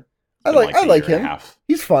remember. I like him.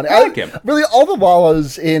 He's fun. I like him. Really, all the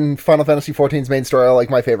Lalas in Final Fantasy XIV's main story are like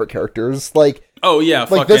my favorite characters. Like, oh yeah,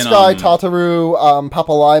 like this guy, Tataru,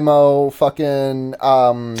 Papalaimo, fucking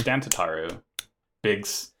Stan Tataru,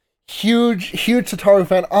 Biggs. Huge Tataru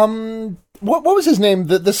fan. What was his name?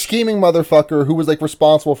 The scheming motherfucker who was like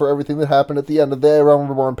responsible for everything that happened at the end of the Realm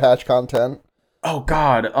Reborn patch content. Oh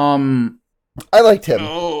God, I liked him.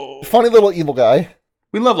 Oh. Funny little evil guy.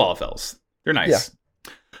 We love Lalafels. They're nice.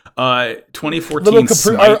 Yeah. 2014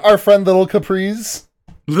 Smite. Our friend Little Caprice.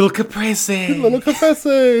 Little Caprice. Little Caprice.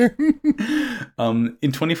 In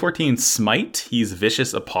 2014 Smite, he's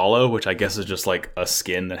Vicious Apollo, which I guess is just like a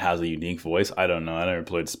skin that has a unique voice. I don't know. I never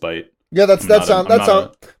played Smite. Yeah, that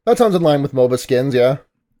sounds in line with MOBA skins. Yeah.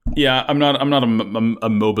 Yeah, I'm not a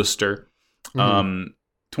MOBAster.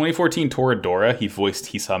 2014 Toradora, he voiced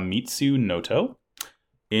Hisamitsu Noto.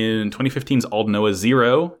 In 2015's Aldnoah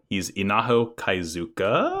Zero, he's Inaho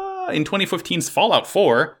Kaizuka. In 2015's Fallout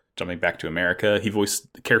 4, jumping back to America, he voiced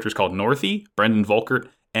characters called Northy, Brendan Volkert,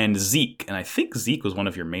 and Zeke. And I think Zeke was one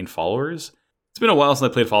of your main followers. It's been a while since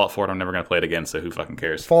I played Fallout 4, and I'm never going to play it again, so who fucking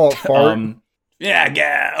cares? Fallout 4?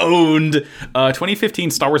 Yeah, owned.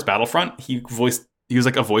 2015 Star Wars Battlefront, he was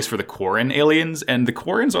like a voice for the Quarren aliens, and the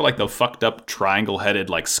Quarrens are like the fucked up triangle-headed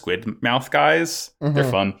like squid mouth guys. They're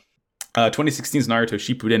fun. 2016's Naruto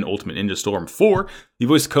Shippuden Ultimate Ninja Storm 4. He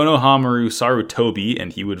voiced Konohamaru Sarutobi,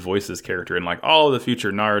 and he would voice his character in like all of the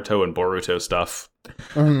future Naruto and Boruto stuff.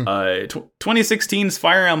 2016's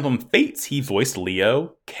Fire Emblem Fates. He voiced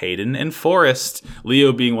Leo, Caden, and Forrest.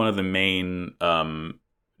 Leo being one of the main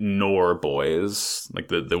Nor boys, like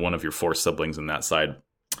the one of your 4 siblings in that side.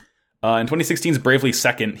 In 2016's Bravely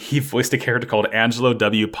Second, he voiced a character called Angelo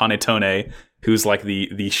W. Panettone, who's like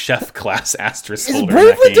the chef class asterisk holder.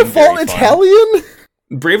 Is Bravely Default Italian?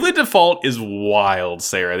 Bravely Default is wild,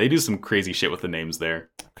 Sarah. They do some crazy shit with the names there.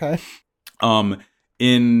 Okay.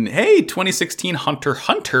 In 2016 Hunter x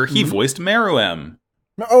Hunter, he voiced Meruem.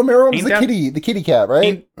 Oh, Meruem's the kitty cat,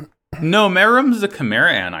 right? No, Merum's the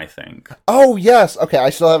Chimera Ant, I think. Oh, yes. Okay, I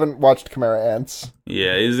still haven't watched Chimera Ants.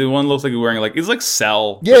 Yeah, is the one looks like wearing like it's like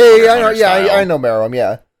Cell. Yeah, I know Meruem.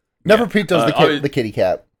 Yeah, Neferpito's the kitty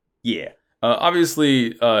cat. Yeah.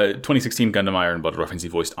 Obviously, 2016 Gundam Iron Blood Reference, he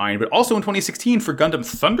voiced Iron, but also in 2016 for Gundam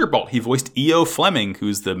Thunderbolt, he voiced E.O. Fleming,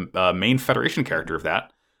 who's the main Federation character of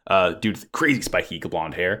that. Dude with crazy spiky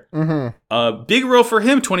blonde hair. Big role for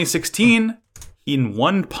him, 2016, in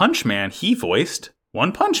One Punch Man, he voiced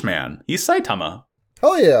One Punch Man. He's Saitama.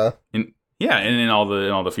 Oh yeah. And in all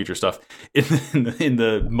the future stuff. In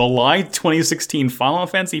the maligned 2016 Final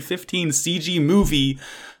Fantasy 15 CG movie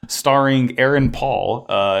starring Aaron Paul,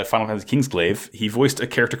 Final Fantasy Kingsglaive, he voiced a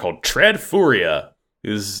character called Tread Furia,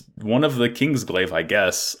 who's one of the Kingsglaive, I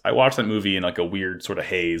guess. I watched that movie in like a weird sort of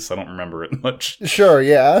haze, so I don't remember it much. Sure,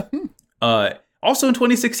 yeah. Also in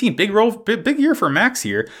 2016, big year for Max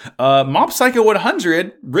here. Mob Psycho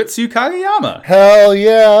 100, Ritsu Kageyama. Hell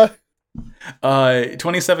yeah.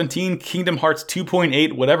 2017 Kingdom Hearts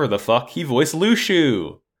 2.8, whatever the fuck, he voiced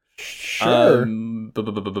Lushu. Sure.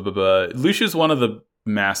 Lushu's one of the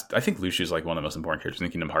I think Lushu's like one of the most important characters in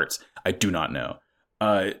Kingdom Hearts. I do not know.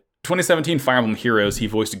 2017 Fire Emblem Heroes, he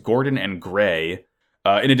voiced Gordon and Gray.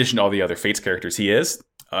 In addition to all the other Fates characters he is.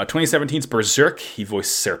 2017's Berserk, he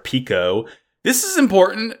voiced Serpico. This is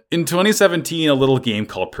important. In 2017, a little game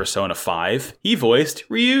called Persona 5, he voiced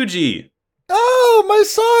Ryuji. Oh, Oh, my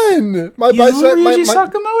son! My Ryuji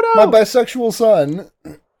Sakamoto! my bisexual son.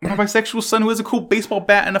 My bisexual son who has a cool baseball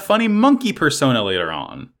bat and a funny monkey persona later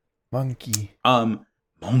on. Monkey.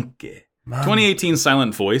 Monkey. 2018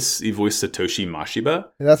 silent voice. He voiced Satoshi Mashiba.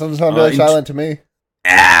 That doesn't sound very silent to me.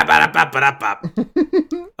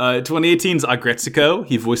 2018's Agretsuko.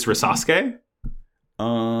 He voiced Risasuke.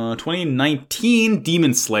 2019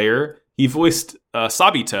 Demon Slayer. He voiced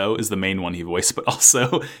Sabito is the main one he voiced, but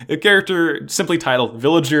also a character simply titled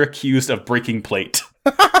Villager Accused of Breaking Plate.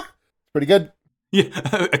 Pretty good. Yeah,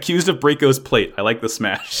 accused of Breako's plate. I like the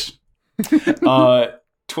smash.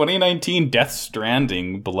 2019 Death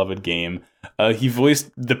Stranding, beloved game. He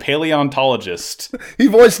voiced the paleontologist. He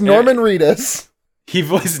voiced Norman Reedus. He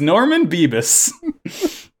voiced Norman Beebus.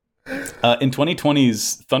 In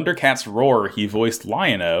 2020's Thundercats Roar, he voiced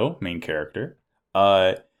Lion-O, main character.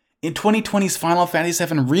 In 2020's Final Fantasy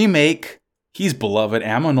VII Remake, he's beloved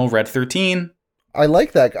Amonal Red 13. I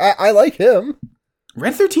like that. I like him.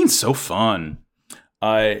 Red 13's so fun.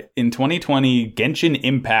 In 2020, Genshin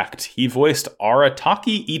Impact, he voiced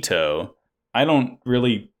Arataki Ito. I don't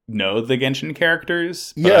really know the Genshin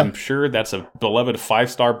characters, but I'm sure that's a beloved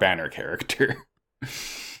 5-star banner character.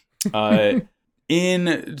 In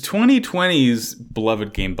 2020's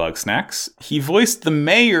beloved game Bugsnax, he voiced the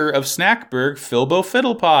mayor of Snackburg, Philbo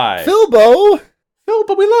Fiddlepie. Philbo,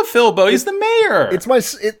 we love Philbo. He's the mayor. It's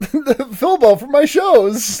Philbo from my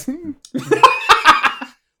shows.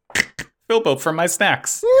 Philbo from my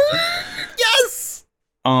snacks. Yes.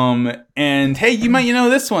 And hey, you might know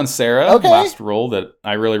this one, Sarah. Okay. Last role that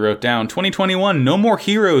I really wrote down. 2021, No More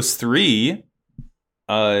Heroes 3.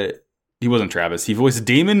 He wasn't Travis. He voiced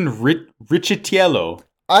Damon Richitiello.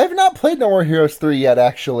 I've not played No More Heroes 3 yet,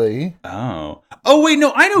 actually. Oh, wait,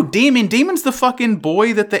 no, I know Damon. Damon's the fucking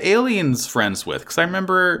boy that the alien's friends with. Because I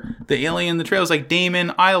remember the alien in the trailer was like,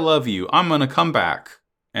 Damon, I love you. I'm going to come back.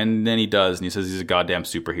 And then he does, and he says he's a goddamn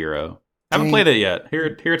superhero. I haven't played it yet.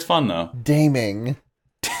 Here it's fun, though. Daming.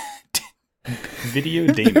 Video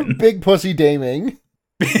Damon. Big pussy daming.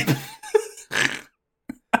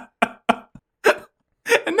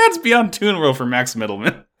 And that's Beyond Toon World for Max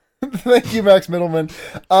Middleman. Thank you, Max Middleman.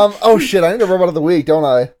 Oh shit, I need a robot of the week, don't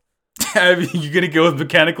I? You're gonna go with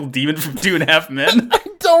Mechanical Demon from 2.5 Men? I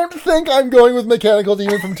don't think I'm going with Mechanical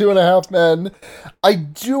Demon from 2.5 Men. I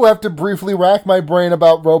do have to briefly rack my brain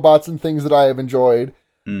about robots and things that I have enjoyed.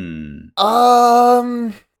 You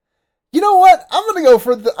know what? I'm gonna go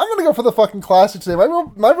for the fucking classic today.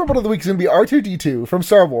 My robot of the week is gonna be R2-D2 from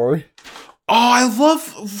Star Wars. Oh, I love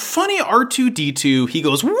funny R2-D2. He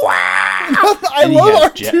goes, wow! I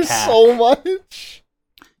love R2 so much.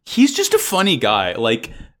 He's just a funny guy.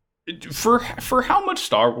 Like, for how much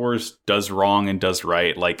Star Wars does wrong and does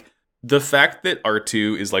right, like, the fact that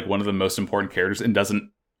R2 is, like, one of the most important characters and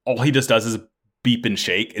all he just does is beep and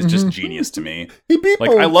shake is just genius to me. He beep.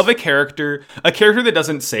 Like, I love a character that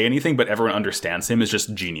doesn't say anything, but everyone understands him is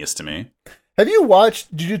just genius to me. Have you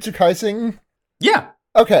watched Jujutsu Kaisen? Yeah.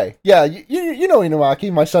 Okay, yeah, you know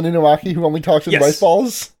Inumaki, my son Inumaki, who only talks in rice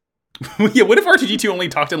balls? Yeah, what if R2-D2 only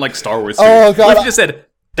talked in, like, Star Wars? Oh, God. What if he just said,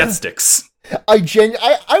 death sticks? I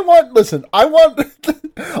want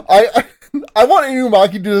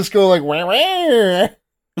Inumaki to just go, like, wah, wah.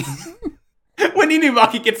 When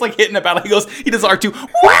Inumaki gets, like, hit in a battle, he does R2,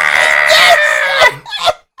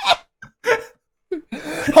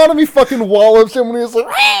 Hanami fucking wallops him when he's like,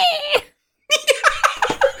 oh,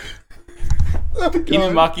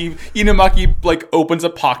 Inumaki like opens a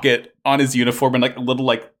pocket on his uniform and like a little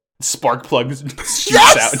like spark plug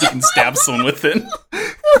shoots out and he can stab someone with it.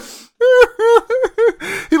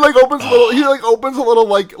 He opens a little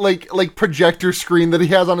like projector screen that he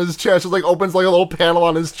has on his chest. It like opens like a little panel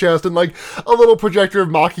on his chest and like a little projector of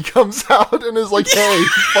Maki comes out and is like, hey,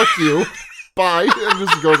 fuck you. Bye. And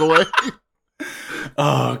just goes away.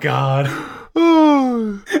 Oh God.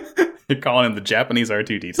 You're calling him the Japanese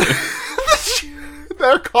R2-D2.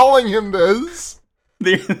 They're calling him this.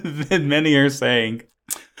 Many are saying.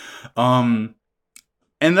 And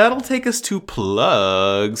that'll take us to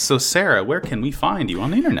plugs. So, Sarah, where can we find you on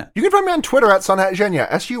the internet? You can find me on Twitter at Sunhatzhenya,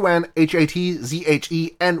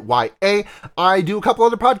 SUNHATZHENYA. I do a couple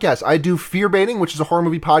other podcasts. I do Fear Baiting, which is a horror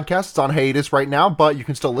movie podcast. It's on hiatus right now, but you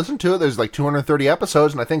can still listen to it. There's like 230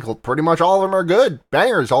 episodes, and I think pretty much all of them are good.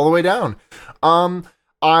 Bangers all the way down.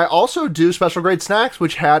 I also do Special Grade Snacks,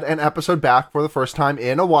 which had an episode back for the first time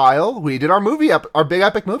in a while. We did our big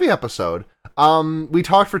epic movie episode. We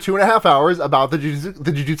talked for 2.5 hours about the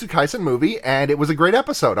Jujutsu Kaisen movie, and it was a great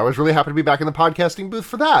episode. I was really happy to be back in the podcasting booth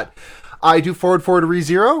for that. I do Forward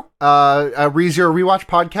ReZero, a ReZero rewatch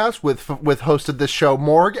podcast with hosted this show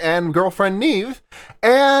Morg and girlfriend Neve,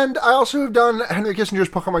 and I also have done Henry Kissinger's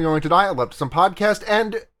Pokemon Going to Die, I Left Some podcast,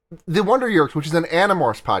 and The Wonder Years, which is an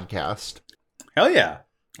Animorphs podcast. Hell yeah.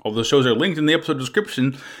 All those shows are linked in the episode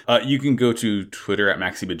description. You can go to Twitter at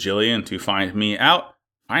MaxiBajillion to find me out.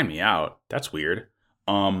 Find me out? That's weird.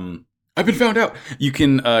 I've been found out. You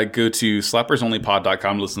can go to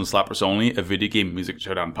slappersonlypod.com to listen to Slappers Only, a video game music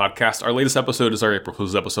showdown podcast. Our latest episode is our April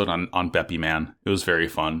Fool's episode on Beppy Man. It was very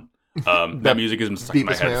fun. That music has been stuck in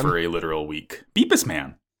my head for a literal week. Beepus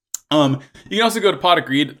Man. You can also go to Pod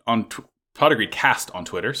Agreed on Pod Agreed Cast on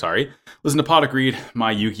Twitter. Sorry. Listen to Pod Agreed,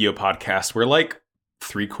 my Yu-Gi-Oh podcast. We're like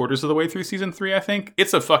 3/4 of the way through season 3, I think.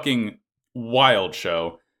 It's a fucking wild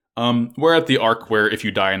show. We're at the arc where if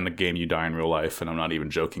you die in the game, you die in real life, and I'm not even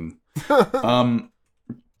joking. And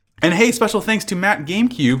hey, special thanks to Matt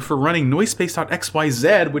GameCube for running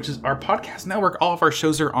Noisepace.xyz, which is our podcast network. All of our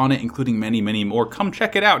shows are on it, including many, many more. Come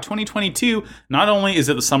check it out. 2022, not only is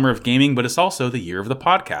it the summer of gaming, but it's also the year of the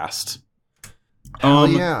podcast. Hell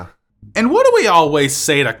yeah. And what do we always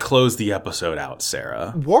say to close the episode out,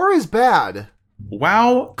 Sarah? War is bad.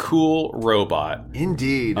 Wow, cool robot.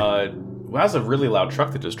 Indeed. That's a really loud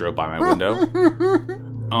truck that just drove by my window.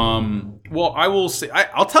 Well, I will say,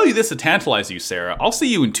 I'll tell you this to tantalize you, Sarah. I'll see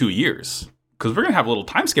you in 2 years. Because we're going to have a little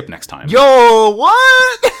time skip next time. Yo,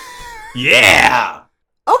 what? Yeah!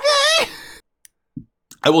 Okay!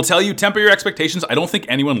 I will tell you, temper your expectations. I don't think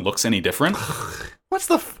anyone looks any different. What's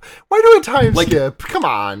the... Why do a time skip? Come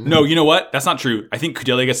on. No, you know what? That's not true. I think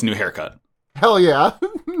Cordelia gets a new haircut. Hell yeah.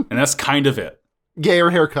 And that's kind of it. Gayer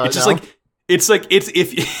haircut. It's just it's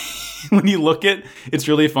if when you look at it's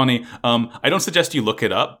really funny. I don't suggest you look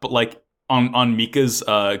it up, but like on Mika's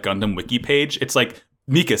Gundam wiki page, it's like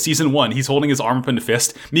Mika season 1, he's holding his arm up in a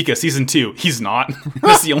fist. Mika season 2, he's not.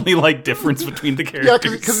 That's the only like difference between the characters.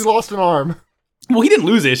 Yeah, because he lost an arm. Well, he didn't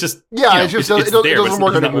lose it. It's just it doesn't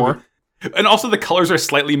work anymore. And also the colors are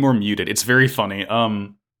slightly more muted. It's very funny.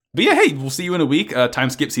 But yeah, hey, we'll see you in a week. Time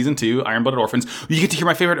skip season 2, Iron Blooded Orphans. You get to hear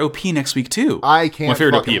my favorite OP next week too. I can't. My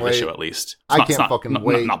favorite OP wait. of the show, at least. I can't fucking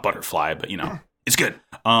wait. Not Butterfly, but you know, it's good.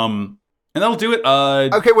 And that'll do it.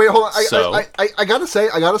 Okay, wait, hold on. I gotta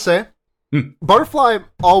say, Butterfly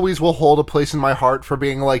always will hold a place in my heart for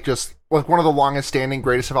being like just like one of the longest standing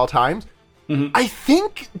greatest of all times. Mm-hmm. I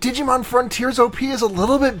think Digimon Frontiers OP is a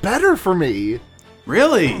little bit better for me.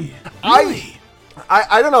 Really?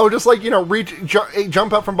 I don't know, just like, you know,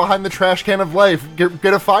 jump up from behind the trash can of life,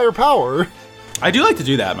 get a fire power. I do like to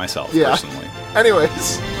do that myself, personally. Anyway,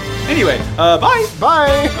 bye!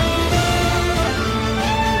 Bye!